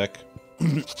theme on deck.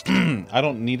 I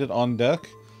don't need it on deck.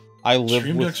 I live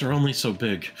Stream with... decks are only so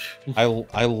big.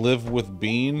 I live with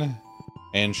Bean,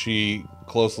 and she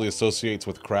closely associates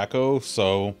with Krakow,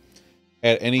 so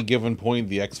at any given point,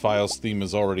 the X-Files theme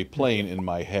is already playing in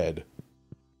my head.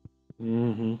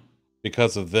 Mm-hmm.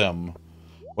 Because of them.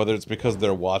 Whether it's because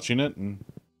they're watching it,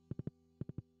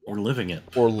 Or living it.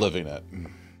 or living it.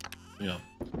 Yeah.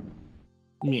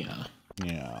 Yeah.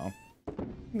 Yeah.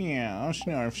 Meow,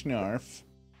 snarf, snarf.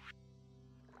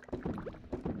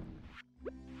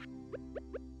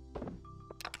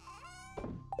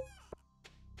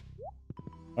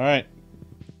 Alright.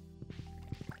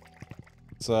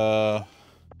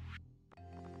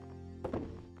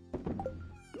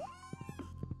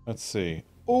 Let's see.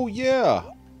 Oh, yeah!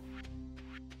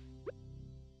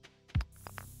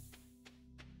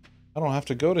 I don't have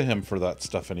to go to him for that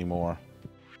stuff anymore.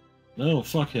 No,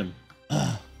 fuck him.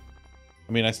 I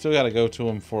mean, I still gotta go to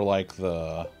him for, like,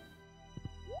 the...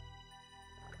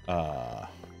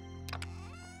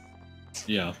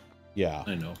 Yeah, Yeah.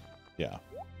 I know. Yeah.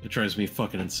 It drives me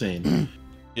fucking insane.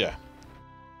 Yeah.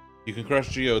 You can crush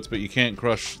geodes, but you can't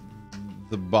crush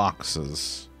the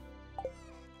boxes.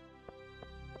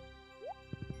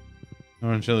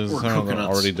 Orange chilies Or are coconuts.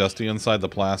 already dusty inside the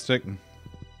plastic.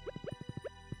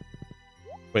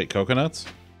 Wait, coconuts?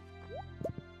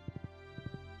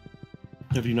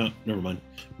 Have you not? Never mind.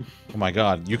 Oh my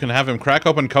god, you can have him crack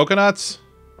open coconuts?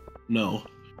 No.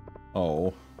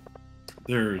 Oh.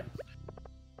 They're...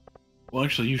 Well,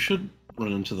 actually, you should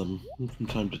run into them from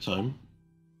time to time.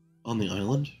 On the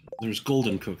island. There's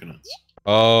golden coconuts.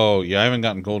 Oh, yeah, I haven't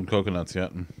gotten golden coconuts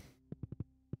yet.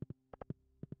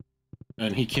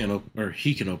 And he can't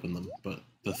he can open them, but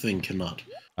the thing cannot.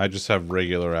 I just have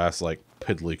regular ass, like,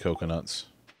 piddly coconuts.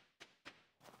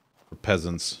 For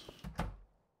peasants.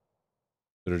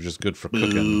 That are just good for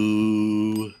cooking.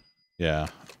 Boo. Yeah.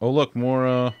 Oh, look,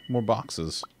 more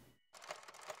boxes.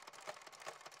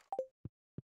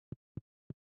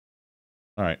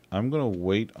 Alright, I'm gonna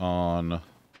wait on...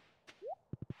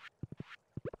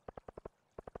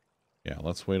 Yeah,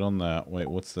 let's wait on that. Wait,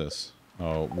 what's this?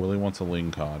 Oh, Willie wants a ling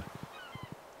cod.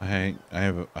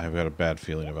 I've got a bad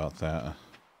feeling about that.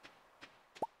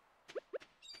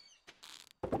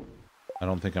 I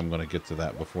don't think I'm gonna get to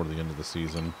that before the end of the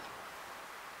season.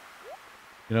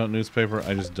 You know, newspaper,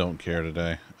 I just don't care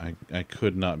today. I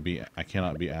cannot be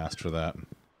asked for that.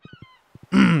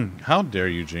 How dare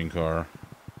you, Jinkar?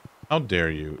 How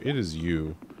dare you? It is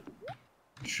you.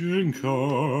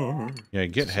 Jinkar. Yeah,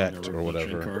 get hecked or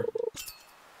whatever.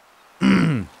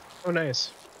 Oh,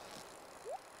 nice.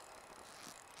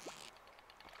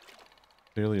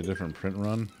 Clearly a different print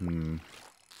run?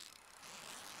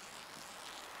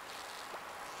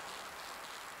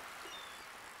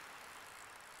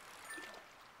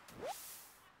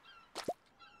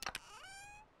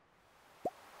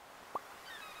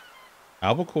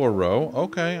 Albacore roe?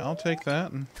 Okay, I'll take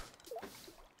that.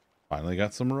 Finally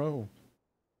got some roe.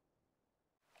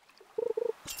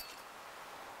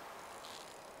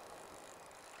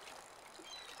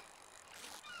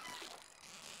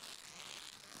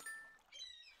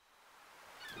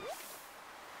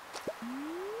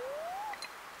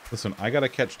 Listen, I gotta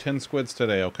catch 10 squids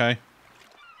today, okay?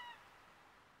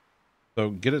 So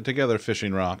get it together,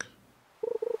 Fishing Rock.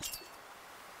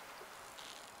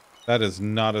 That is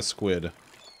not a squid.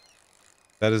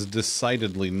 That is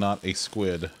decidedly not a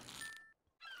squid.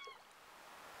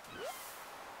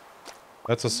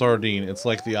 That's a sardine. It's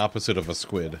like the opposite of a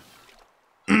squid.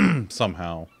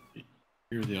 Somehow.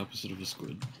 You're the opposite of a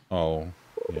squid. Oh,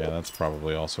 yeah, that's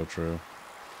probably also true.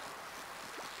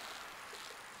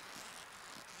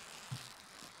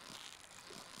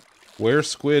 Where's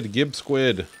squid? Gib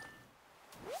squid.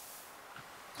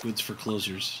 Squid's for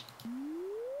closers.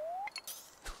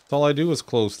 That's all I do is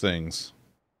close things.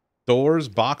 Doors,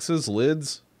 boxes,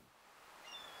 lids.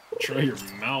 Try your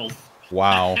mouth.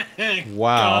 Wow.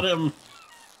 Wow. Got him.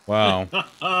 Wow.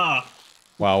 Wow,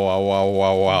 wow, wow,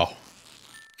 wow, wow.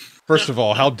 First of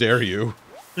all, how dare you?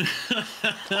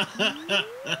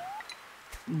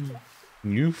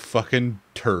 You fucking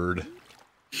turd.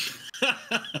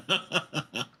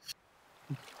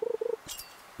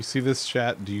 You see this,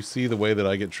 chat? Do you see the way that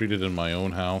I get treated in my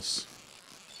own house?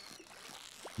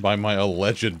 By my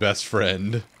alleged best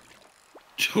friend.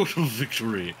 Total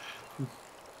victory.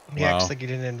 He Wow. acts like he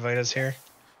didn't invite us here.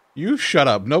 You shut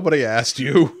up. Nobody asked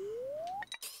you.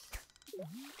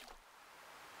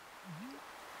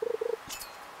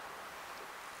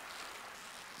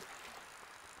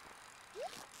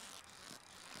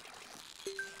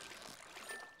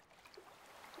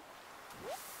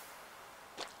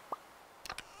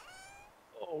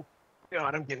 Oh,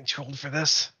 God, I'm getting too old for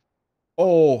this.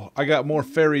 Oh, I got more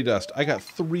fairy dust. I got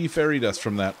 3 fairy dust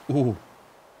from that. Ooh.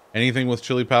 Anything with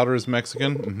chili powder is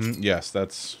Mexican? Mm-hmm. Yes,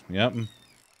 that's... Yep.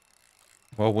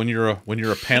 Well, when you're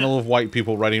a panel of white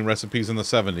people writing recipes in the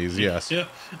 70s, yes. Yeah,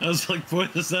 I was like, boy,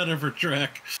 does that ever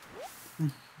track.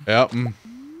 Yep.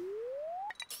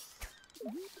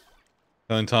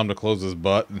 Telling Tom to close his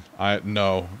butt.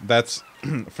 No, that's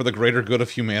for the greater good of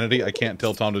humanity. I can't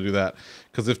tell Tom to do that,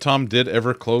 because if Tom did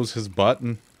ever close his butt,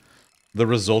 the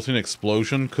resulting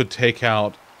explosion could take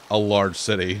out a large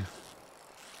city.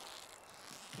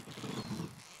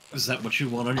 Is that what you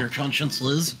want on your conscience,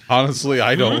 Liz? Honestly,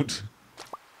 I don't.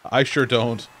 I sure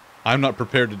don't. I'm not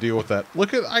prepared to deal with that.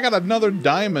 Look at, I got another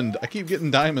diamond. I keep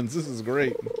getting diamonds. This is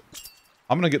great.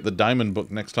 I'm gonna get the diamond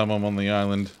book next time I'm on the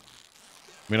island.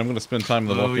 I mean, I'm gonna spend time in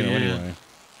the volcano anyway.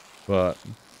 But,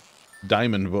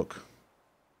 diamond book.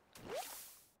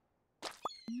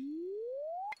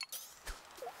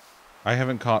 I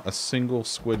haven't caught a single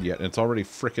squid yet, and it's already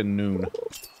frickin' noon.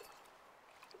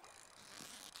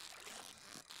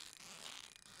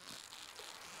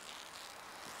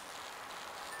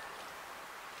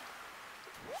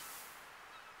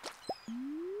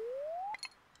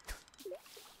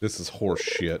 This is horse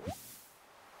shit.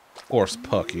 Horse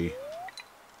pucky.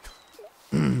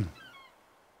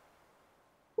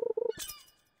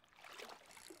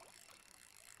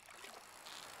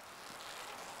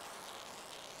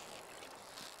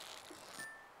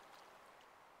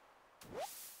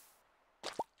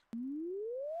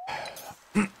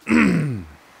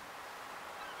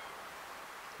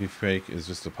 Beef fake is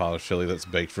just a polished chili that's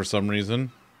baked for some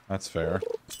reason. That's fair.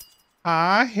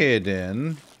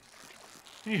 Hidden.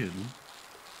 Hidden.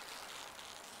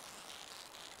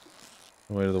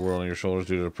 The weight of the world on your shoulders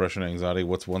due to depression and anxiety.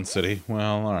 What's one city?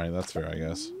 Well, alright, that's fair, I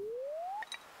guess.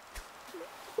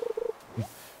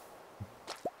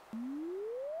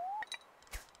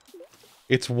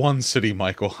 It's one city,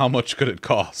 Michael. How much could it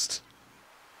cost?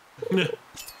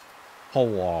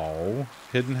 Hello.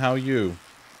 Hidden, how you?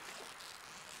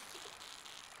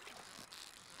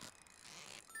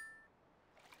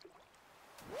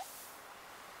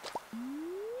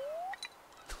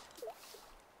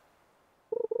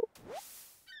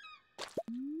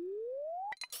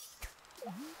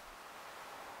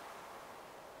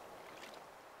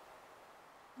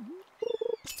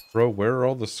 Bro, where are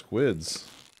all the squids?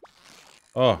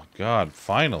 Oh, God,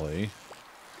 finally.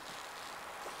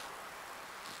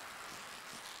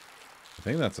 I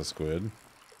think that's a squid.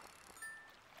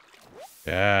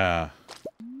 Yeah.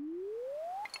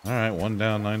 Alright, 1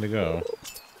 down, 9 to go.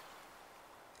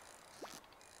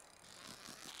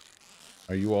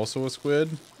 Are you also a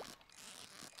squid?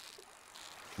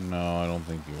 No, I don't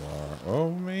think you are.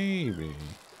 Oh, maybe.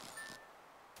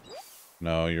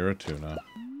 No, you're a tuna.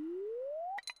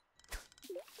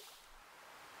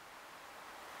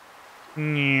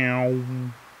 Meow.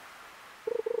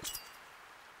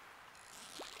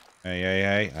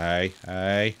 Hey,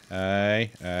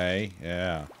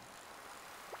 yeah.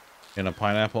 In a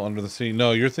pineapple under the sea?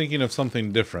 No, you're thinking of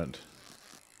something different.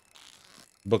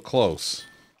 But close.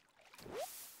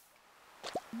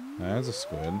 That's a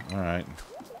squid. Alright.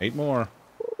 8 more.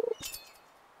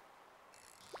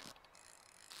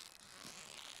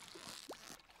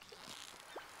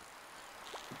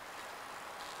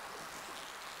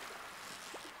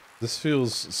 This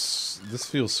feels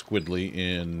squidly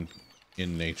in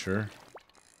nature.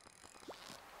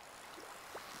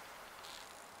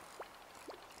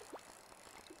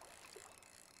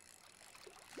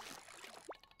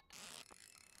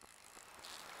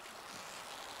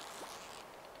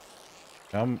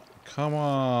 Come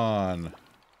on.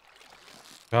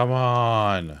 Come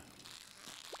on.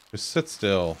 Just sit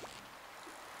still.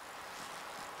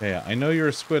 Yeah, I know you're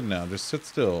a squid now. Just sit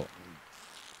still.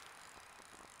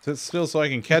 Sit still so I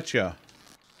can catch ya.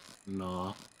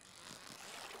 Nah.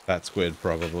 That squid,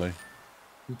 probably.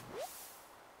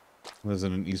 Lives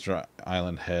in an Easter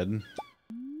Island head.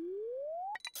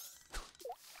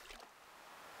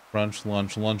 Brunch,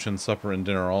 lunch, and supper and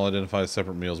dinner all identify as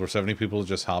separate meals. Were 70 people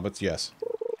just hobbits? Yes.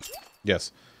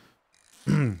 Yes.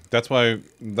 That's why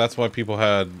people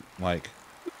had, like...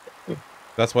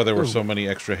 That's why there were so many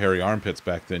extra hairy armpits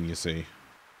back then, you see.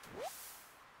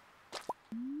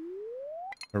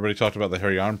 Everybody talked about the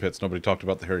hairy armpits. Nobody talked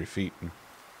about the hairy feet.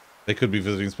 They could be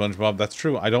visiting SpongeBob. That's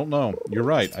true. I don't know. You're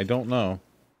right. I don't know.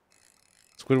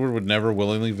 Squidward would never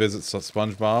willingly visit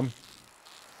SpongeBob.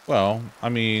 Well, I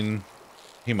mean...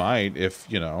 He might if,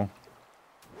 you know,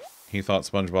 he thought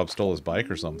SpongeBob stole his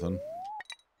bike or something.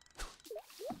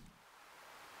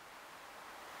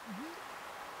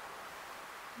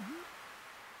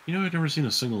 You know, I've never seen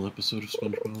a single episode of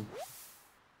SpongeBob.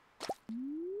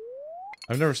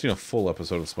 I've never seen a full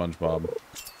episode of SpongeBob.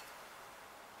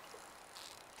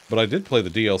 But I did play the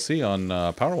DLC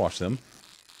on Power Wash Sim.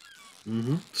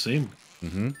 Mm-hmm. Same.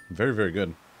 Mm-hmm. Very, very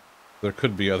good. There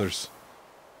could be others.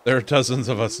 There are dozens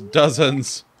of us.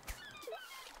 Dozens!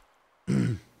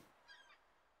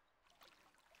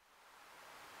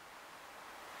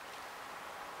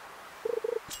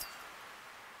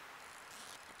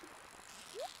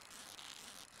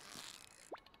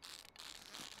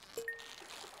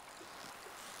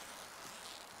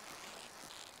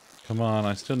 Come on,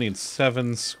 I still need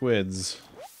 7 squids.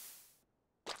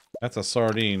 That's a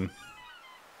sardine.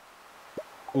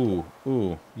 Ooh,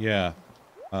 ooh, yeah.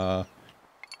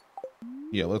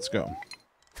 Yeah, let's go.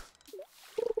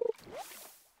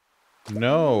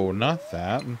 No, not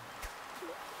that.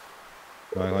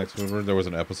 I like Squidward. There was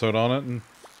an episode on it. And...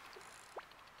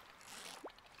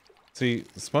 See,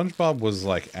 SpongeBob was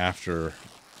like after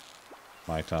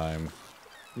my time.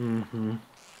 Mm-hmm.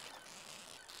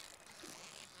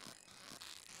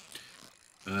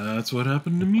 That's what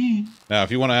happened to me. Now,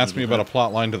 if you want to ask me about a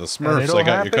plot line to the Smurfs, I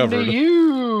got you covered. To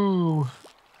you.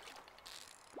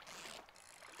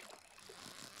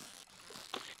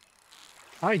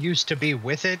 I used to be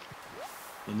with it.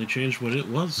 And they changed what it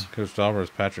was. Coach Dauber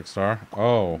is Patrick Star.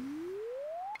 Oh.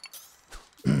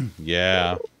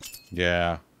 Yeah.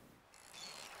 Yeah.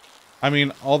 I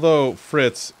mean, although,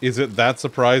 Fritz, is it that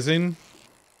surprising?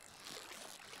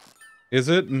 Is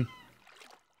it?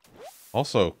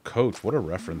 Also, Coach, what a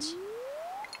reference.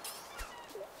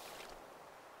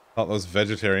 Thought that was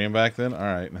vegetarian back then?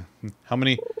 Alright. How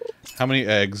many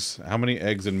eggs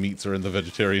and meats are in the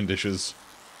vegetarian dishes?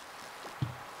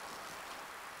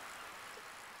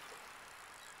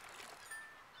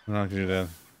 I'm not gonna do that.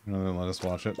 No, then let us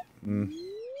watch it.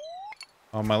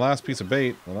 Oh, my last piece of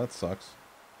bait. Well, that sucks.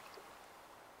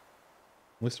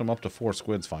 At least I'm up to 4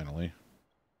 squids finally.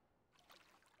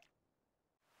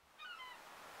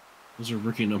 Those are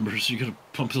rookie numbers. You gotta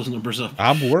pump those numbers up.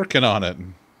 I'm working on it.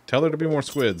 Tell there to be more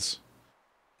squids.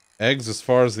 Eggs as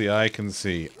far as the eye can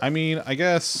see. I mean, I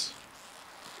guess...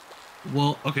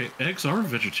 Well, okay, eggs are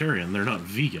vegetarian. They're not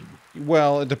vegan.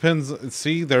 Well, it depends.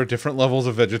 See, there are different levels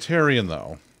of vegetarian,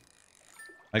 though.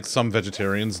 Like, some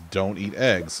vegetarians don't eat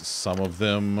eggs. Some of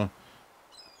them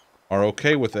are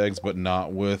okay with eggs, but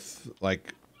not with,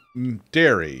 like,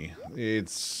 dairy.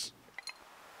 It's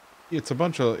a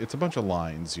bunch of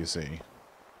lines, you see.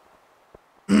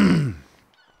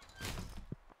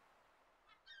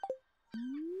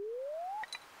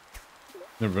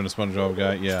 Never been a SpongeBob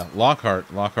guy? Yeah. Lockhart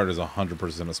is 100% a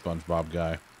SpongeBob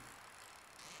guy.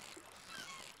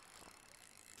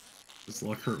 Is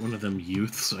Lockhart one of them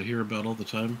youths I hear about all the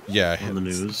time? Yeah. On the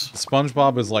news.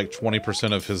 SpongeBob is like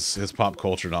 20% of his pop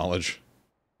culture knowledge.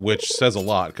 Which says a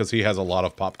lot, because he has a lot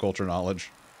of pop culture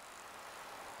knowledge.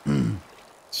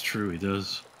 It's true, he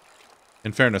does.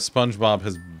 In fairness, SpongeBob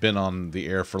has been on the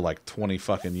air for like 20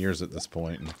 fucking years at this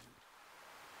point.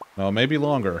 No, maybe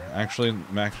longer. Actually,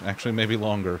 maybe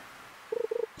longer.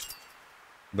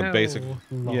 The basic...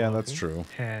 Yeah, that's true.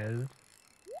 Has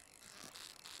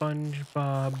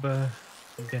SpongeBob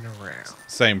been around?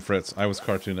 Same, Fritz. I was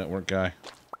Cartoon Network guy.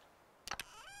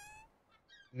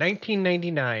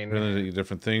 1999. Really eat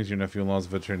different things. Your nephew-in-law is a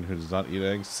vegetarian who does not eat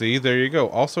eggs. See, there you go.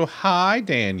 Also, hi,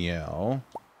 Danielle.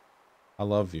 I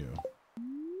love you.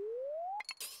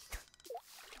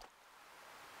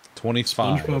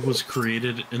 25. SpongeBob was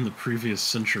created in the previous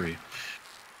century.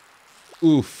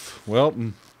 Oof. Well,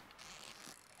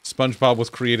 SpongeBob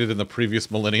was created in the previous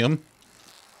millennium.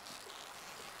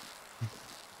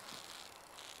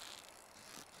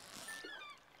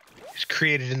 It was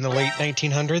created in the late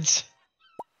 1900s.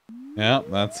 Yeah,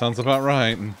 that sounds about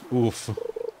right. Oof.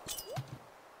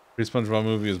 Pre-SpongeBob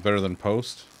movie is better than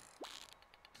post.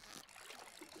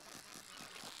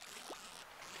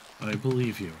 I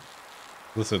believe you.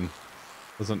 Listen,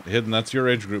 Hidden, that's your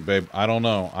age group, babe. I don't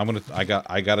know. I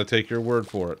gotta take your word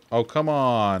for it. Oh, come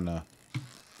on.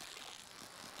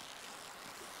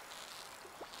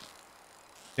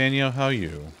 Danielle, how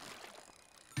you?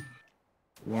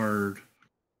 Word.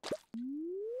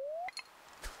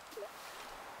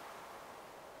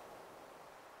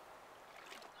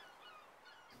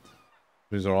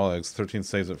 These are all eggs. 13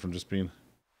 saves it from just being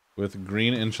with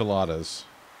green enchiladas.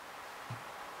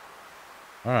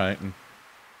 All right.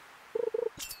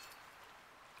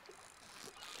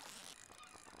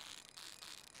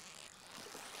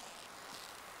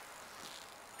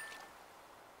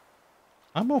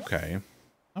 I'm okay.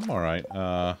 I'm all right.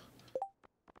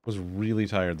 Was really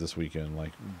tired this weekend,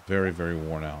 like very, very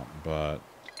worn out, but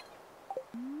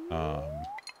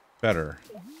better.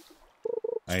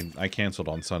 I canceled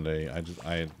on Sunday. I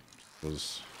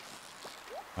was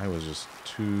just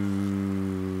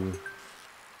too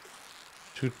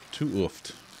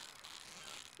oofed.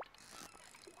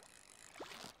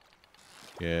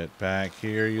 Get back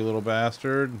here, you little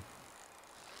bastard.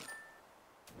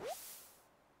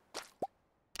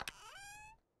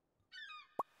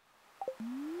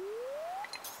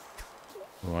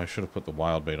 Oh, I should have put the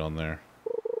wild bait on there.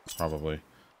 Probably.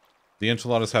 The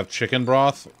enchiladas have chicken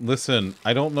broth. Listen,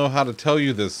 I don't know how to tell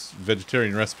you this,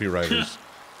 vegetarian recipe writers.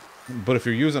 But if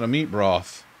you're using a meat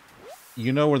broth,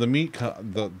 you know where the meat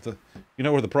you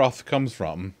know where the broth comes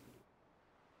from.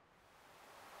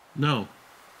 No.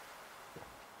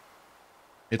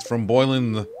 It's from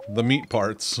boiling the meat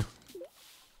parts.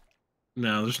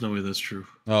 No, there's no way that's true.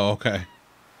 Oh, okay.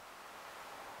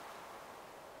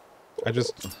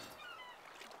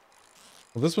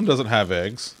 Well, this one doesn't have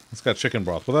eggs. It's got chicken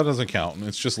broth, but that doesn't count.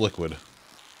 It's just liquid.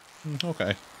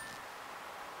 Okay.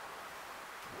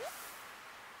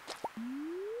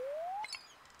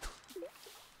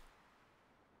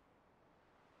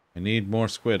 I need more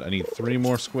squid. I need 3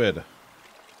 more squid.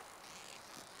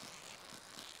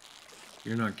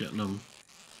 You're not getting them.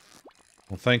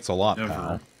 Well, thanks a lot, Ever.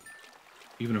 pal.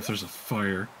 Even if there's a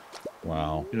fire.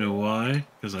 Wow. You know why?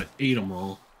 Because I ate them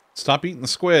all. Stop eating the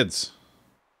squids.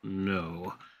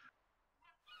 No.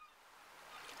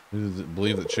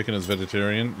 Believe that chicken is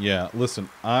vegetarian? Yeah, listen,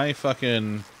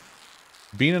 Bean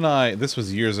and I, this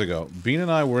was years ago. Bean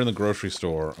and I were in the grocery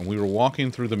store, and we were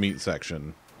walking through the meat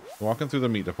section. Walking through the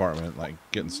meat department, like,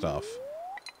 getting stuff.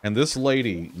 And this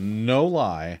lady, no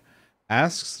lie,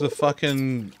 asks the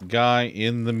fucking guy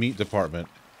in the meat department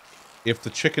if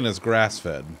the chicken is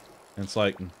grass-fed. And it's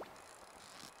like,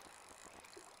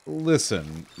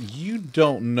 listen, you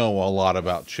don't know a lot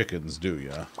about chickens, do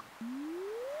ya?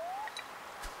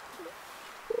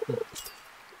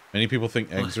 Many people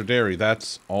think eggs are dairy.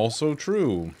 That's also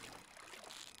true.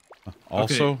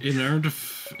 Also, okay, in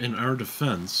our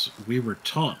defense, we were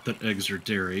taught that eggs are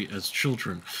dairy as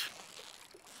children.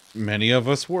 many of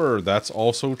us were. That's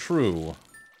also true.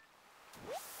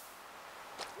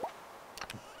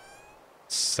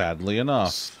 Sadly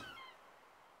enough.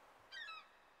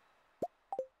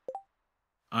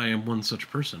 I am one such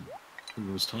person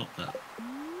who was taught that.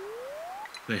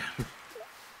 They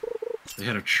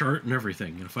had a chart and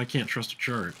everything, and if I can't trust a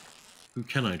chart, who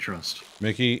can I trust?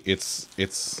 Mickey,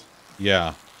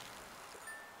 yeah.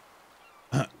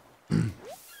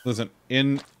 Listen,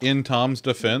 in Tom's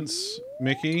defense,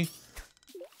 Mickey,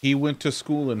 he went to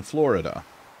school in Florida.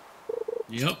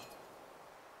 Yep.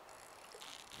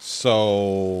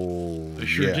 So, I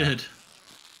sure yeah. did.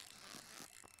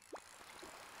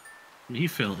 Did he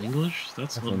fail English?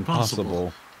 That's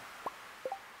impossible.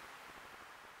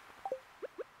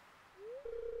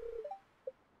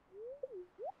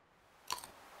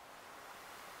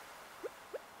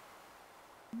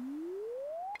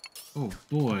 Oh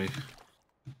boy.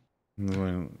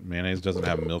 Mayonnaise doesn't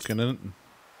have milk in it?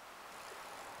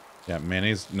 Yeah,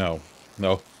 mayonnaise, no.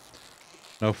 No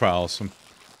fouls.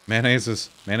 Mayonnaise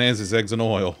is eggs and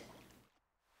oil.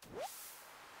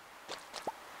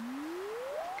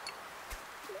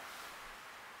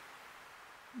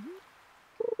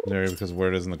 There, because where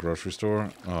it is in the grocery store?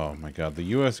 Oh my god, the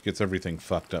U.S. gets everything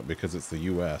fucked up because it's the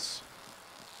U.S.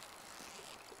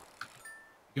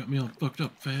 Got me all fucked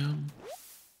up, fam.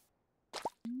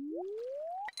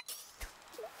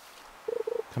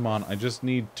 Come on, I just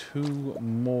need 2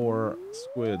 more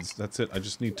squids. That's it, I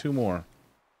just need 2 more.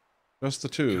 Just the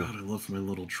 2. God, I love my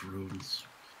little drones.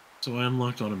 So I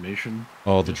unlocked automation.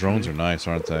 Oh, the drones are nice,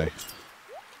 aren't they?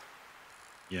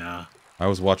 Yeah. I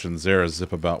was watching Zara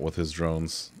zip about with his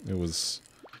drones. It was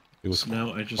So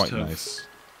now I just quite have nice.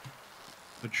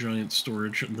 a giant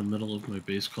storage in the middle of my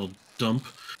base called dump.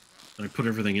 And I put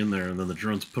everything in there, and then the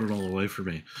drones put it all away for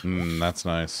me. That's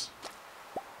nice.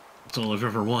 That's all I've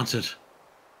ever wanted.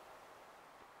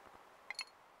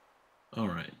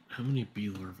 Alright, how many bee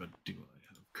larvae do I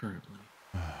have currently?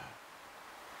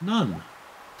 None.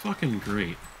 Fucking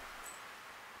great.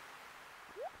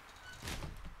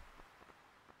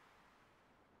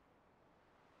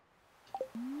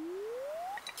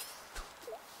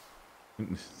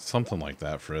 Something like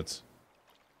that, Fritz.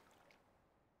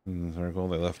 Circle.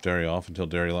 They left dairy off until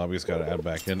dairy lobby's got to add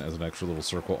back in as an extra little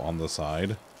circle on the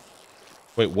side.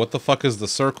 Wait, what the fuck is the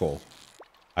circle?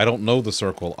 I don't know the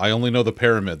circle. I only know the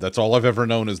pyramid. That's all I've ever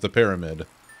known is the pyramid.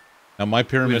 Now my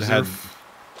pyramid had...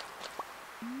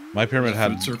 My pyramid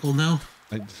had... Food circle now?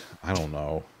 I don't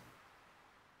know.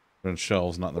 They're in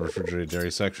shelves, not in the refrigerated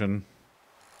dairy section.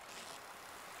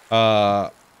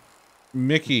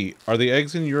 Mickey, are the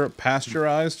eggs in Europe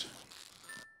pasteurized?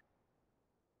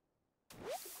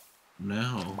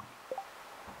 No.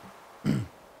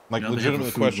 Like, Now they have a legitimate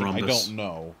food question, rhombus. I don't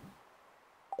know.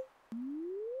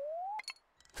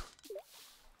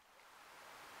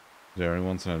 Dairy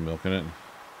wants to add milk in it.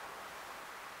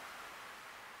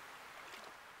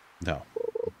 No.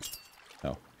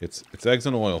 No. It's eggs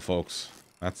and oil, folks.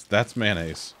 That's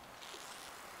mayonnaise.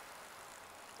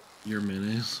 Your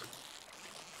mayonnaise.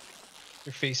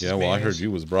 Your face Yeah, is well, I heard mayonnaise. you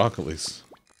was broccolis.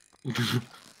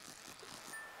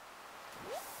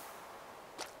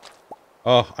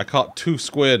 Oh, I caught 2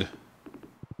 squid.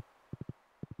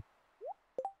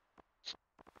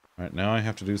 Alright, now I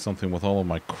have to do something with all of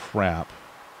my crap.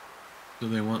 Do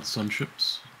they want sun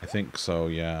chips? I think so,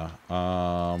 yeah.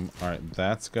 Alright,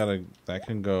 that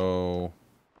can go...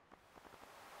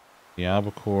 The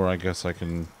albacore, I guess I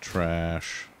can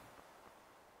trash.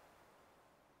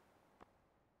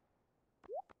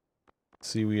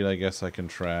 Seaweed, I guess I can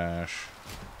trash.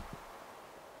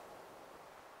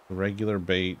 The regular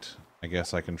bait, I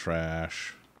guess I can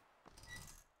trash.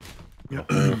 A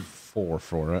whole 4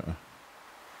 for it.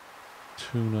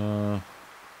 Tuna.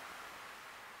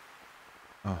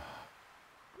 Oh.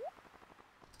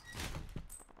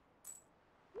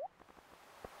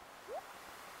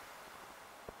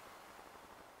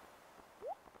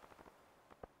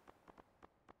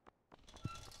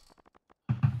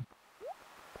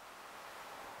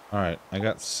 Alright, I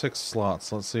got 6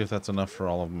 slots. Let's see if that's enough for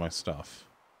all of my stuff.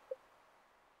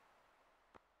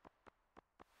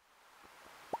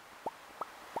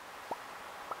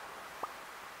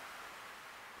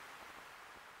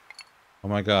 Oh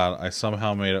my god, I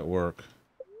somehow made it work.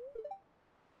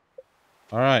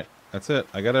 Alright, that's it.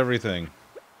 I got everything.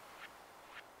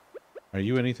 Are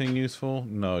you anything useful?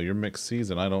 No, you're mixed seeds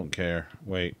and I don't care.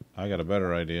 Wait, I got a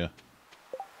better idea.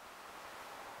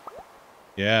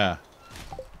 Yeah.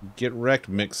 Get wrecked,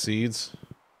 mixed seeds.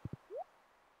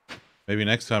 Maybe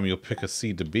next time you'll pick a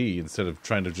seed to be instead of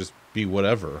trying to just be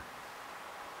whatever.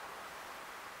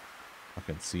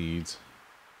 Fucking seeds.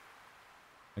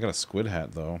 I got a squid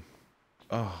hat, though.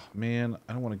 Oh, man.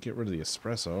 I don't want to get rid of the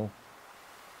espresso.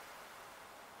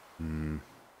 I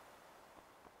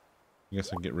guess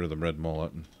I can get rid of the red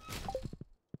mullet and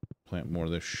plant more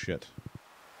of this shit.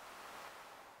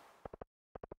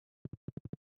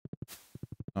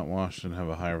 Not washed and have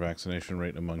a higher vaccination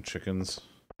rate among chickens.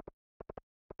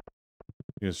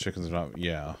 Because chickens are not...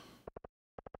 Yeah.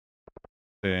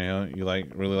 Yeah, you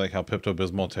really like how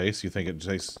Pepto-Bismol tastes? You think it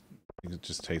just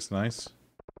tastes nice?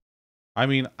 I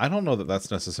mean, I don't know that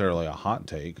that's necessarily a hot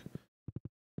take.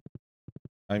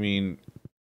 I mean...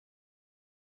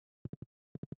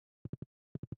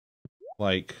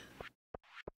 Like...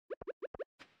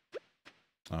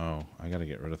 Oh, I gotta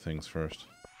get rid of things first.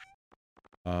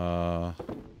 That's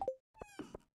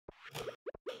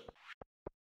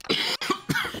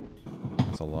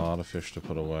a lot of fish to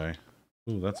put away.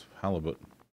 Ooh, that's halibut.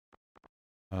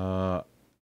 What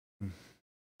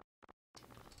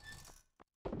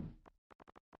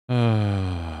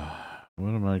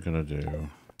am I gonna do?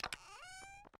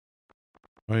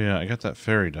 Oh yeah, I got that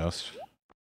fairy dust.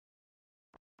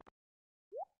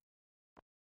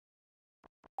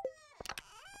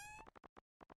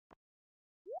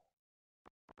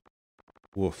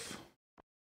 Woof.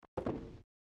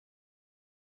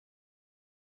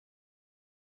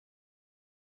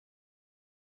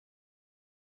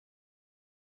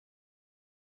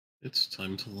 It's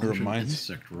time to launch an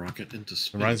insect rocket into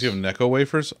space. Reminds you of Necco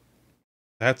wafers?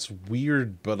 That's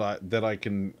weird, but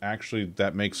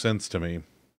that makes sense to me.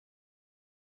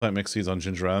 Plant mixed seeds on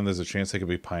ginger island, there's a chance they could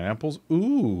be pineapples.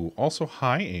 Ooh, also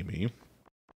hi, Amy.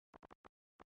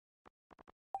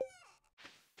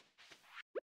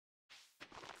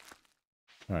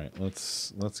 Alright,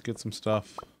 let's get some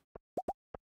stuff.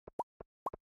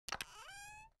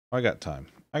 I got time.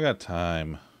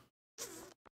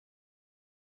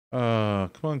 Come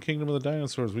on, Kingdom of the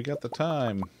Dinosaurs, we got the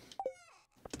time.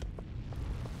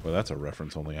 Well, that's a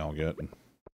reference only I'll get.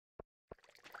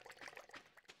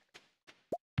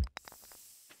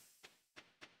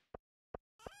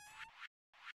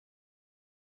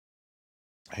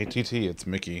 Hey, TT, it's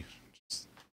Mickey.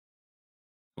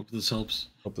 Hope this helps.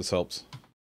 Hope this helps.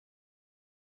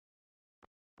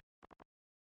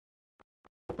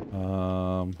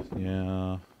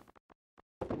 Yeah.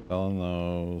 Selling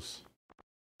those.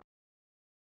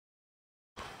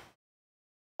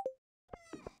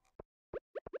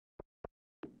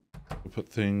 Put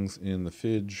things in the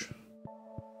fridge.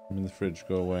 In the fridge,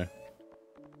 go away.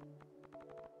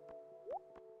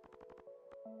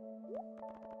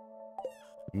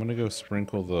 I'm gonna go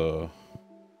sprinkle the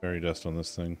fairy dust on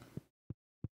this thing.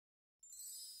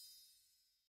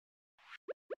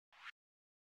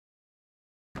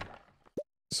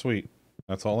 Sweet.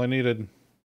 That's all I needed.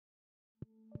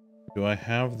 Do I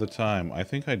have the time? I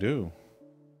think I do.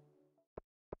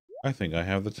 I think I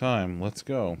have the time. Let's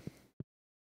go.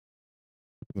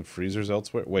 The freezer's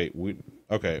elsewhere? Wait,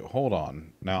 okay, hold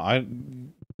on. Now, I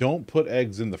don't put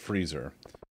eggs in the freezer.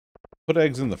 Put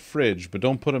eggs in the fridge, but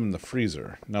don't put them in the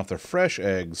freezer. Now, if they're fresh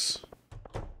eggs,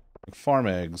 like farm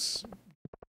eggs,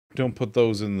 don't put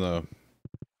those in the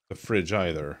fridge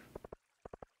either.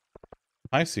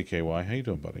 Hi, CKY. How you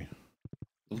doing, buddy?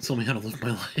 Don't tell me how to live my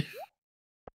life.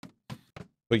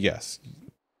 But yes,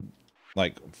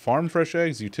 like farm fresh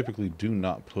eggs, you typically do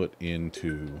not put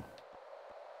into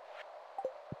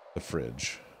the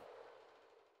fridge.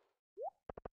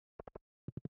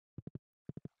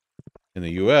 In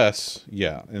the US,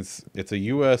 yeah, it's a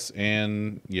US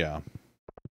and yeah.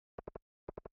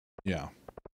 Yeah.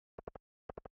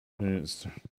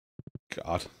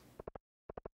 God.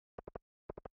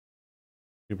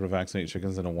 People vaccinate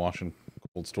chickens and then wash and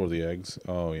cold store the eggs.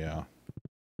 Oh yeah.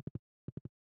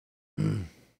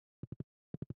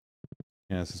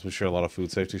 Yeah, since we share a lot of food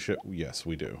safety shit, yes,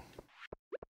 we do.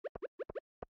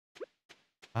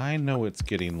 I know it's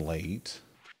getting late.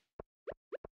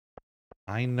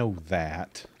 I know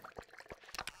that.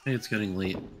 Hey, it's getting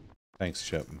late. Thanks,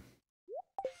 Chip.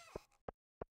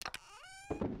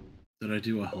 Did I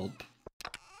do a help?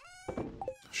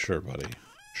 Sure, buddy.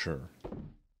 Sure.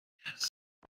 Yes.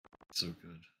 So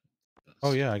good. Yes.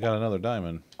 Oh yeah, I got another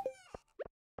diamond.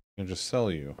 I can just sell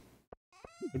you.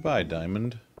 Goodbye,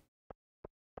 diamond.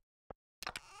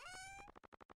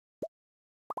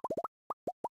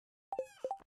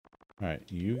 Alright,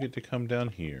 you get to come down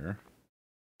here.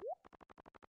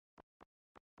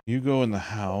 You go in the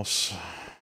house.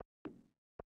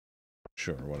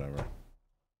 Sure, whatever.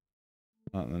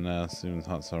 Not in the nest, even in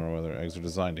hot summer weather. Eggs are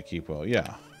designed to keep well.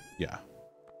 Yeah, yeah.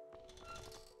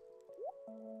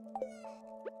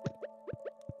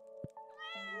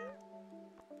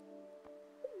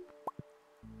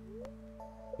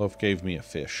 Loaf gave me a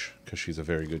fish, because she's a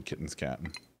very good kitten's cat.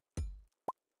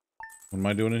 What am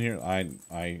I doing in here?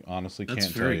 I honestly can't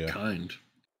tell you. That's very kind.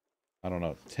 I don't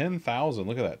know. 10,000.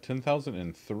 Look at that.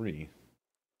 10,003.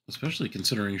 Especially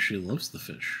considering she loves the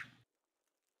fish.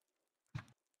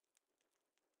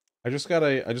 I just got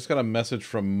a message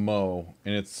from Mo,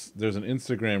 and there's an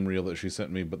Instagram reel that she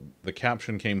sent me, but the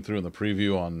caption came through in the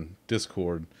preview on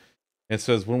Discord. It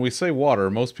says, when we say water,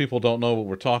 most people don't know what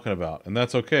we're talking about, and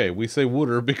that's okay. We say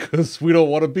wooder because we don't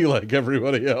want to be like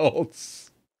everybody else.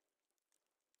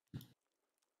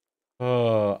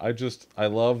 I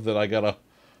love that I got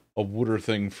a wooder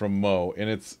thing from Mo,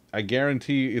 and I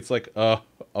guarantee it's like a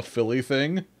Philly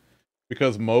thing,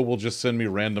 because Mo will just send me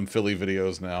random Philly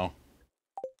videos now.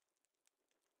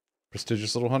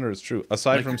 Prestigious little hunter, it's true.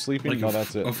 Aside from sleeping, no,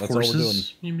 that's it. That's all we're doing.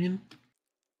 You mean?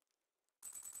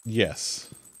 Yes.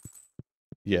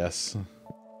 Yes.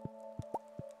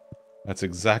 That's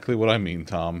exactly what I mean,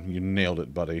 Tom. You nailed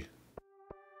it, buddy.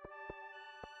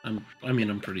 I'm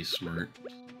pretty smart.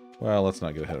 Well, let's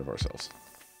not get ahead of ourselves.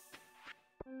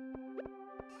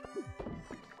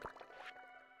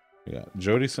 Yeah,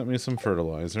 Jody sent me some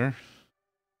fertilizer.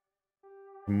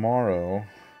 Tomorrow...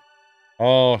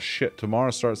 Oh, shit.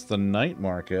 Tomorrow starts the night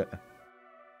market.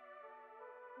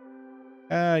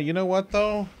 You know what,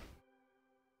 though?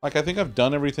 Like, I think I've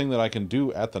done everything that I can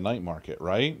do at the night market,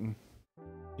 right?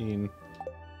 I mean,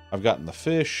 I've gotten the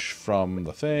fish from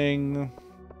the thing.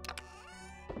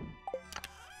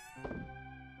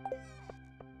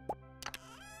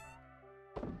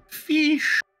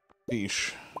 Fish.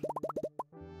 Fish.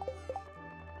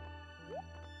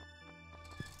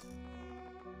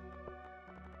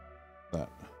 That.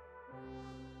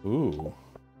 Ooh.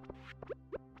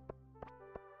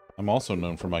 I'm also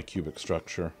known for my cubic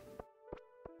structure.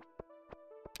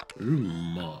 Ooh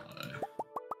my.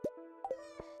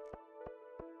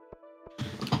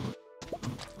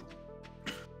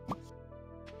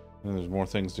 And there's more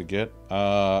things to get.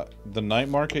 The night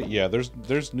market, yeah,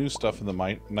 there's new stuff in the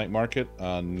night market.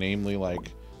 Namely,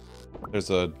 like,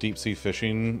 there's a deep sea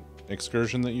fishing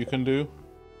excursion that you can do.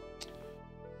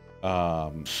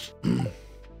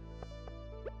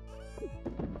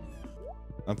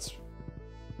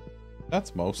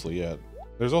 That's mostly it.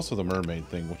 There's also the mermaid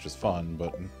thing, which is fun,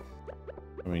 but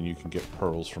I mean, you can get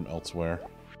pearls from elsewhere.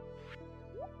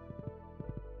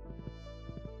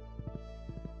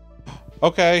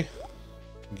 Okay.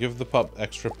 Give the pup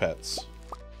extra pets.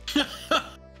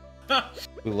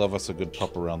 We love us a good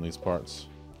pup around these parts.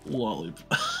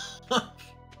 Lollipop.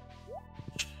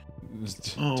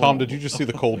 Tom, did you just see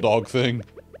the cold dog thing?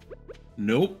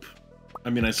 Nope. I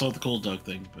mean, I saw the cold dog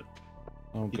thing, but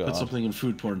Oh he god. put something in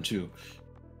food porn too.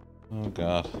 Oh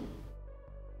god.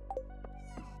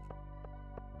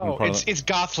 Oh, it's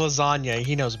goth lasagna.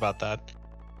 He knows about that.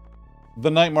 The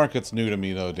night market's new to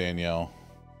me though, Danielle.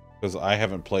 Because I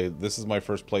haven't played. This is my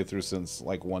first playthrough since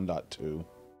like 1.2.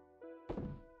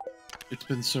 It's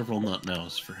been several nut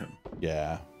nows for him.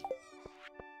 Yeah.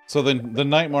 So then the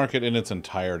night market in its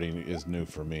entirety is new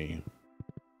for me.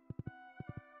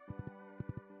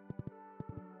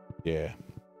 Yeah.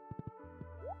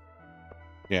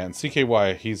 Yeah, and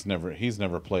CKY, he's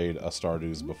never played a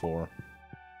Stardew's before.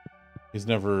 He's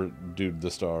never dewed the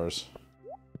stars.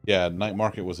 Yeah, night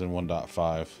market was in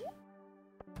 1.5.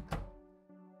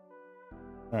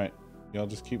 Alright, y'all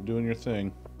just keep doing your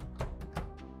thing.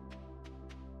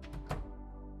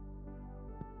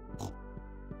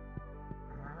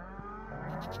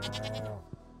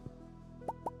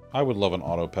 I would love an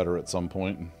auto petter at some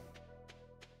point.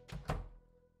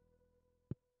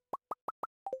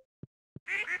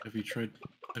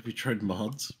 Have you tried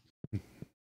mods?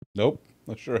 Nope,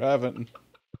 I sure haven't.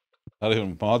 Not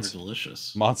even mods. They're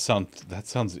delicious. Mods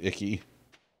sounds icky.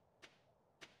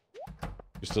 You're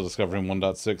still discovering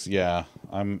 1.6? Yeah,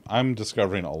 I'm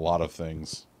discovering a lot of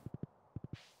things.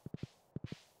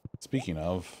 Speaking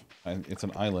of, it's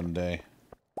an island day.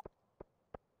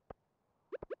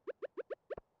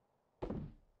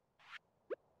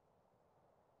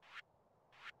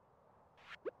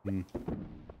 I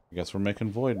guess we're making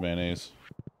void mayonnaise.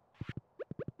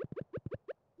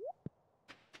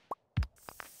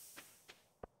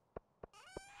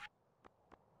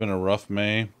 Been a rough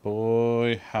May.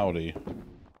 Boy, howdy.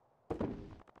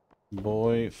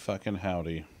 Boy, fucking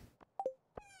howdy.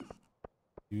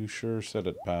 You sure said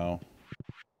it, pal.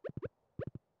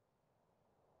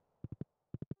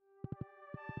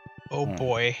 Oh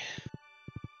boy.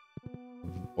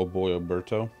 Oh boy,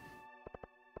 Alberto.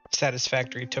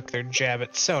 Satisfactory took their jab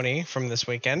at Sony from this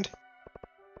weekend.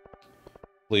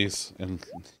 Please,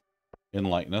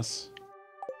 enlighten us.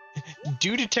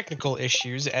 Due to technical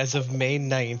issues, as of May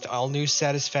 9th, all new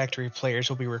Satisfactory players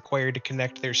will be required to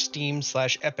connect their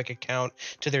Steam/Epic account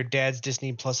to their dad's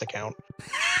Disney Plus account.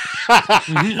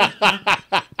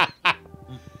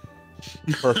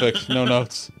 Perfect. No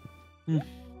notes.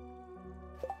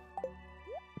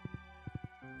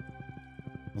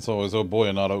 It's always oh boy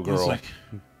and not oh girl.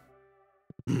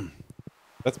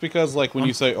 That's because like when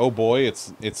you say oh boy,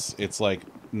 it's like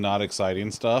not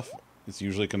exciting stuff. It's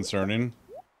usually concerning.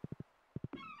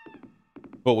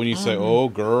 But when you say oh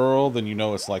girl, then you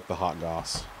know it's like the hot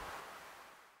goss.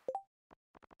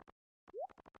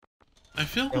 I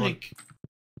feel like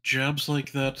jabs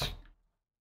like that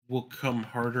will come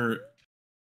harder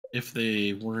if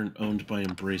they weren't owned by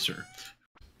Embracer.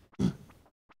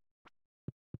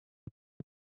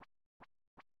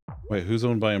 Wait, who's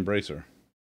owned by Embracer?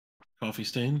 Coffee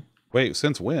Stain? Wait,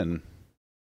 since when?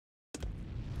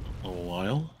 A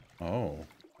while. Oh.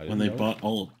 When they bought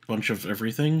a bunch of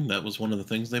everything, that was one of the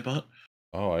things they bought.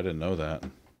 Oh, I didn't know that.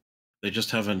 They just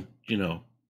haven't, you know,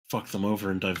 fucked them over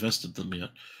and divested them yet.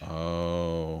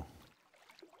 Oh.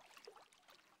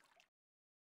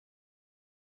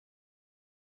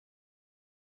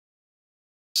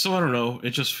 So I don't know, it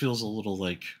just feels a little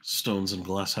like stones and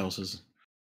glass houses.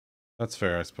 That's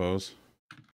fair, I suppose.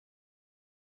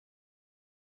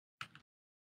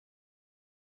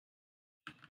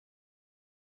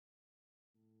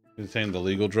 Contain the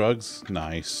legal drugs?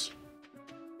 Nice.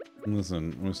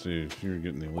 Listen, Misty, if you're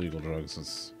getting the illegal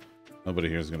drugs, nobody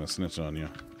here's gonna snitch on you.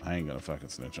 I ain't gonna fucking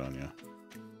snitch on you.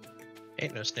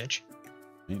 Ain't no snitch.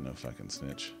 Ain't no fucking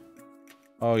snitch.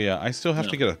 Oh yeah, I still have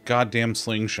to get a goddamn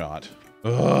slingshot.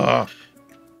 Ugh.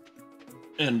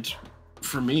 And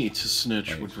for me to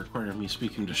snitch would require me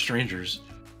speaking to strangers.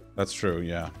 That's true,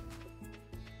 yeah.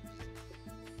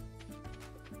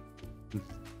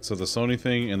 So the Sony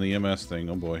thing and the MS thing.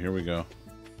 Oh boy, here we go.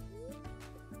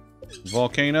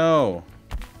 Volcano!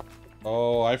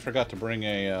 Oh, I forgot to bring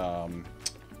a,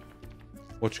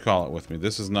 what you call it with me.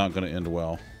 This is not going to end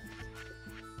well.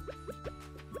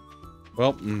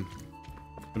 Well, been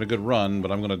a good run,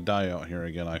 but I'm going to die out here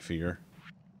again, I fear.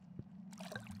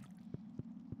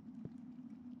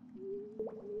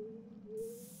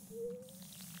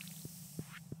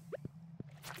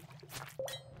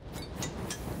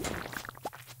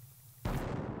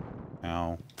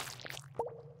 Ow.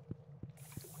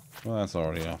 Well, that's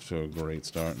already off to a great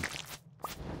start.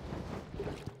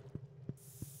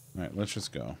 Alright, let's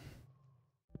just go.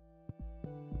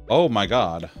 Oh my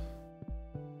god.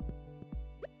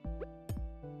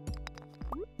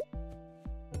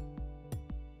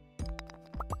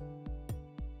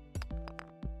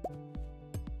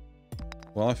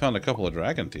 Well, I found a couple of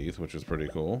dragon teeth, which is pretty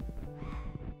cool.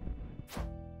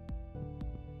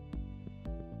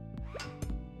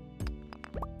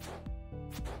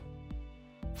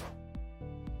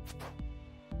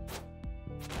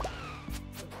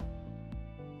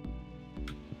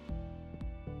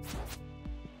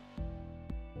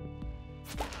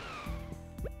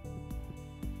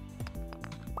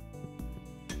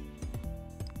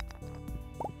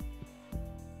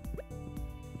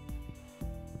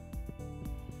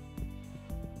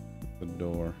 The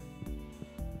door.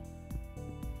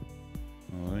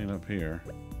 Well, it ain't up here.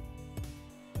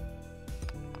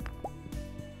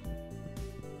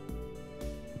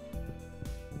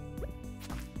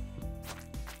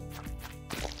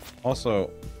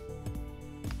 Also,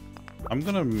 I'm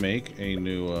gonna make a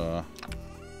new,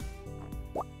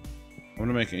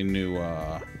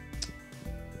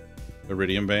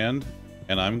 iridium band,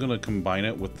 and I'm gonna combine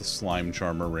it with the slime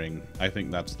charmer ring. I think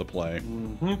that's the play.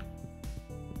 Mm-hmm.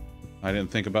 I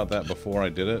didn't think about that before I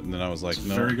did it, and then I was like,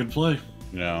 no. Very good play.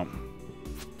 Yeah.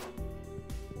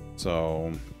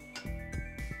 So,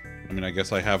 I mean, I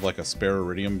guess I have like a spare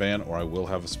iridium band, or I will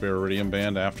have a spare iridium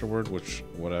band afterward, which,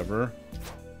 whatever.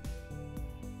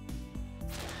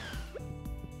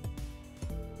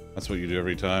 That's what you do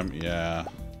every time? Yeah.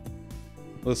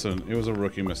 Listen, it was a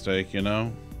rookie mistake, you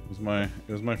know? It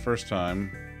was my first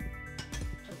time.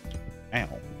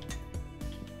 Ow.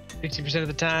 60% of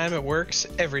the time, it works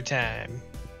every time.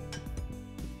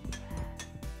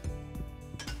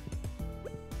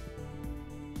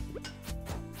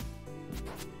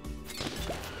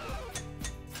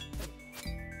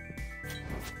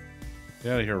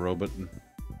 Get out of here, robot.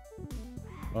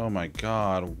 Oh my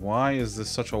god, why is this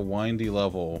such a windy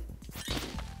level?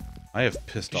 I have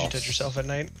pissed off. Did you touch yourself at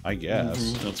night? I guess.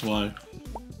 Mm-hmm. That's why.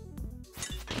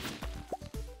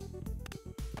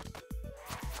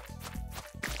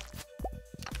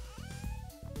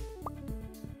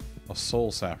 A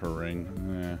soul sapper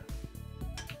ring.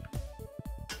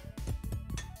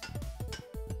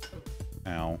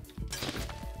 Ow.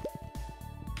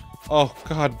 Oh,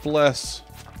 God bless.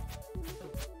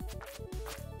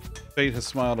 Fate has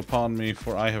smiled upon me,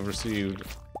 for I have received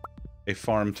a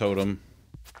farm totem.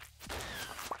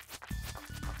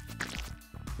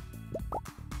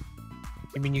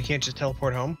 You mean you can't just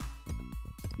teleport home?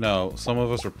 No, some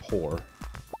of us are poor.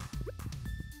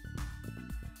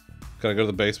 Gotta go to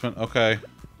the basement? Okay.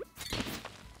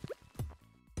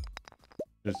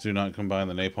 Just do not combine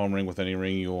the napalm ring with any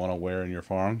ring you want to wear in your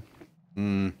farm.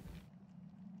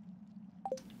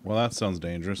 Well, that sounds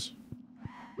dangerous.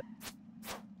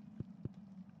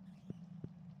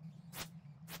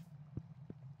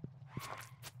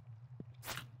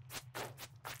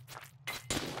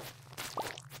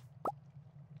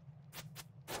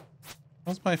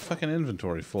 How's my fucking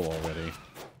inventory full already?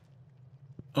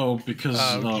 Oh, because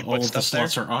all of the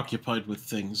slots there? are occupied with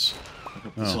things. I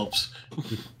hope this helps.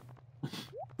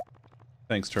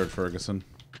 Thanks, Turd Ferguson.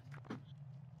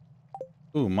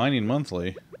 Ooh, mining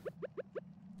monthly.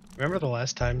 Remember the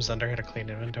last time Zunder had a clean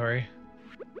inventory?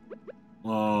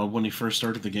 When he first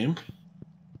started the game?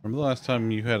 Remember the last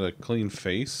time you had a clean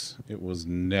face? It was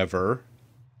never.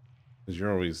 Because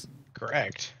you're always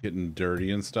Correct. getting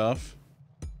dirty and stuff.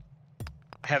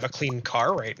 I have a clean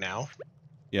car right now.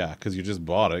 Yeah, because you just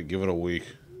bought it. Give it a week.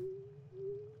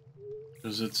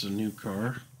 Because it's a new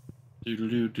car.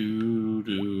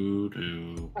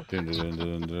 Do-do-do-do-do-do.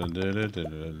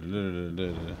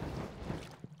 Do-do-do-do-do.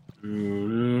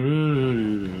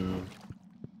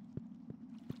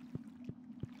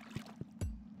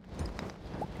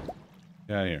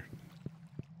 Get out of here.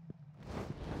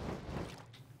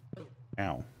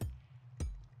 Ow.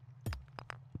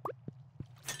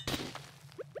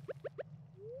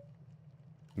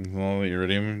 All the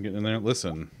iridium getting in there.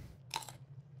 Listen.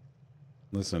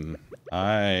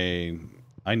 I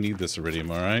need this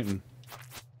iridium, alright?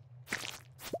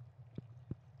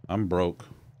 I'm broke.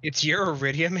 It's your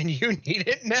iridium and you need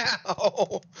it now.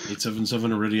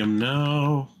 877 iridium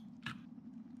now.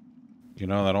 You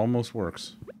know, that almost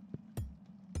works.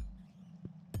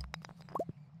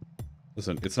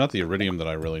 Listen, it's not the iridium that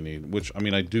I really need, which, I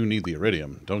mean, I do need the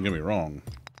iridium. Don't get me wrong.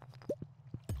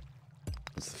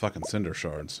 It's the fucking cinder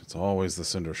shards. It's always the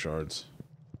cinder shards.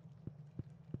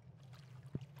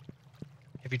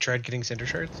 Have you tried getting cinder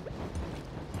shards?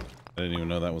 I I didn't even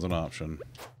know that was an option.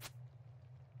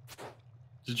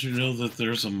 Did you know that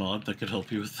there's a mod that could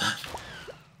help you with that?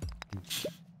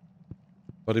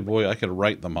 Buddy boy, I could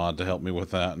write the mod to help me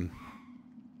with that.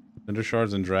 Cinder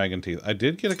shards and dragon teeth. I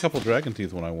did get a couple dragon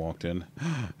teeth when I walked in.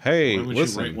 Hey, why would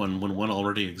listen. you write one when one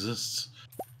already exists?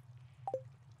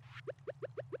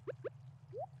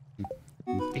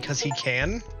 Because he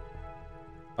can?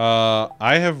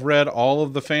 I have read all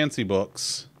of the fancy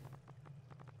books.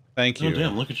 Thank you. Oh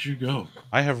damn, look at you go.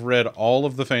 I have read all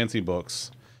of the fancy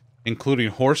books, including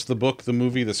Horse, the book, the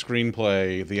movie, the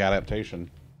screenplay, the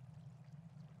adaptation.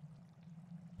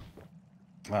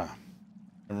 Ah.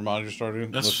 Remember Monitor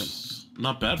Stardew? That's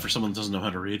not bad for someone that doesn't know how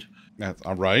to read. That's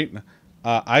all right.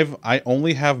 I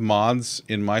only have mods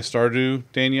in my Stardew,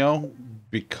 Danielle,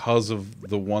 because of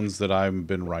the ones that I've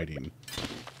been writing.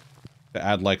 To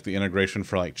add like the integration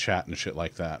for like chat and shit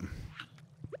like that.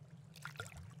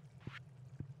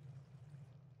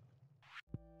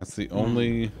 That's the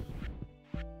only.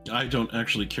 I don't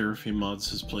actually care if he mods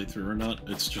his playthrough or not.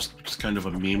 It's just kind of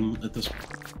a meme at this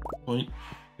point.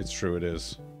 It's true, it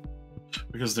is.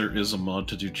 Because there is a mod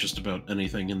to do just about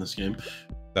anything in this game.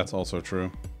 That's also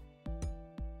true.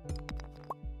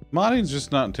 Modding's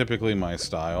just not typically my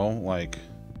style. Like,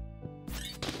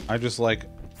 I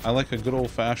like a good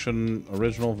old-fashioned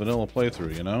original vanilla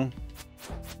playthrough, you know?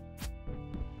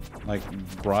 Like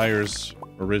Briar's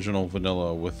original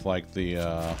vanilla with like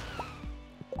the,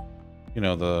 you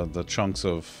know, the chunks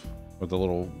of, or the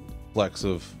little flecks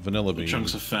of vanilla bean.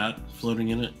 Chunks of fat floating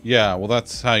in it. Yeah, well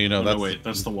that's how you know. No, wait,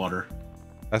 that's the water.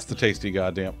 That's the tasty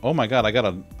goddamn. Oh my god, I got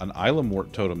an island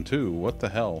wart totem too. What the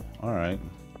hell? All right.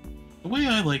 The way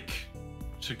I like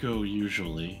to go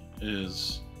usually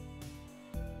is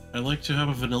I like to have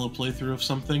a vanilla playthrough of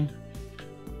something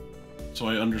so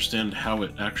I understand how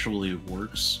it actually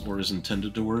works or is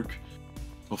intended to work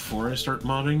before I start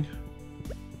modding.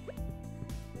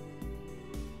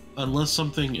 Unless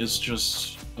something is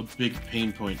just a big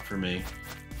pain point for me.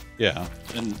 Yeah.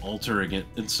 And altering it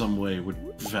in some way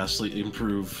would vastly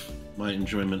improve my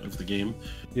enjoyment of the game.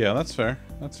 Yeah, that's fair.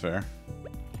 That's fair.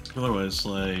 Otherwise,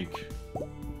 like...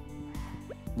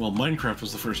 Well, Minecraft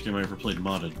was the first game I ever played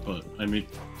modded, but I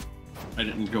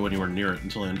didn't go anywhere near it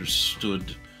until I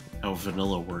understood how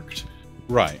vanilla worked.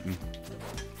 Right.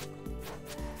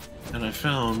 And I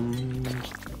found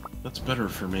that's better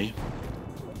for me.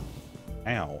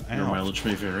 Ow, ow. Your mileage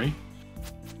may vary,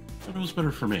 but it was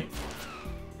better for me.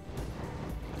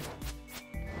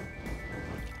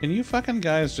 Can you fucking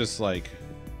guys just, like,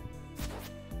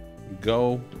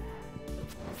 go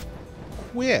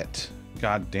quit?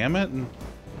 God damn it. And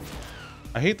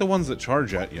I hate the ones that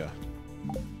charge at you.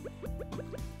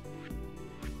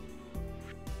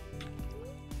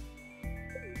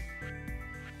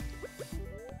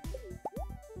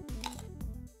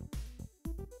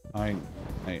 I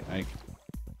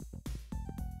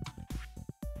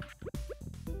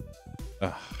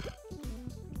ugh.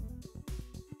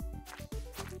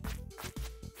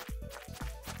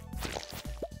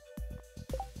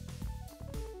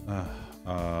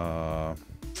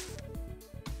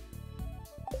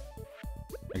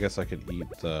 I guess I could eat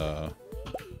the...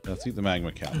 Let's eat the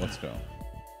magma cat. Let's go.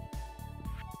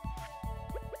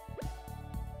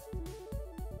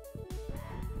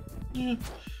 Yeah.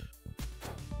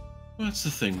 Well, that's the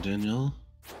thing, Danielle.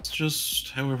 It's just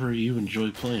however you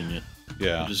enjoy playing it.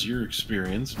 Yeah. It is your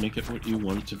experience. Make it what you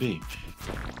want it to be.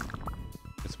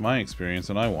 It's my experience,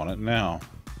 and I want it now.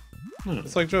 No,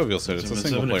 It's like Jovial said, it's a must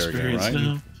have an single-player game, experience right?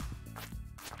 now.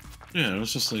 Yeah, it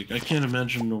was just like, I can't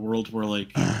imagine a world where,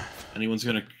 like, anyone's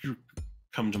gonna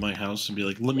come to my house and be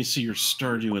like, let me see your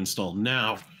Stardew install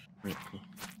now. Right.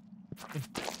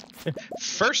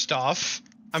 First off,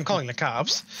 I'm calling the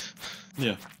cops.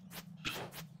 Yeah.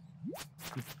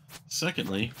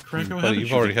 Secondly, Krakow, But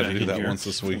you've already had to do that once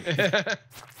this week.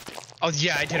 Oh,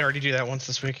 yeah, I did already do that once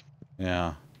this week.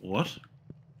 Yeah. What?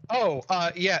 Oh,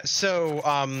 yeah,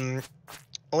 so,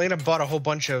 Elena bought a whole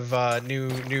bunch of, new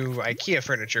IKEA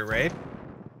furniture, right?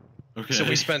 Okay. So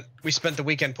we spent the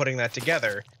weekend putting that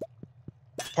together.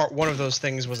 Part one of those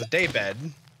things was a daybed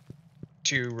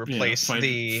to replace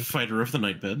the fighter of the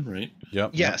night bed, right?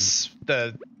 Yep. yes,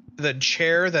 the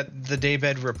chair that the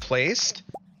daybed replaced.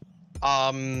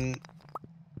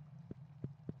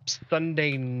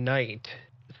 Sunday night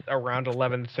around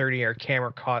 11:30, our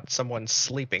camera caught someone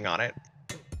sleeping on it.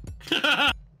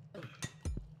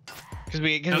 Because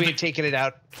we had taken it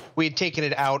out. We had taken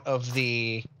it out of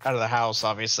the house,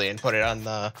 obviously, and put it on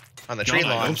the tree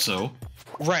lawn. I hope so.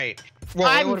 Right.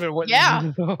 Well, it would've been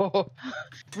yeah.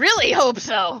 Really hope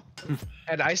so.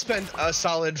 And I spent a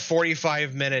solid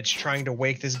 45 minutes trying to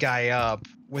wake this guy up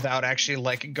without actually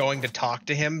like going to talk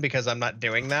to him because I'm not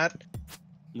doing that.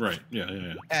 Right.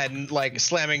 Yeah. And like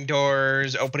slamming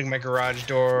doors, opening my garage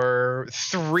door,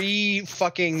 3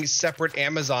 fucking separate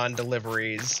Amazon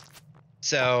deliveries.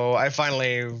 So I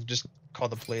finally just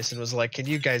called the police and was like, "Can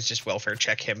you guys just welfare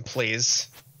check him, please?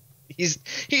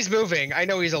 He's moving. I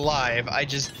know he's alive. I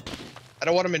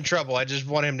don't want him in trouble. I just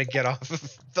want him to get off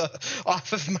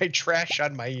of my trash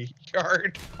on my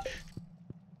yard."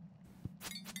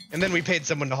 And then we paid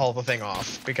someone to haul the thing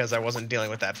off because I wasn't dealing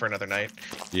with that for another night.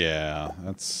 Yeah,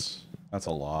 that's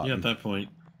a lot. Yeah, at that point.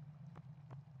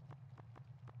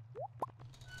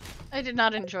 I did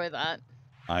not enjoy that.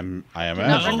 I Do imagine.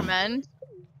 not recommend.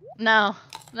 No,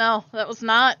 that was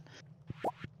not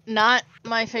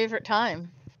my favorite time.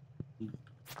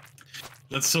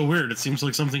 That's so weird. It seems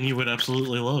like something you would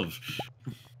absolutely love.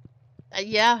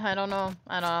 Yeah, I don't know.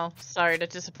 Sorry to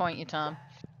disappoint you, Tom.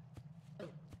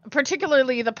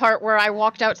 Particularly the part where I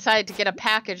walked outside to get a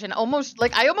package and I almost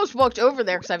walked over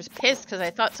there because I was pissed because I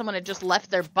thought someone had just left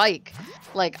their bike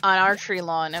like on our tree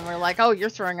lawn and we're like, "Oh, you're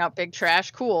throwing out big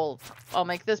trash. Cool. I'll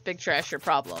make this big trash your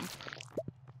problem."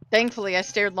 Thankfully, I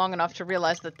stared long enough to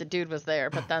realize that the dude was there,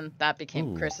 but then that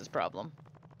became Chris's problem.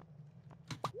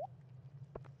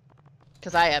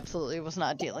 Because I absolutely was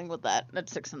not dealing with that at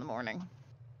 6 in the morning.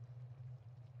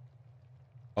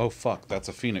 Oh fuck, that's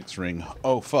a phoenix ring.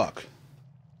 Oh fuck.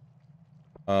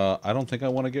 I don't think I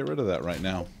want to get rid of that right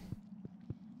now.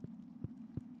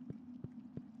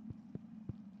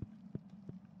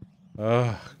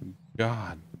 Ugh,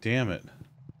 god damn it.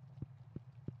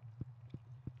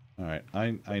 Alright,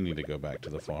 I need to go back to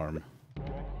the farm.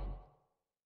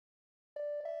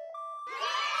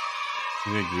 Is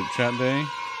it a group chat day?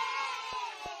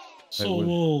 Soul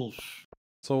Wolf.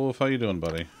 Soul Wolf, how you doing,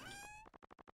 buddy?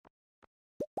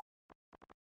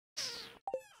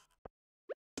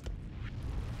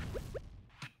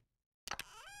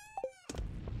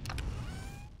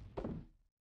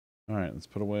 Alright, let's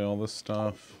put away all this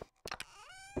stuff.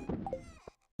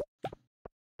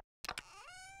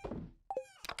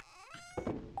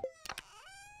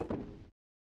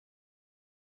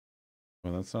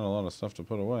 Well, that's not a lot of stuff to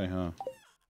put away, huh?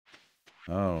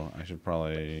 Oh, I should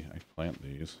probably plant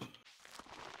these.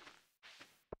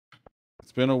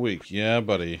 It's been a week. Yeah,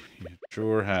 buddy. It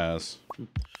sure has.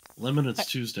 Lemon, it's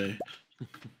Tuesday.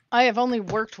 I have only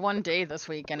worked 1 day this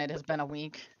week and it has been a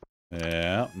week.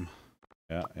 Yeah.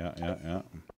 Yeah.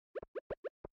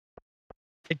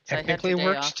 It technically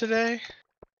worked today?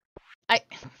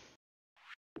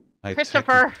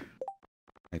 Christopher!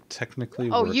 I technically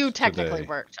Oh, worked you technically today.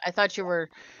 worked. I thought you were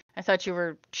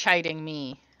chiding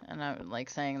me and I was like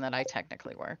saying that I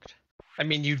technically worked. I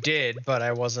mean, you did, but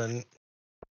I wasn't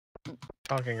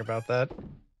talking about that.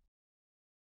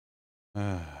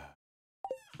 Hey,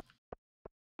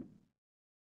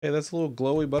 that's a little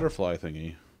glowy butterfly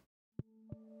thingy.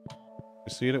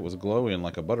 You see it? It was glowing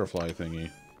like a butterfly thingy.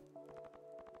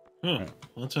 Huh.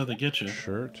 Well, that's how they get you.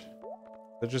 Shirt? Is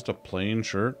that just a plain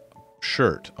shirt?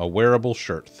 Shirt. A wearable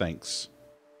shirt. Thanks.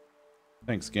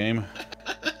 Thanks, game.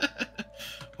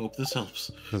 Hope this helps.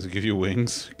 Does it give you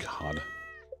wings? God.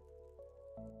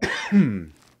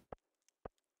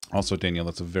 Also, Danielle,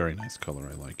 that's a very nice color.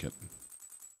 I like it.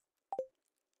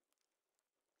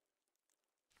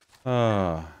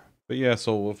 But yeah,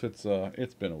 so if it's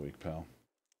been a week, pal.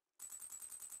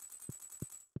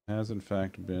 Has in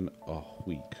fact been a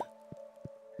week.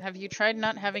 Have you tried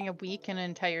not having a week an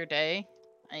entire day?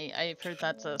 I've heard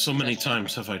that's a So many suggestion.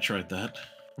 times have I tried that.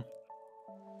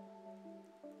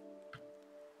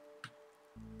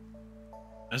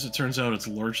 As it turns out, it's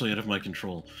largely out of my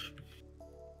control.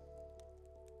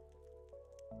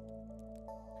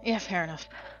 Yeah, fair enough.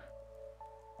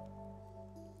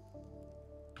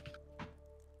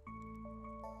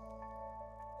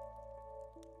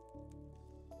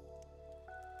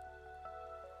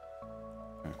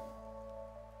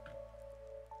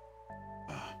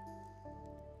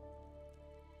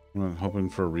 I'm hoping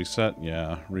for a reset.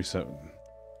 Yeah, reset.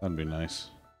 That'd be nice.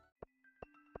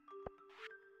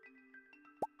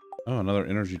 Oh, another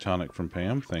energy tonic from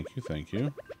Pam. Thank you, thank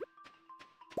you.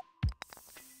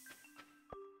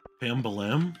 Pam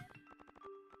Balam?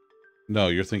 No,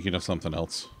 you're thinking of something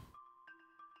else.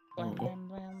 Blam, blam,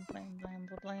 blam, blam, blam,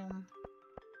 blam, blam.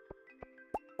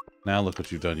 Now look what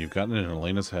you've done. You've gotten it in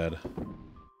Elena's head.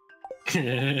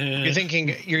 You're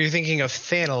thinking of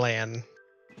Thanalan.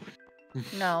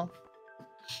 No.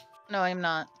 No, I'm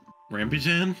not.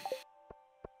 Rambutan?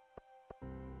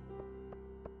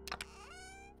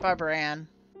 Barbara Ann.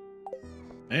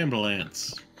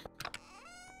 Ambulance.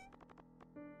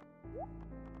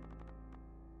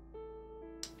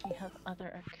 Do you have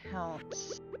other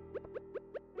accounts?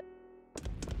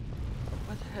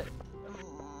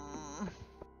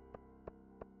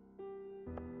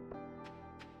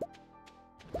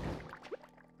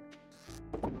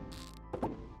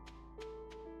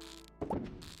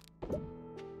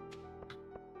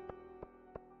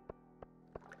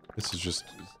 This is just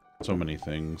so many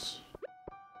things.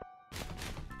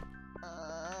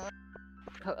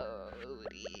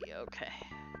 Cody, okay.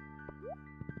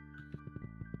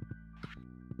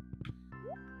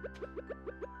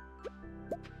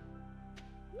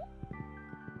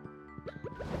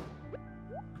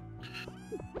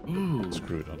 Ooh,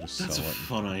 Screw it, I'll just that's a sell it.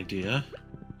 fun idea.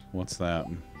 What's that?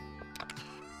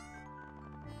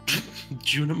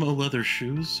 Junimo leather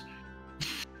shoes?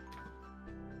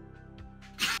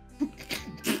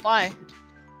 Why?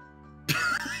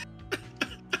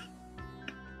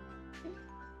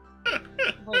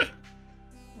 Wait,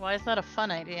 why is that a fun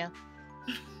idea?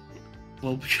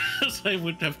 Well, because I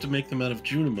would have to make them out of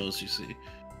Junimos, you see.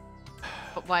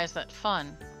 But why is that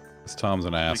fun? This Tom's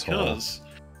an asshole. Because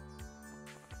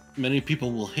many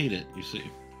people will hate it, you see.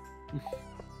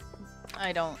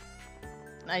 I don't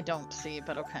see,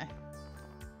 but okay.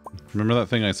 Remember that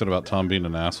thing I said about Tom being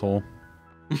an asshole?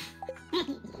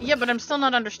 Yeah, but I'm still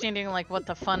not understanding like what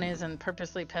the fun is in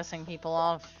purposely pissing people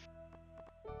off,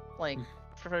 like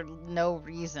for no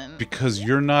reason. Because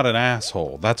you're not an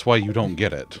asshole. That's why you don't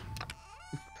get it.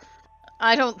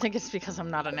 I don't think it's because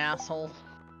I'm not an asshole.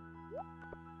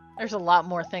 There's a lot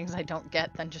more things I don't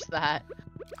get than just that.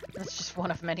 That's just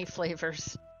one of many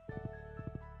flavors.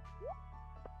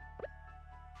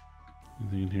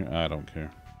 Anything in here? I don't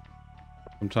care.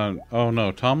 Sometimes, oh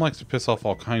no, Tom likes to piss off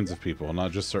all kinds of people,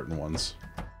 not just certain ones.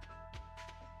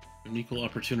 An equal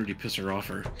opportunity pisser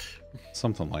offer.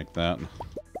 Something like that.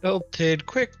 Belted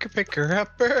quick picker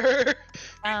upper.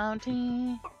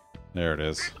 Bounty. There it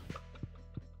is.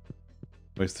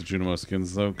 Waste the Junimo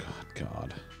skins though?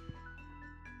 God.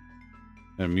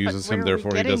 It amuses him,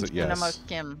 therefore he does it, yes.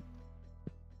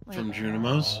 From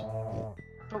Junimos?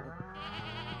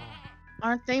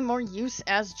 Aren't they more use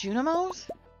as Junimos?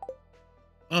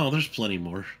 Oh, there's plenty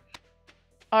more.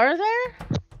 Are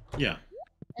there? Yeah.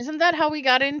 Isn't that how we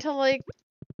got into, like,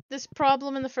 this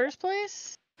problem in the first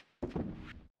place?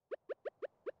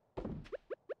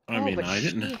 I mean, but I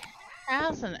didn't. She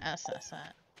has an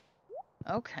SSN.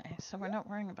 Okay, so we're not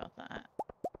worrying about that.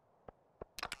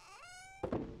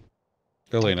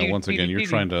 Elena, once again, you're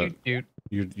trying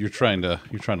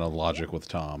to logic with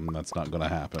Tom, and that's not going to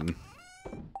happen.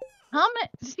 Tom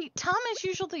is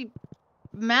usually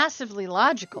massively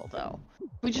logical, though.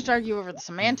 We just argue over the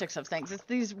semantics of things. It's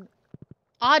these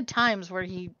odd times where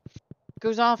he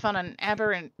goes off on an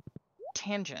aberrant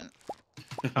tangent.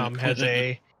 Has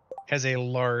a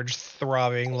large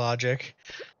throbbing logic.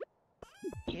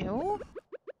 Ew.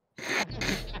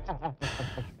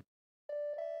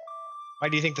 Why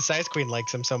do you think the size queen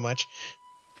likes him so much?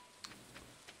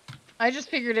 I just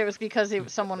figured it was because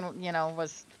someone,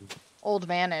 was old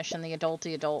manish and the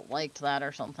adult liked that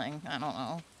or something. I don't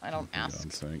know. I don't ask.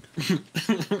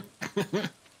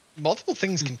 Multiple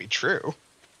things can be true.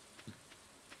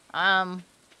 Oh,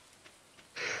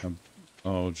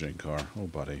 Jinkar. Oh,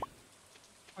 buddy.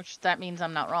 Which that means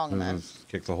I'm not wrong then.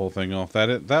 Kick the whole thing off.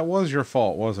 That was your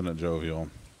fault, wasn't it, Jovial?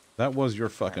 That was your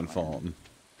fucking fault.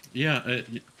 Yeah,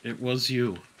 it was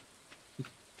you.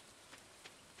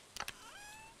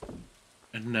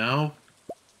 And now,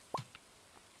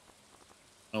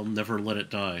 I'll never let it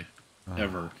die.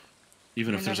 Ever.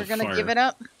 Even if there's a fire. You're never gonna give it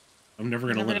up? I'm never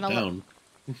gonna let it down.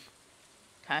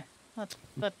 Okay. That's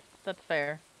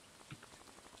fair.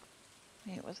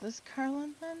 Wait, was this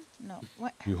Carlin then? No.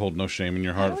 What? You hold no shame in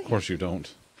your heart? Of course you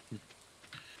don't.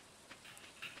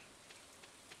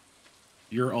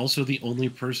 You're also the only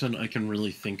person I can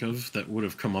really think of that would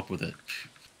have come up with it.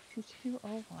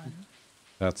 2201.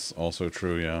 That's also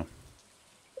true, yeah.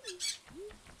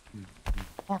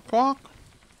 Quack, quack.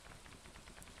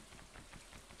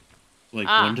 Like,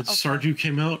 when did Stardew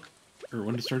came out? Or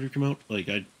when did Stardew come out? Like,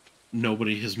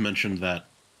 nobody has mentioned that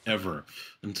ever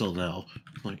until now.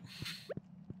 Like,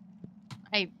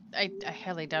 I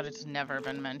highly doubt it's never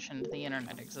been mentioned the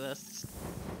internet exists.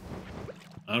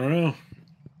 I don't know.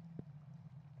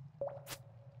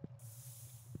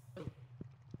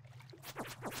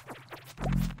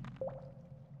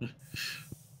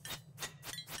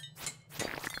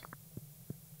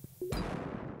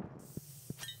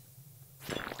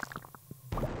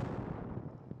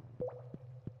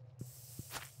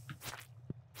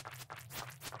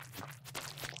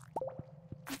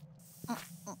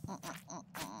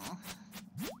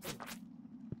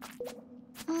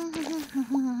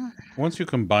 Once you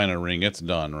combine a ring, it's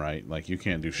done, right? Like, you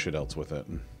can't do shit else with it.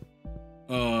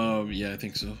 Yeah, I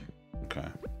think so. Okay.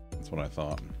 That's what I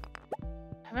thought.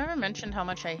 Have I ever mentioned how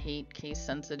much I hate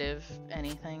case-sensitive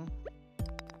anything?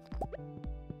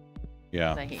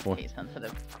 Yeah. I hate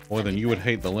case-sensitive. Boy, then you would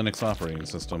hate the Linux operating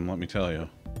system, let me tell you.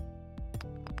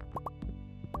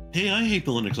 Hey, I hate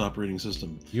the Linux operating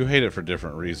system. You hate it for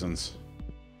different reasons.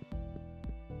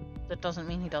 That doesn't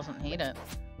mean he doesn't hate it.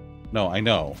 No, I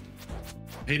know.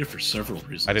 I hate it for several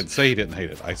reasons. I didn't say he didn't hate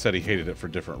it. I said he hated it for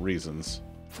different reasons.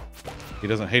 He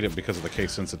doesn't hate it because of the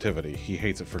case sensitivity. He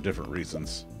hates it for different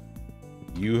reasons.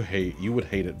 You would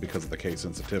hate it because of the case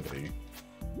sensitivity.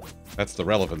 That's the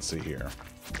relevancy here.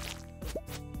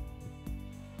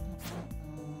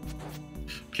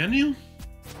 Can you?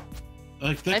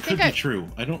 Like, that could be true.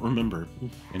 I don't remember.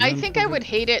 I think I would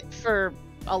hate it for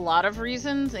a lot of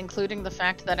reasons, including the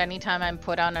fact that anytime I'm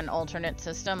put on an alternate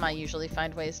system, I usually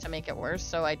find ways to make it worse,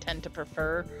 so I tend to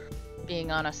prefer being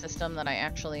on a system that I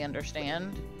actually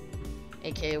understand,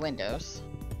 aka Windows.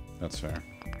 That's fair.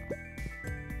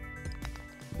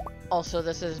 Also,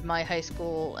 this is my high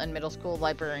school and middle school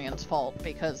librarian's fault,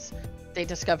 because they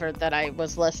discovered that I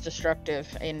was less destructive,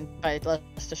 and by less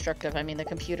destructive, I mean the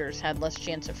computers had less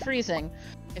chance of freezing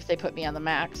if they put me on the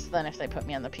Macs than if they put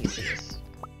me on the PCs.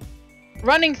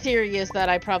 Running theory is that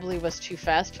I probably was too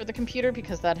fast for the computer,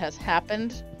 because that has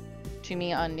happened to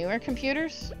me on newer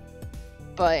computers,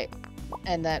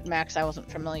 and that Macs I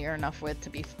wasn't familiar enough with to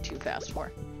be too fast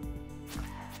for.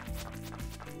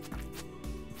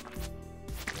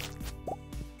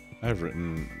 I've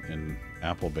written in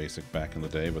Apple Basic back in the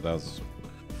day, but that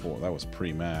was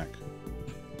pre-Mac.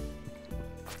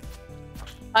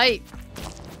 I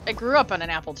grew up on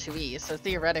an Apple IIe, so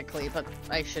theoretically, but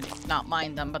I should not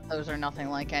mind them, but those are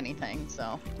nothing like anything,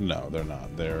 so. No, they're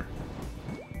not. They're...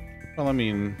 Well, I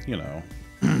mean, you know,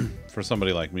 for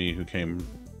somebody like me who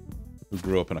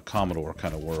grew up in a Commodore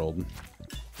kind of world,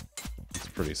 it's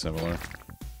pretty similar.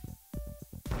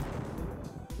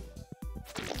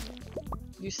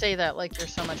 You say that like you're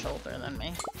so much older than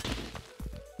me.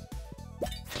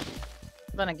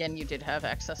 Then again, you did have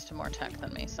access to more tech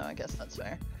than me, so I guess that's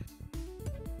fair.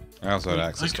 I also had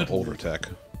access to older tech.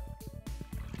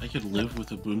 I could live with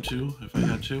Ubuntu if I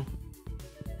had to.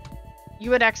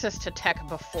 You had access to tech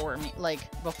before me, like,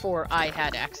 before I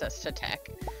had access to tech.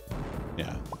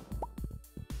 Yeah.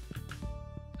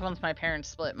 Once my parents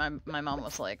split, my mom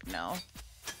was like, no.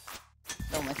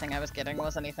 The only thing I was getting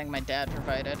was anything my dad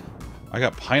provided. I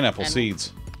got pineapple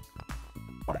seeds.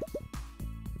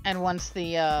 And once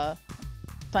the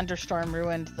thunderstorm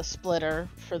ruined the splitter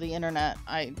for the internet,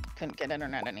 I couldn't get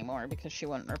internet anymore because she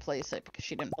wouldn't replace it because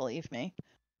she didn't believe me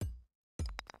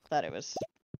that it was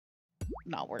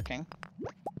not working.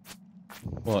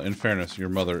 Well, in fairness, your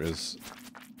mother is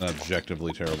an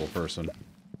objectively terrible person.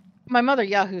 My mother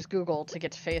Yahoo's Google to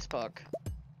get to Facebook.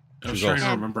 I was trying to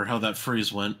remember how that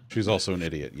phrase went. She's also an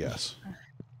idiot, yes.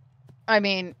 I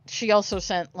mean, she also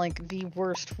sent, like, the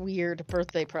worst weird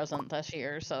birthday present this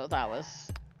year, so that was...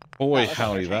 Boy,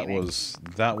 howdy, that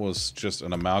was just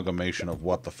an amalgamation of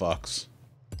what the fucks.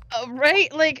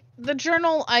 Right? Like, the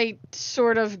journal I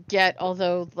sort of get,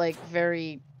 although, like,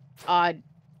 very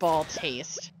oddball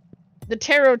taste. The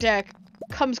tarot deck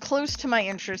comes close to my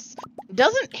interests.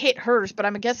 Doesn't hit hers, but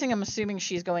I'm assuming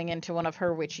she's going into one of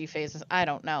her witchy phases. I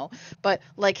don't know. But,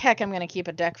 like, heck, I'm gonna keep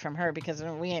a deck from her because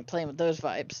we ain't playing with those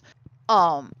vibes.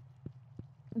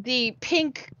 The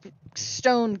pink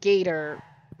stone gator,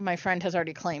 my friend has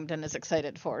already claimed and is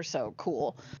excited for, so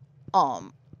cool.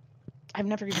 I've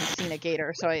never even seen a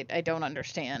gator, so I don't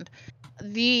understand.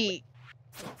 The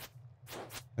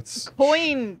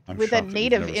coin with a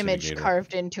native image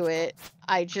carved into it,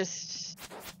 I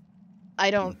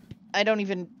don't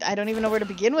even know where to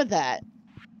begin with that.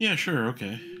 Yeah, sure,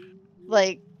 okay.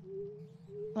 Like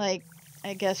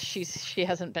I guess she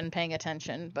hasn't been paying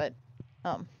attention, but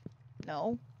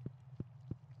no.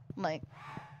 Like,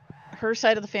 her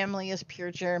side of the family is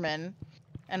pure German,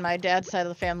 and my dad's side of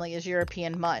the family is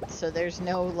European mutt, so there's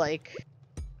no, like,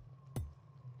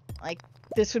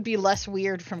 this would be less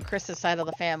weird from Chris's side of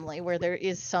the family, where there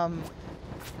is some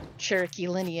Cherokee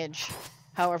lineage,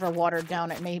 however watered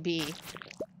down it may be,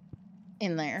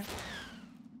 in there.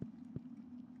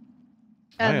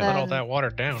 And not all that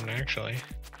watered down, actually.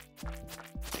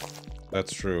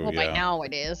 That's true, well, yeah. by now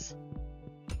it is.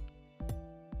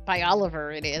 By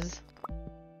Oliver it is.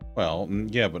 Well,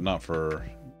 yeah, but not for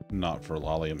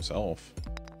Lolly himself.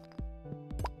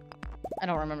 I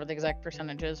don't remember the exact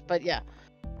percentages, but yeah.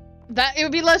 That it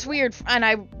would be less weird, and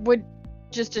I would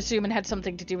just assume it had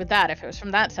something to do with that if it was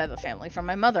from that side of the family. From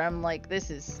my mother, I'm like,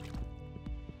 this is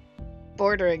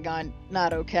bordering on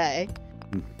not okay.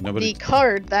 The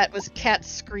card, that was cat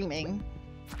screaming.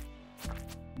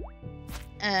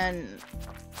 And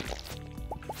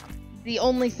the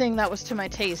only thing that was to my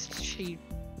taste, she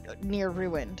near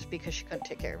ruined because she couldn't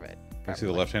take care of it. I see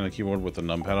the left-handed keyboard with the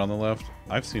numpad on the left.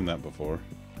 I've seen that before.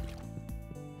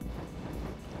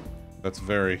 That's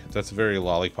very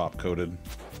lollipop coated.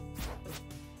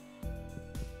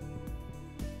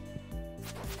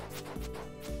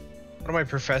 One of my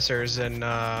professors in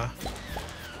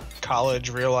college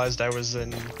realized I was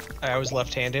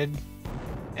left-handed,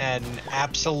 and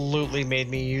absolutely made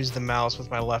me use the mouse with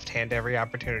my left hand every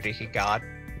opportunity he got.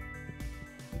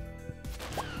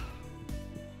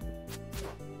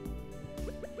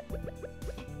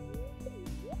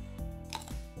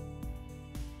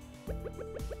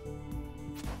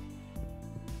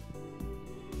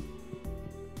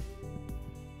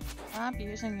 Stop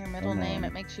using your middle name.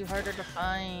 It makes you harder to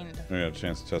find. I got a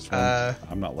chance to test one.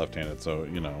 I'm not left-handed, so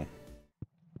you know,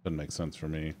 doesn't make sense for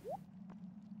me.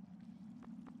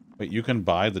 Wait, you can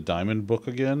buy the diamond book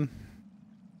again?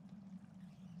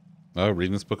 Oh,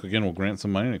 reading this book again will grant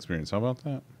some mining experience. How about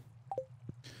that?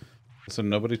 So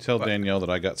nobody tell Danielle that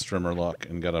I got strimmer luck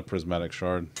and got a prismatic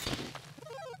shard.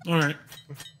 All right.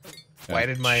 Yeah. Why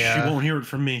did my She won't hear it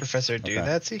from me. professor do Okay.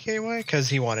 that, CKY? Because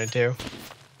he wanted to.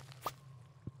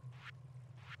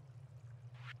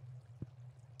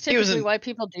 Typically, why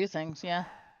people do things, yeah.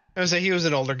 I was like, he was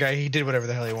an older guy. He did whatever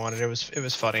the hell he wanted. It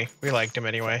was funny. We liked him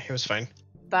anyway. It was fine.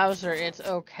 Bowser, it's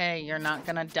okay. You're not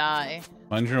gonna die.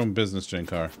 Mind your own business,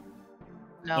 Jinkar.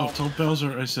 No, Oh, tell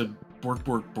Bowser I said bork,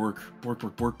 bork, bork, bork,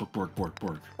 bork, bork, bork, bork, bork,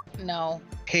 bork. no,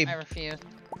 Hey, I refuse.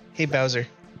 hey, Bowser.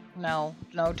 No,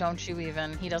 don't you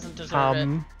even. He doesn't deserve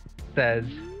it. Says,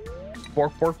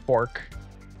 bork, bork, bork,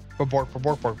 but bork, bork,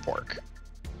 bork, bork, bork.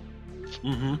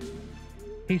 Mm-hmm.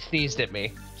 He sneezed at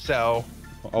me, so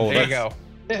Oh, there you that's-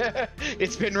 go.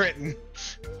 It's been written.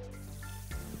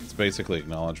 It's basically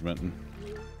acknowledgement.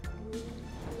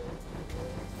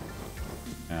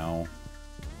 Ow.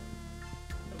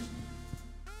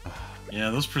 Yeah,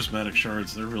 those prismatic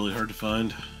shards, they're really hard to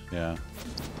find. Yeah.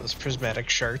 Those prismatic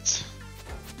shirts.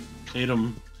 Hate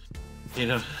them. Hate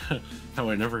how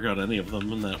I never got any of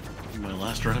them in my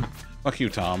last run. Fuck you,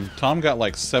 Tom. Tom got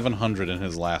like 700 in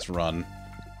his last run.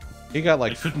 He got I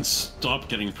like... couldn't stop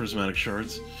getting prismatic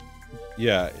shards,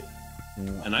 Yeah.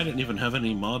 and I didn't even have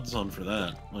any mods on for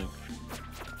that. Like,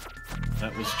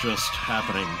 that was just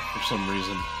happening for some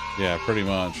reason. Yeah, pretty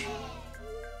much.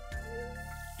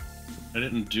 I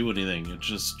didn't do anything. It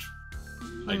just,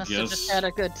 You I must guess, have just had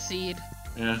a good seed.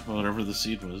 yeah, whatever the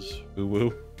seed was. Woo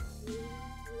woo.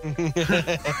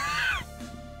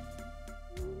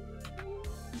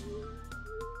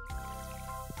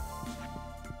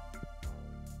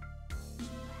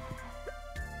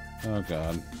 Oh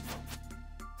god.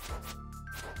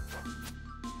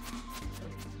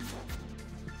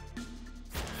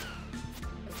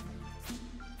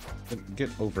 Get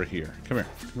over here. Come here.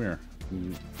 Come here.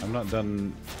 I'm not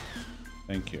done.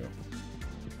 Thank you.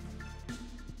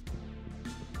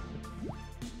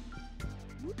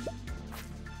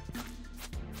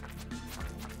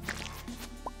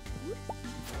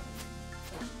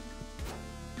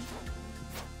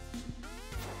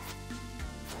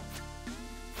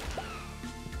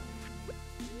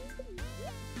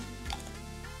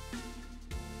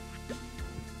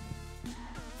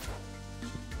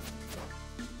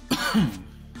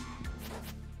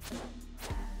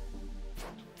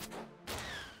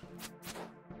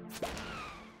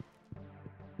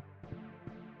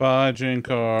 Bye,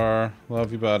 Jinkar.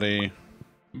 Love you, buddy.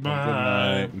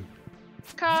 Bye. Good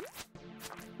Cop.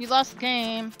 You lost the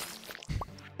game.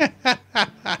 night.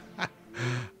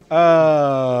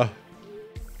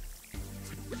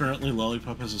 Apparently,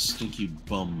 Lollipop has a stinky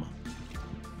bum.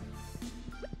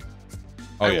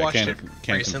 Oh I yeah, watched can it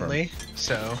confirm. recently,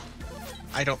 so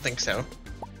I don't think so.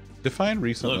 Define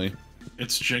recently. Look,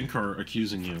 it's Jenkar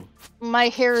accusing you. My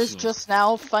hair is So- just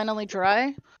now finally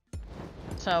dry.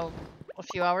 So, a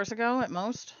few hours ago at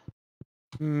most.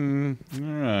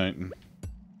 Alright.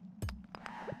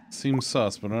 Seems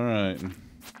sus, but alright.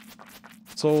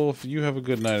 Soul, you have a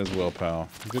good night as well, pal.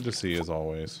 Good to see you as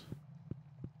always.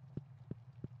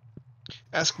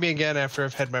 Ask me again after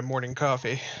I've had my morning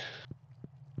coffee.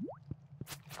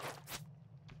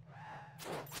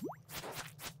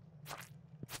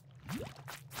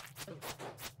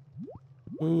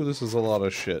 Ooh, this is a lot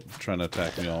of shit trying to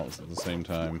attack me all at the same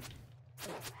time.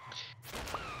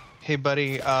 Hey,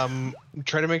 buddy,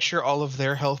 try to make sure all of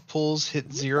their health pools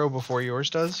hit 0 before yours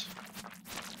does.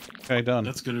 Okay, done.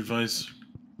 That's good advice.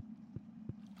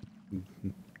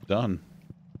 Done.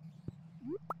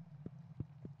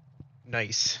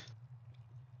 Nice.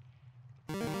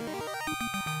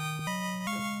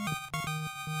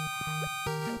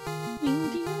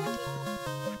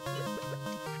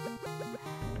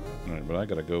 Alright, but I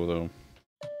gotta go though.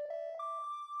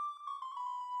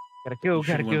 Gotta go, You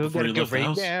should've went before you left the right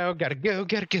house. now. Gotta go.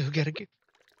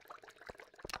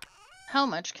 How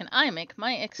much can I make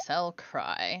my Excel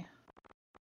cry?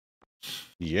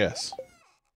 Yes.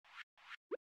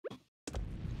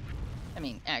 I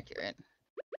mean, accurate.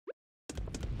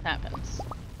 Happens.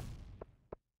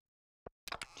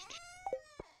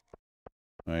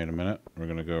 Wait a minute. We're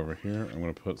gonna go over here. I'm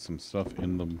gonna put some stuff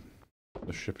in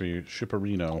the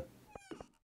shipperino.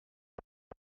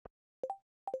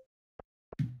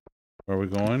 Where are we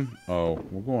going? Oh,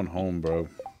 we're going home, bro.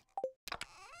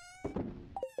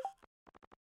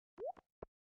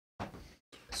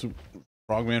 So,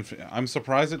 Frogman, I'm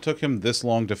surprised it took him this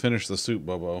long to finish the soup,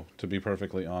 Bobo, to be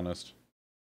perfectly honest.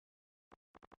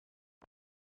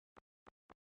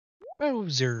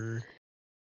 Bowser.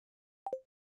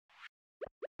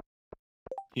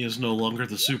 He is no longer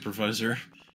the supervisor.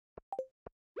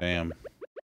 Damn.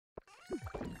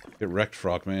 Get wrecked,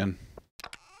 Frogman.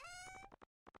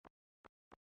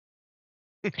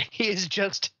 He is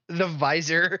just the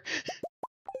visor.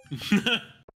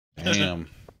 Damn.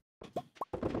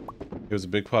 It was a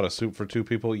big pot of soup for 2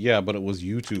 people? Yeah, but it was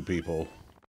you 2 people.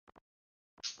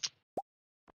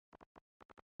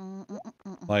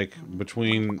 Like,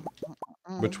 between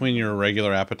your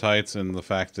regular appetites and the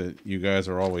fact that you guys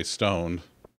are always stoned.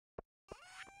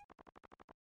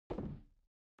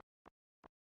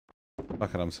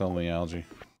 Fuck it, I'm selling the algae.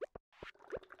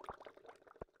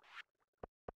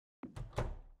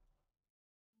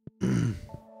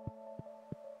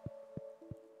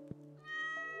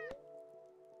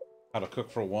 How to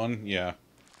cook for 1? Yeah.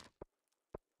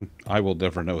 I will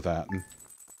never know that.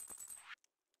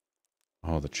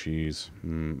 Oh, the cheese.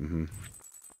 Mm-hmm.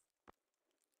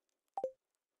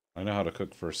 I know how to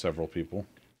cook for several people.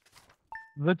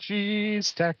 The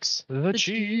cheese tax. The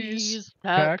cheese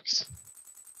tax.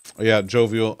 Yeah,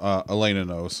 Jovial, Elena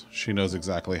knows. She knows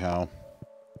exactly how.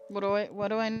 What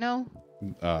do I know?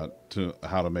 How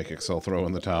to make Excel throw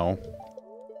in the towel.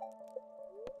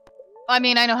 I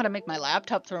mean, I know how to make my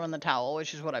laptop throw in the towel,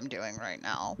 which is what I'm doing right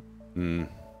now. Hmm.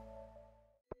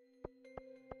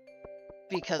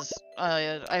 Because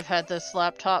I've had this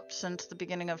laptop since the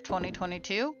beginning of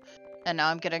 2022, and now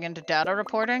I'm getting into data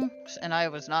reporting, and I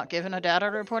was not given a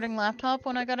data reporting laptop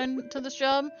when I got into this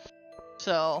job.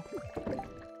 So,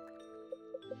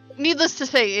 needless to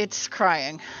say, it's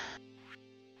crying.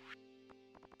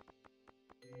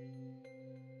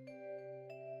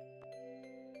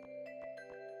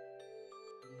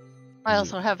 I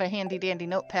also have a handy-dandy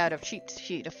notepad of cheat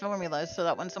sheet of formulas so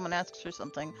that when someone asks for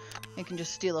something, I can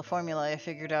just steal a formula I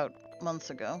figured out months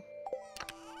ago.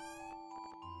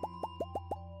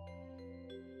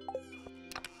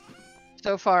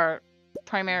 So far,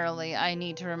 primarily, I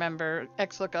need to remember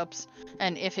XLOOKUPs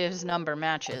and if his number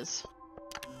matches.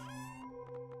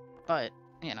 But,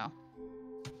 you know.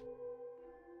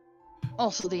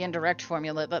 Also the indirect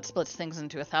formula that splits things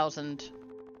into 1,000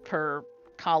 per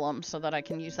column so that I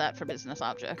can use that for business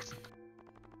objects.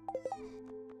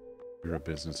 You're a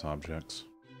business objects.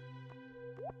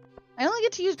 I only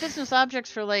get to use business objects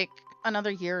for like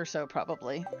another year or so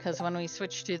probably, because when we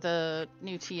switch to the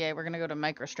new TA, we're going to go to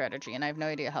MicroStrategy, and I have no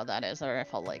idea how that is or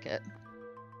if I'll like it.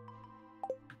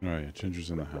 Oh yeah, Ginger's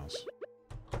in the house.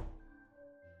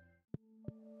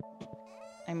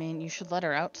 I mean, you should let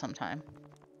her out sometime.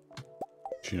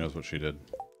 She knows what she did.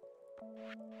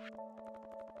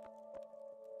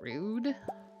 Rude.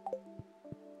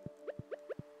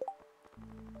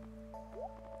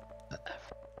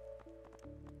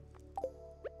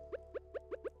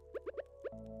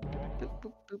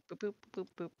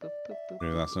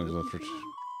 Maybe that sounds good for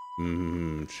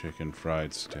chicken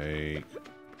fried steak.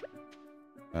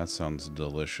 That sounds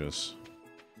delicious.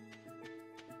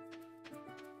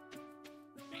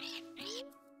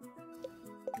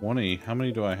 How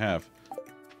many do I have?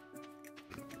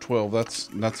 12.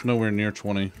 That's nowhere near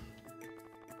 20.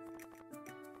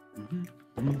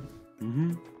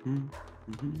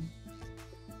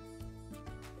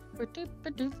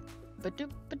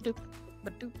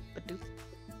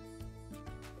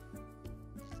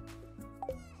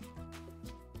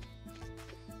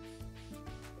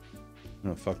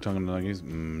 No, fuck tongue and nuggies.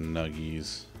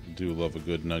 Nuggies. Do love a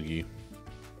good nuggie.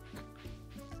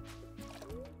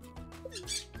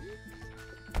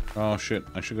 Oh shit,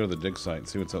 I should go to the dig site and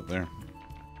see what's up there.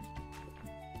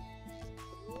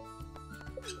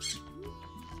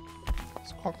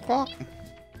 Squawk, squawk.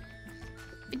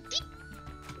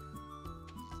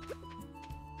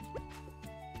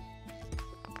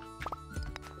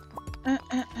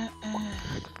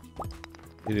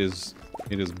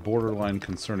 It is borderline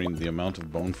concerning the amount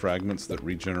of bone fragments that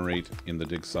regenerate in the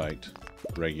dig site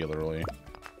regularly.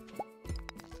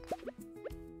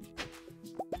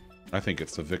 I think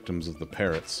it's the victims of the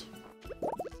parrots.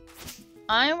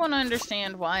 I want to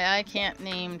understand why I can't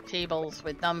name tables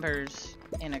with numbers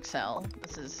in Excel.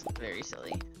 This is very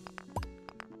silly.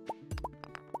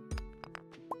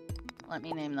 Let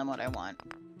me name them what I want.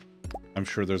 I'm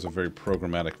sure there's a very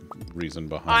programmatic reason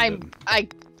behind it. I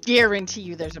guarantee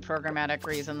you there's a programmatic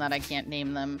reason that I can't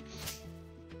name them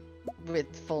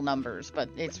with full numbers, but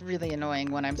it's really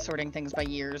annoying when I'm sorting things by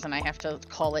years and I have to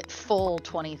call it full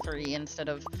 23 instead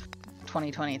of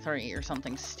 2023 or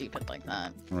something stupid like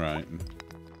that. Right.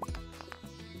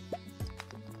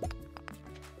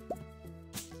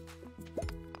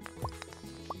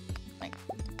 Like,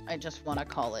 I just want to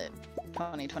call it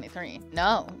 2023.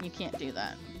 No, you can't do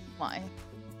that. Why?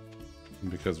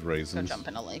 Because raisins. Go jump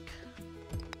in a lake.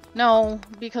 No,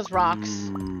 because rocks.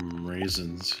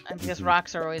 Raisins. And because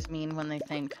rocks are always mean when they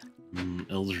think.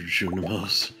 Elder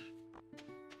Junimos.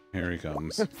 Here he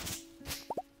comes.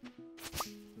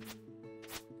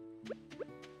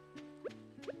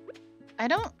 I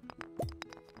don't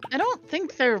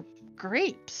think they're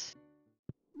grapes.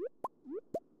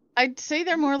 I'd say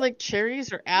they're more like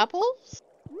cherries or apples.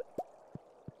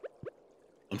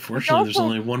 Unfortunately, there's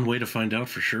only one way to find out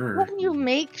for sure. How can you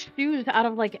make shoes out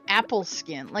of like apple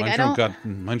skin? Like Mind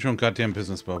your own goddamn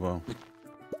business, Bobo.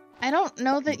 I don't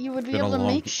know that you would be able to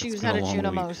make shoes out of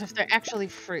Junimos week. if they're actually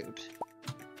fruit.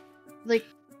 Like,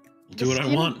 Do what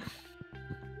I want.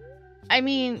 I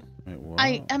mean, Wait, what?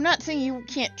 I'm not saying you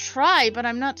can't try, but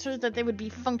I'm not sure that they would be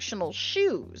functional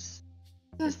shoes.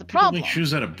 Is the People problem? make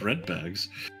shoes out of bread bags.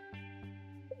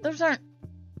 Those aren't.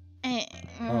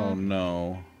 Oh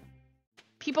no.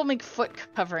 People make foot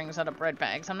coverings out of bread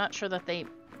bags. I'm not sure that they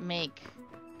make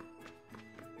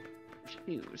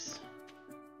shoes.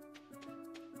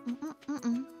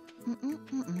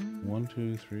 1,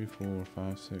 2, 3, 4,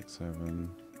 5, 6, 7.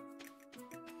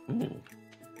 Ooh.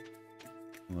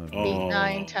 11. 8,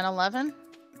 9, 10, 11.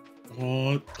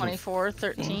 What? 24,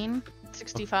 13,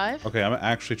 65. Okay, I'm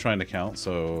actually trying to count,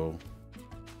 so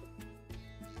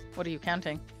What are you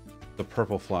counting? the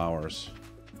purple flowers.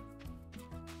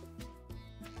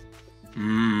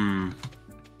 Mmm.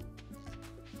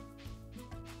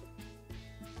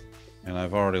 And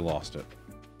I've already lost it.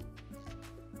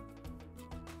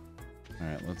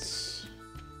 Alright, let's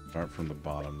start from the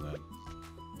bottom then.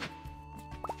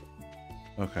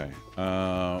 Okay.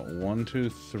 1, 2,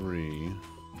 3,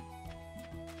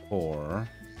 4.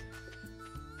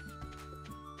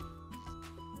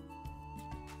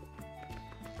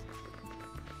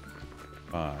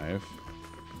 5.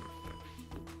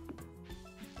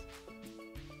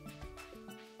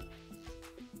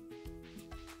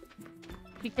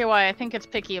 PKY, I think it's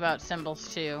picky about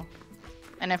symbols too.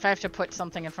 And if I have to put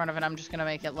something in front of it, I'm just gonna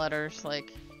make it letters.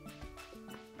 Like,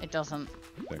 it doesn't.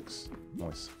 6. Oh,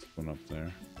 6 went up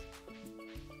there.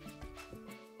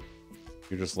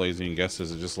 You're just lazy and guess.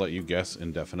 Does it just let you guess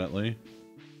indefinitely?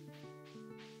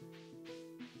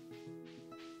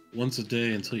 Once a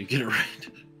day until you get it right.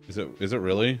 Is it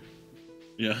really?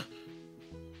 Yeah.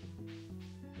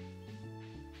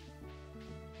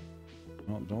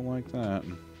 Well, don't like that.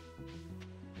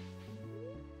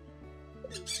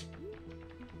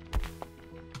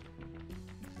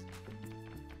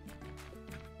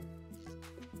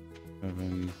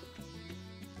 Seven,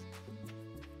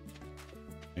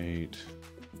 8.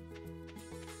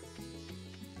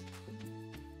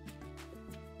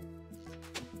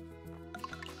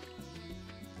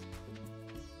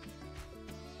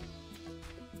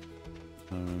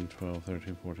 11, 12,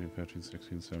 13, 14, 15,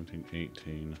 16, 17,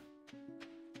 18,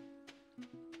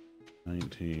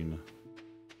 19,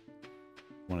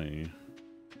 20.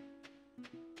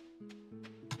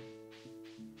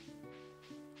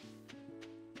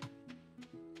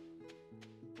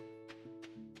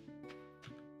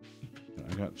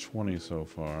 I got 20 so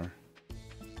far.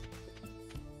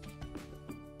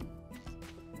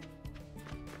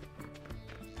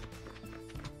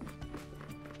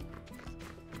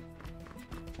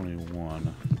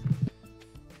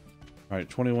 Alright,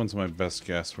 21's my best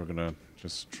guess. We're gonna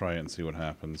just try it and see what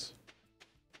happens.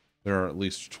 There are at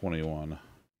least 21.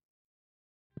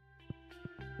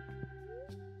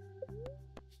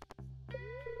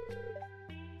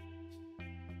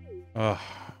 Well,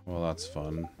 that's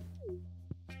fun.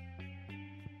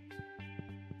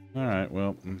 Alright,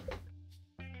 well.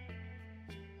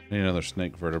 Need another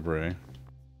snake vertebrae.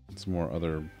 It's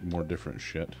more different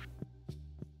shit.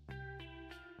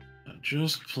 I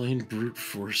just plain brute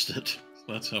forced it.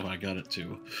 That's how I got it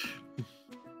too.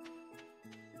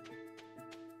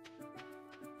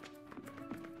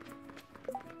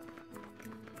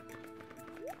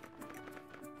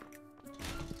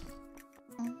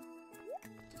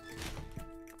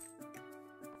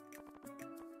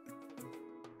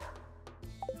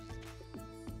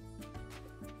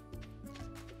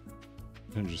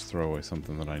 Didn't just throw away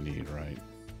something that I need, right?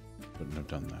 Couldn't have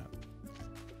done that.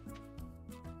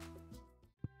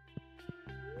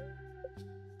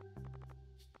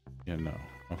 Yeah, no.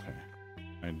 Okay.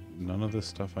 None of this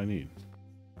stuff I need.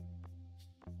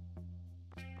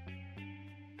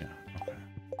 Yeah, okay.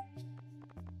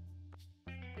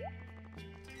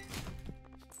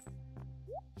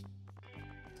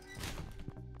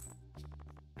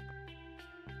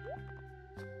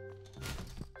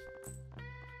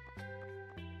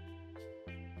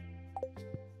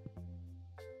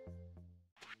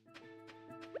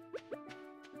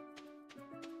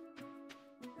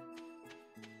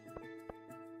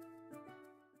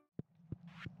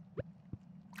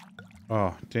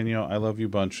 Oh, Danielle, I love you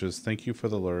bunches. Thank you for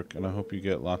the lurk, and I hope you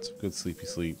get lots of good sleepy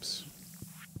sleeps.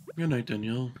 Good night,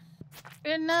 Danielle.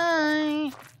 Good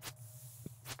night.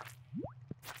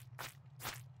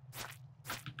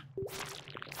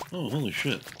 Oh, holy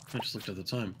shit. I just looked at the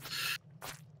time.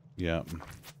 Yeah.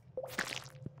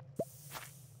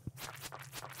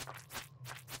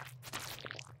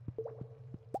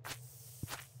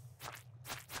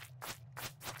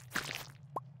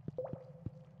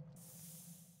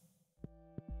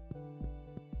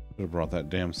 Should have brought that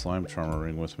damn slime charmer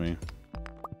ring with me.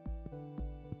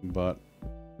 But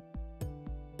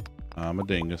I'm a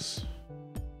dingus.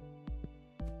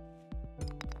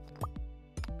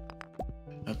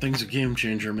 That thing's a game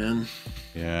changer, man.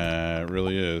 Yeah, it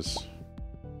really is.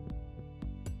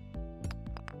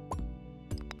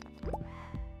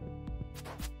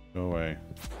 Go away.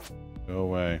 Go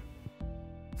away.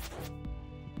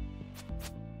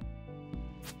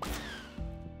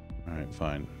 Alright,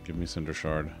 fine. Give me Cinder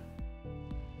Shard.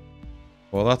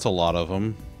 Well, that's a lot of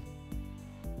them.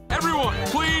 Everyone,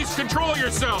 please control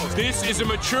yourselves. This is a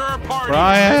mature party.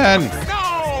 Brian!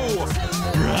 No!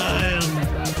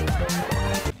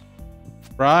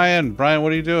 Brian,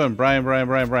 what are you doing? Brian.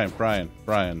 Brian's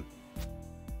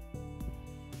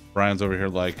over here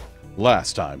like,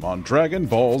 last time on Dragon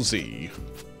Ball Z.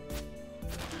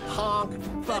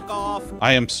 Honk, fuck off.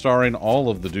 I am starring all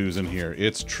of the dudes in here.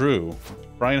 It's true.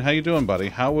 Brian, how you doing, buddy?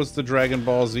 How was the Dragon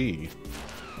Ball Z?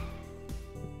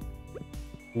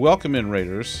 Welcome in,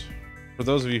 Raiders. For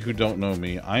those of you who don't know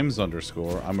me, I'm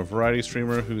Zunderscore. I'm a variety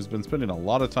streamer who's been spending a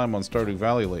lot of time on Stardew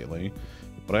Valley lately,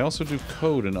 but I also do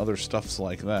code and other stuffs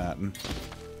like that.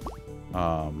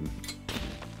 Oh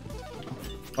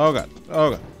god,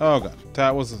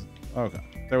 that was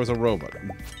there was a robot.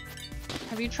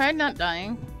 Have you tried not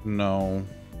dying? No,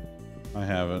 I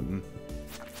haven't.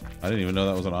 I didn't even know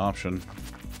that was an option.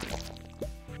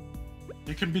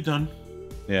 It can be done.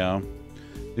 Yeah.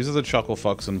 These are the chuckle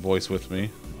fucks in voice with me.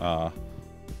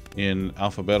 In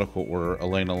alphabetical order,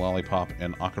 Elena, Lollipop,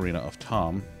 and Ocarina of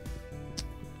Tom.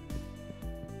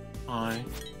 Hi.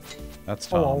 That's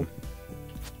Tom.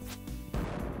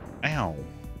 Ow.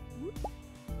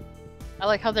 I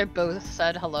like how they both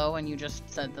said hello and you just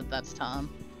said that that's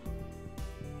Tom.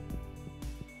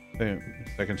 Hey,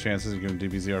 second chances, you give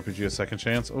DBZ RPG a second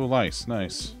chance. Oh, nice,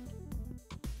 nice.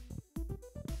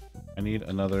 I need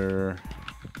another...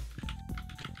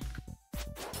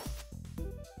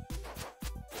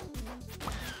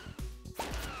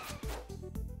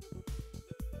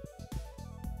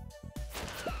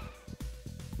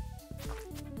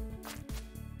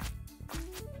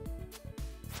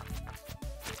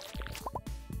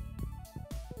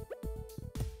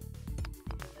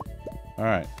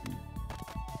 Alright.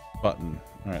 Button.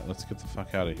 Alright, let's get the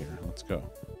fuck out of here. Let's go.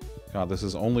 God, this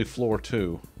is only floor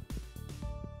 2.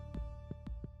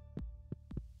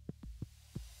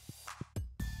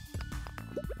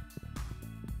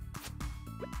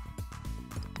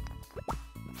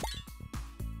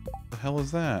 What the hell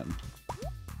is that?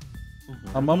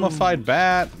 A mummified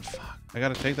bat? Fuck, I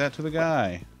gotta take that to the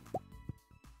guy.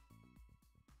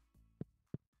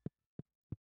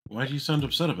 Why do you sound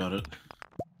upset about it?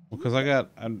 Because I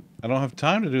don't have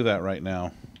time to do that right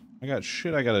now. I got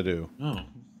shit I gotta do. Oh,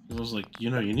 I was like,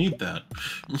 you know, you need that.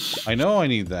 I know I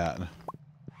need that.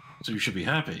 So you should be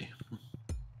happy.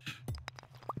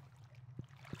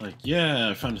 Like, yeah,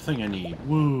 I found a thing I need.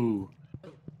 Woo.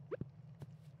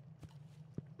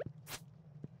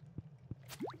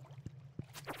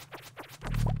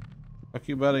 Fuck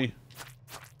you, buddy.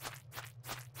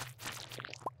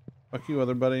 Fuck you,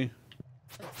 other buddy.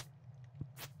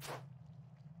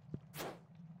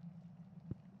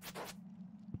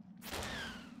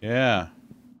 Yeah.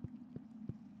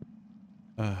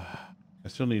 I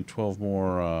still need 12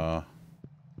 more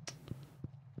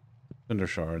cinder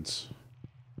shards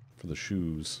for the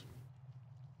shoes.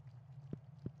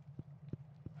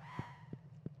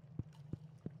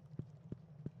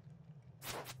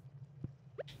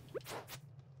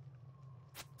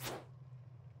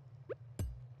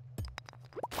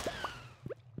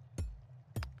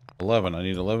 11. I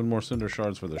need 11 more cinder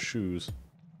shards for the shoes.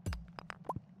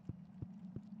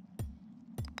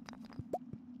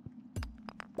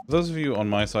 For those of you on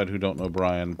my side who don't know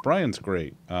Brian, Brian's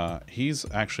great. He's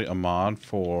actually a mod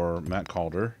for Matt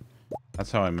Calder.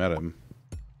 That's how I met him.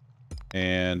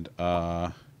 And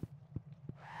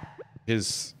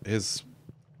his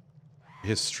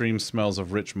stream smells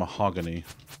of rich mahogany.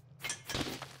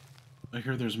 I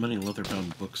hear there's many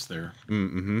leather-bound books there.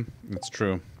 Mm-hmm. It's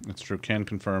true. It's true. Can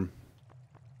confirm.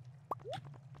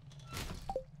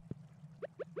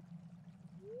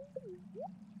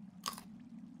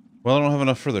 Well, I don't have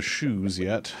enough for the shoes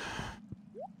yet.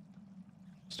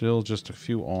 Still just a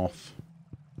few off.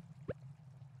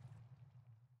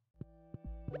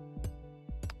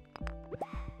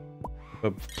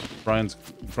 But Brian's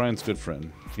good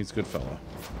friend. He's a good fellow.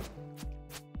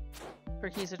 For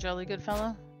he's a jolly good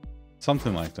fellow?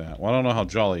 Something like that. Well, I don't know how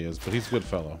jolly he is, but he's a good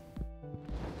fellow.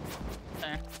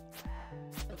 There.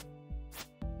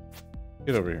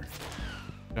 Get over here.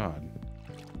 God.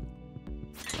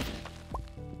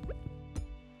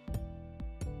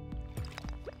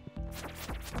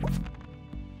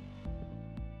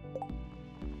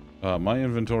 My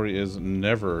inventory is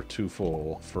never too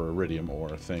full for iridium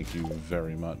ore. Thank you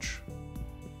very much.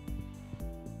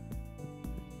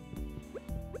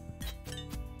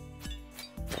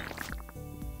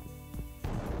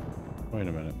 Wait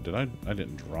a minute. I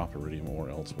didn't drop iridium ore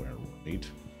elsewhere, right?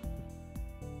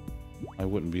 I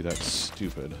wouldn't be that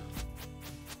stupid.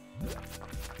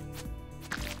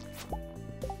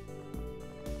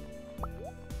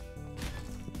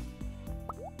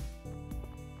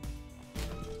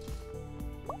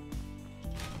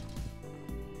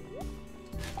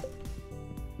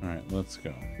 Alright, let's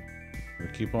go. We'll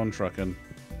keep on trucking.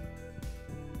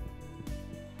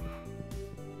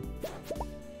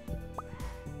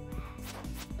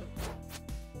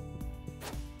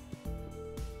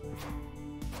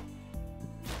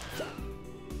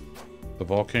 The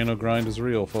volcano grind is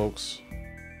real, folks.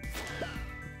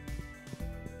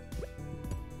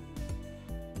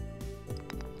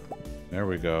 There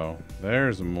we go.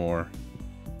 There's more.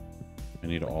 I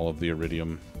need all of the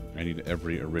iridium. I need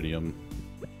every iridium.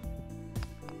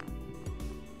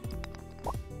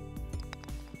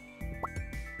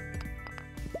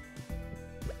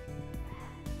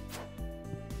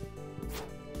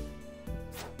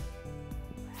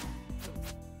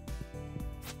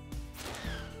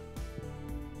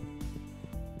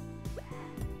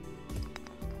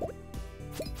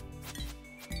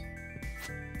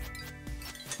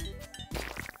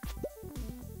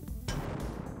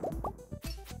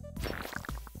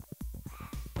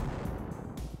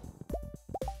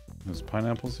 Those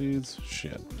pineapple seeds?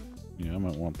 Shit. Yeah, I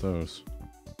might want those.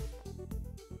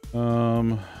 I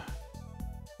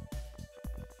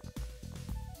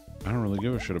don't really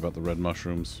give a shit about the red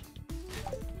mushrooms.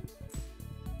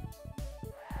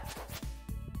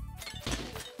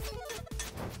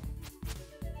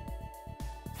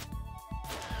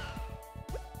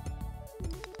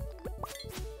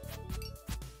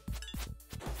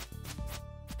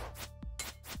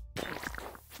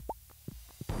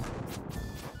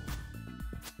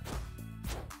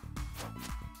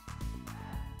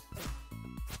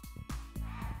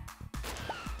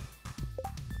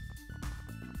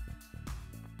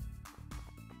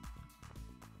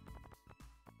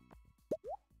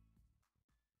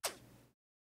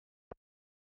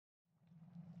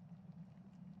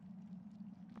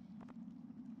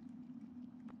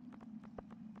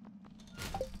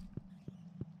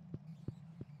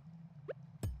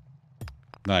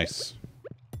 Nice.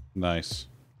 Nice.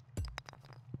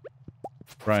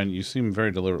 Brian, you seem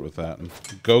very deliberate with that.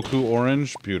 Goku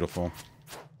orange? Beautiful.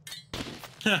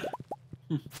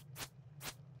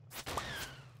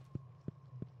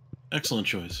 Excellent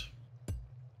choice.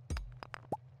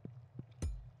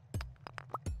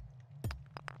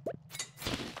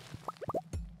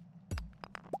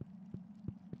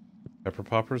 Pepper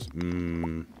poppers?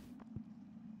 Mmm.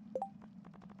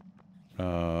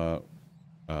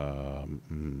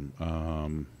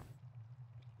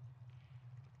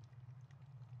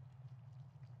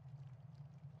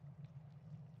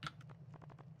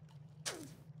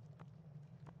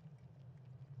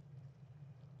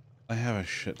 I have a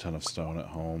shit ton of stone at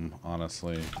home,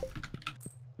 honestly.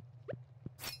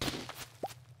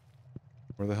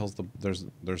 Where the hell's the...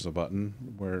 There's a button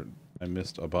where I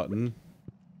missed a button.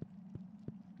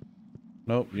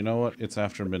 Nope, you know what? It's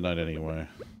after midnight anyway.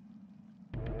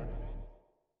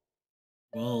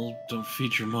 Well, don't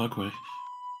feed your mogwai.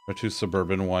 Or too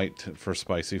suburban white for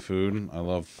spicy food. I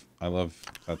love,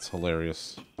 that's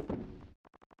hilarious.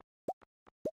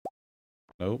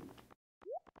 Nope.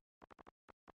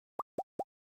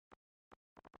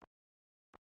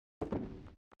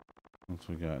 else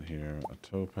we got here? A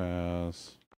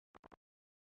topaz.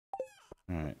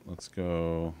 Alright, let's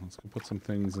go. Let's go put some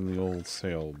things in the old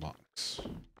sale box.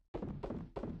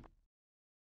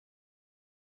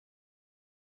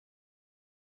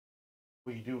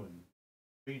 What are you doing?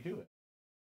 What are you doing?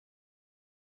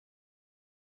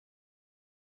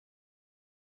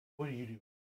 What are you doing?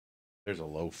 There's a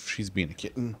loaf. She's being a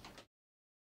kitten.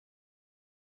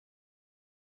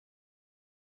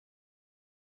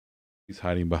 She's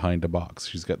hiding behind a box.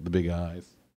 She's got the big eyes.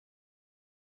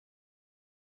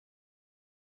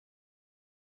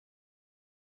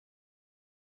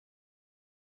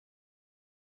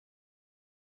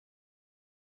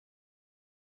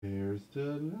 There's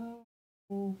the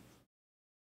loaf.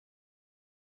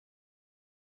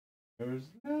 There's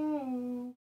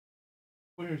no.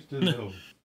 Where's the loaf?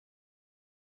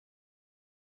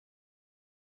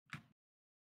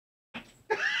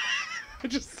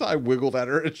 I wiggled at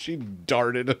her and she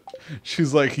darted.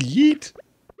 She's like, yeet.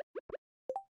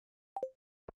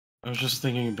 I was just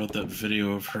thinking about that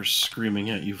video of her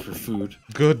screaming at you for food.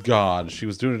 Good God, she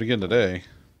was doing it again today.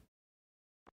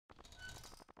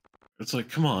 It's like,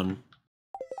 come on.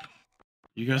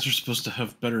 You guys are supposed to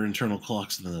have better internal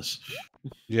clocks than this.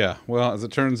 Yeah, well, as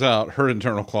it turns out, her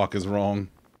internal clock is wrong.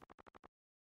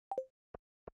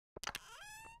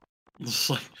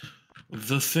 It's like,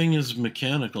 the thing is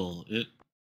mechanical.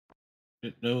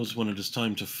 It knows when it is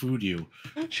time to food you.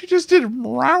 She just did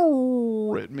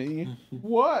row at me.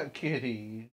 What,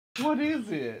 kitty? What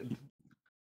is it?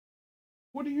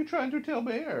 What are you trying to tell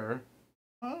Bear?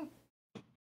 Huh?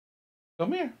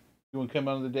 Come here. You want to come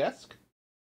on the desk?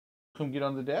 Come get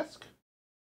on the desk?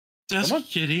 Desk Come on.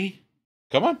 kitty.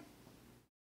 Come on.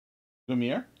 Come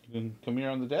here. You can come here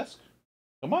on the desk.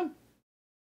 Come on.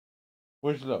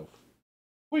 Where's Loaf?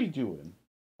 What are you doing?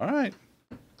 All right.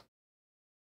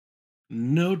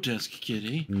 No desk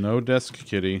kitty. No desk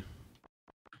kitty.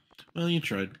 Well, you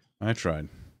tried. I tried.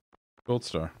 Gold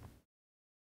star.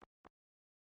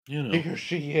 You know. Here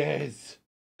she is.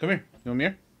 Come here. You want me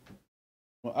here?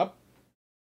 Well, up.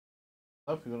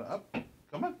 Up. You want to up?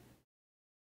 Come on.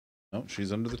 No,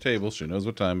 she's under the table. She knows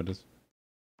what time it is.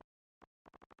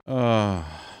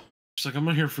 She's like, I'm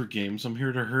not here for games. I'm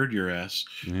here to herd your ass.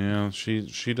 Yeah,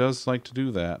 she does like to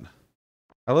do that.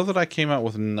 I love that I came out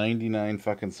with 99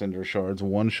 fucking cinder shards,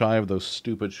 one shy of those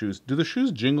stupid shoes. Do the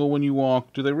shoes jingle when you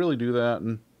walk? Do they really do that?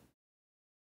 And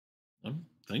I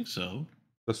think so.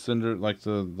 the cinder, like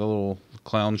the little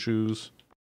clown shoes.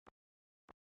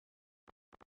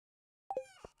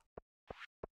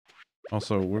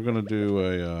 Also, we're gonna do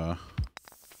a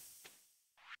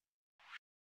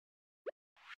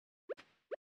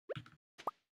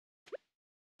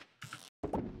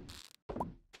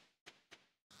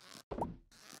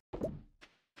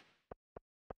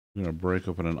I'm gonna break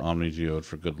open an Omni Geode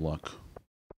for good luck.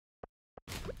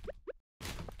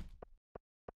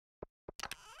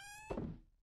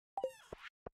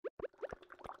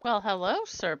 Well, hello,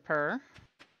 Sir Purr.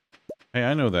 Hey,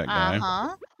 I know that guy.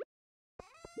 Uh-huh.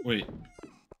 Wait.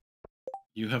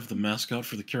 You have the mascot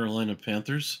for the Carolina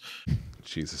Panthers?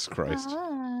 Jesus Christ.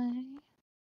 Hi.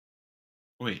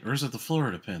 Wait, or is it the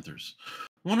Florida Panthers?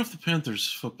 One of the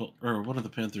Panthers football, or one of the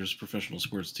Panthers professional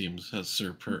sports teams has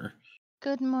Sir Purr.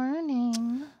 Good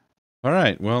morning. All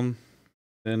right, well,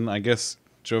 then I guess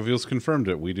Jovial's confirmed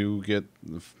it. We do get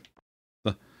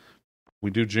we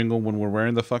do jingle when we're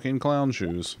wearing the fucking clown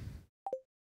shoes.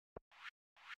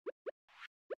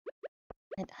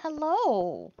 And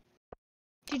hello.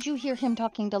 Did you hear him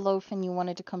talking to Loaf and you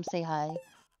wanted to come say hi?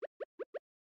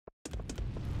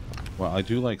 Well, I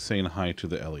do like saying hi to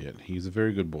the Elliot. He's a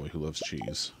very good boy who loves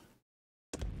cheese.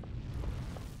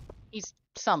 He's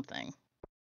something.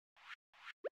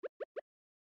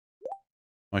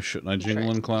 Why shouldn't I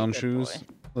jingle in clown shoes?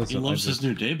 Listen, He loves his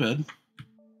new daybed.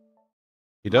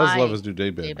 He does My love his new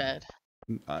daybed. Daybed.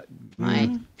 I-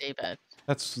 My daybed.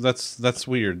 That's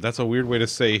weird. That's a weird way to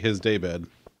say his daybed.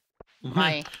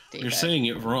 My daybed. You're saying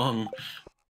it wrong.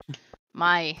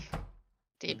 My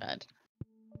daybed.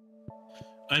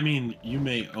 I mean, you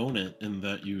may own it in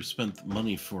that you spent the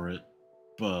money for it,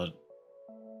 but,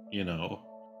 you know,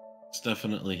 it's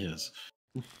definitely his.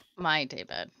 My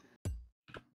daybed.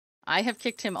 I have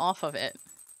kicked him off of it.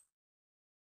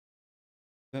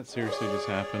 That seriously just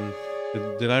happened?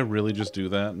 Did I really just do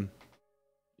that?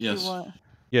 Yes. Do what?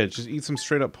 Yeah, just eat some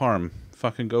straight up parm.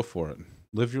 Fucking go for it.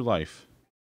 Live your life.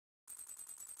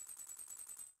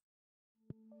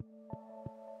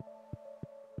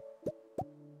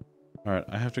 Alright,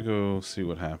 I have to go see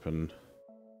what happened.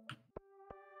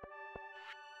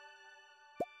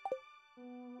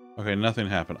 Okay, nothing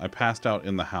happened. I passed out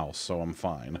in the house, so I'm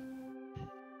fine.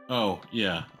 Oh,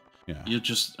 yeah. Yeah.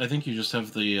 I think you just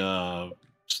have the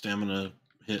stamina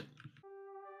hit.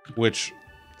 Which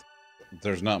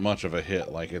there's not much of a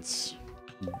hit. Like, it's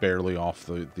barely off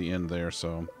the end there.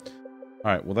 So, all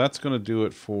right. Well, that's gonna do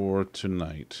it for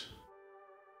tonight.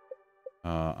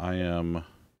 It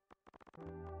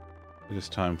is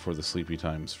time for the sleepy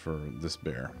times for this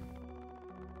bear.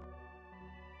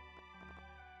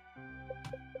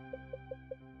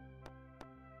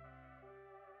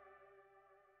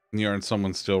 Yarn,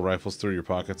 someone still rifles through your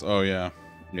pockets. Oh yeah,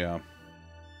 yeah.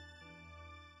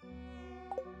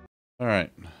 All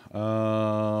right.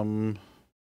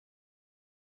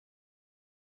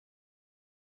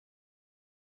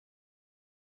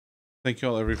 Thank you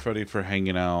all, everybody, for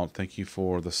hanging out. Thank you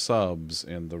for the subs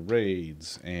and the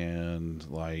raids and,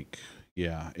 like,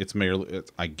 yeah, it's Mayor.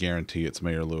 I guarantee it's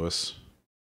Mayor Lewis.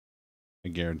 I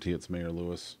guarantee it's Mayor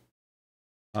Lewis.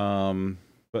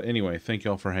 But anyway, thank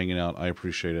you all for hanging out. I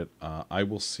appreciate it. I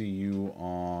will see you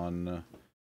on.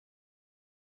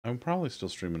 I'm probably still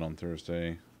streaming on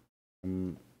Thursday.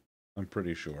 I'm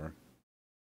pretty sure.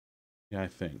 Yeah, I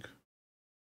think.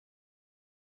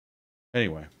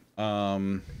 Anyway,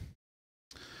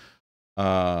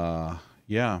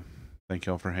 yeah, thank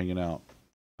y'all for hanging out.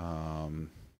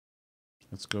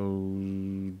 Let's go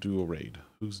do a raid.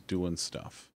 Who's doing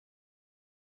stuff?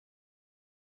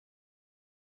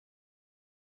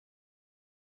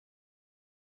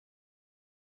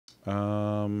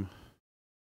 Oh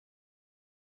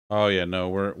yeah, no,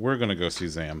 we're gonna go see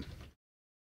Zam.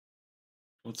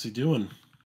 What's he doing?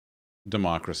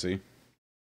 Democracy.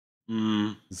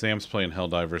 Zam's playing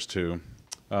Helldivers too.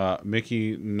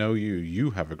 Mickey,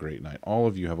 you have a great night. All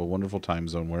of you have a wonderful time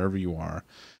zone wherever you are.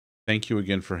 Thank you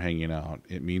again for hanging out.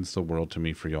 It means the world to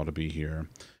me for y'all to be here.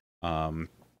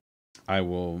 I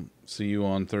will see you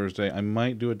on Thursday. I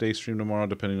might do a day stream tomorrow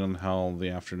depending on how the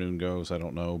afternoon goes. I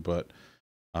don't know, but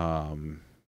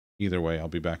either way, I'll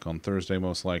be back on Thursday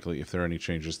most likely. If there are any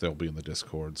changes, they'll be in the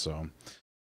Discord. So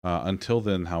until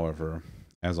then, however,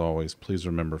 as always, please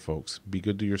remember, folks, be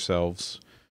good to yourselves,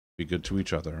 be good to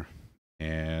each other,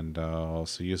 and I'll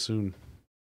see you soon.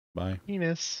 Bye.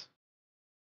 Penis.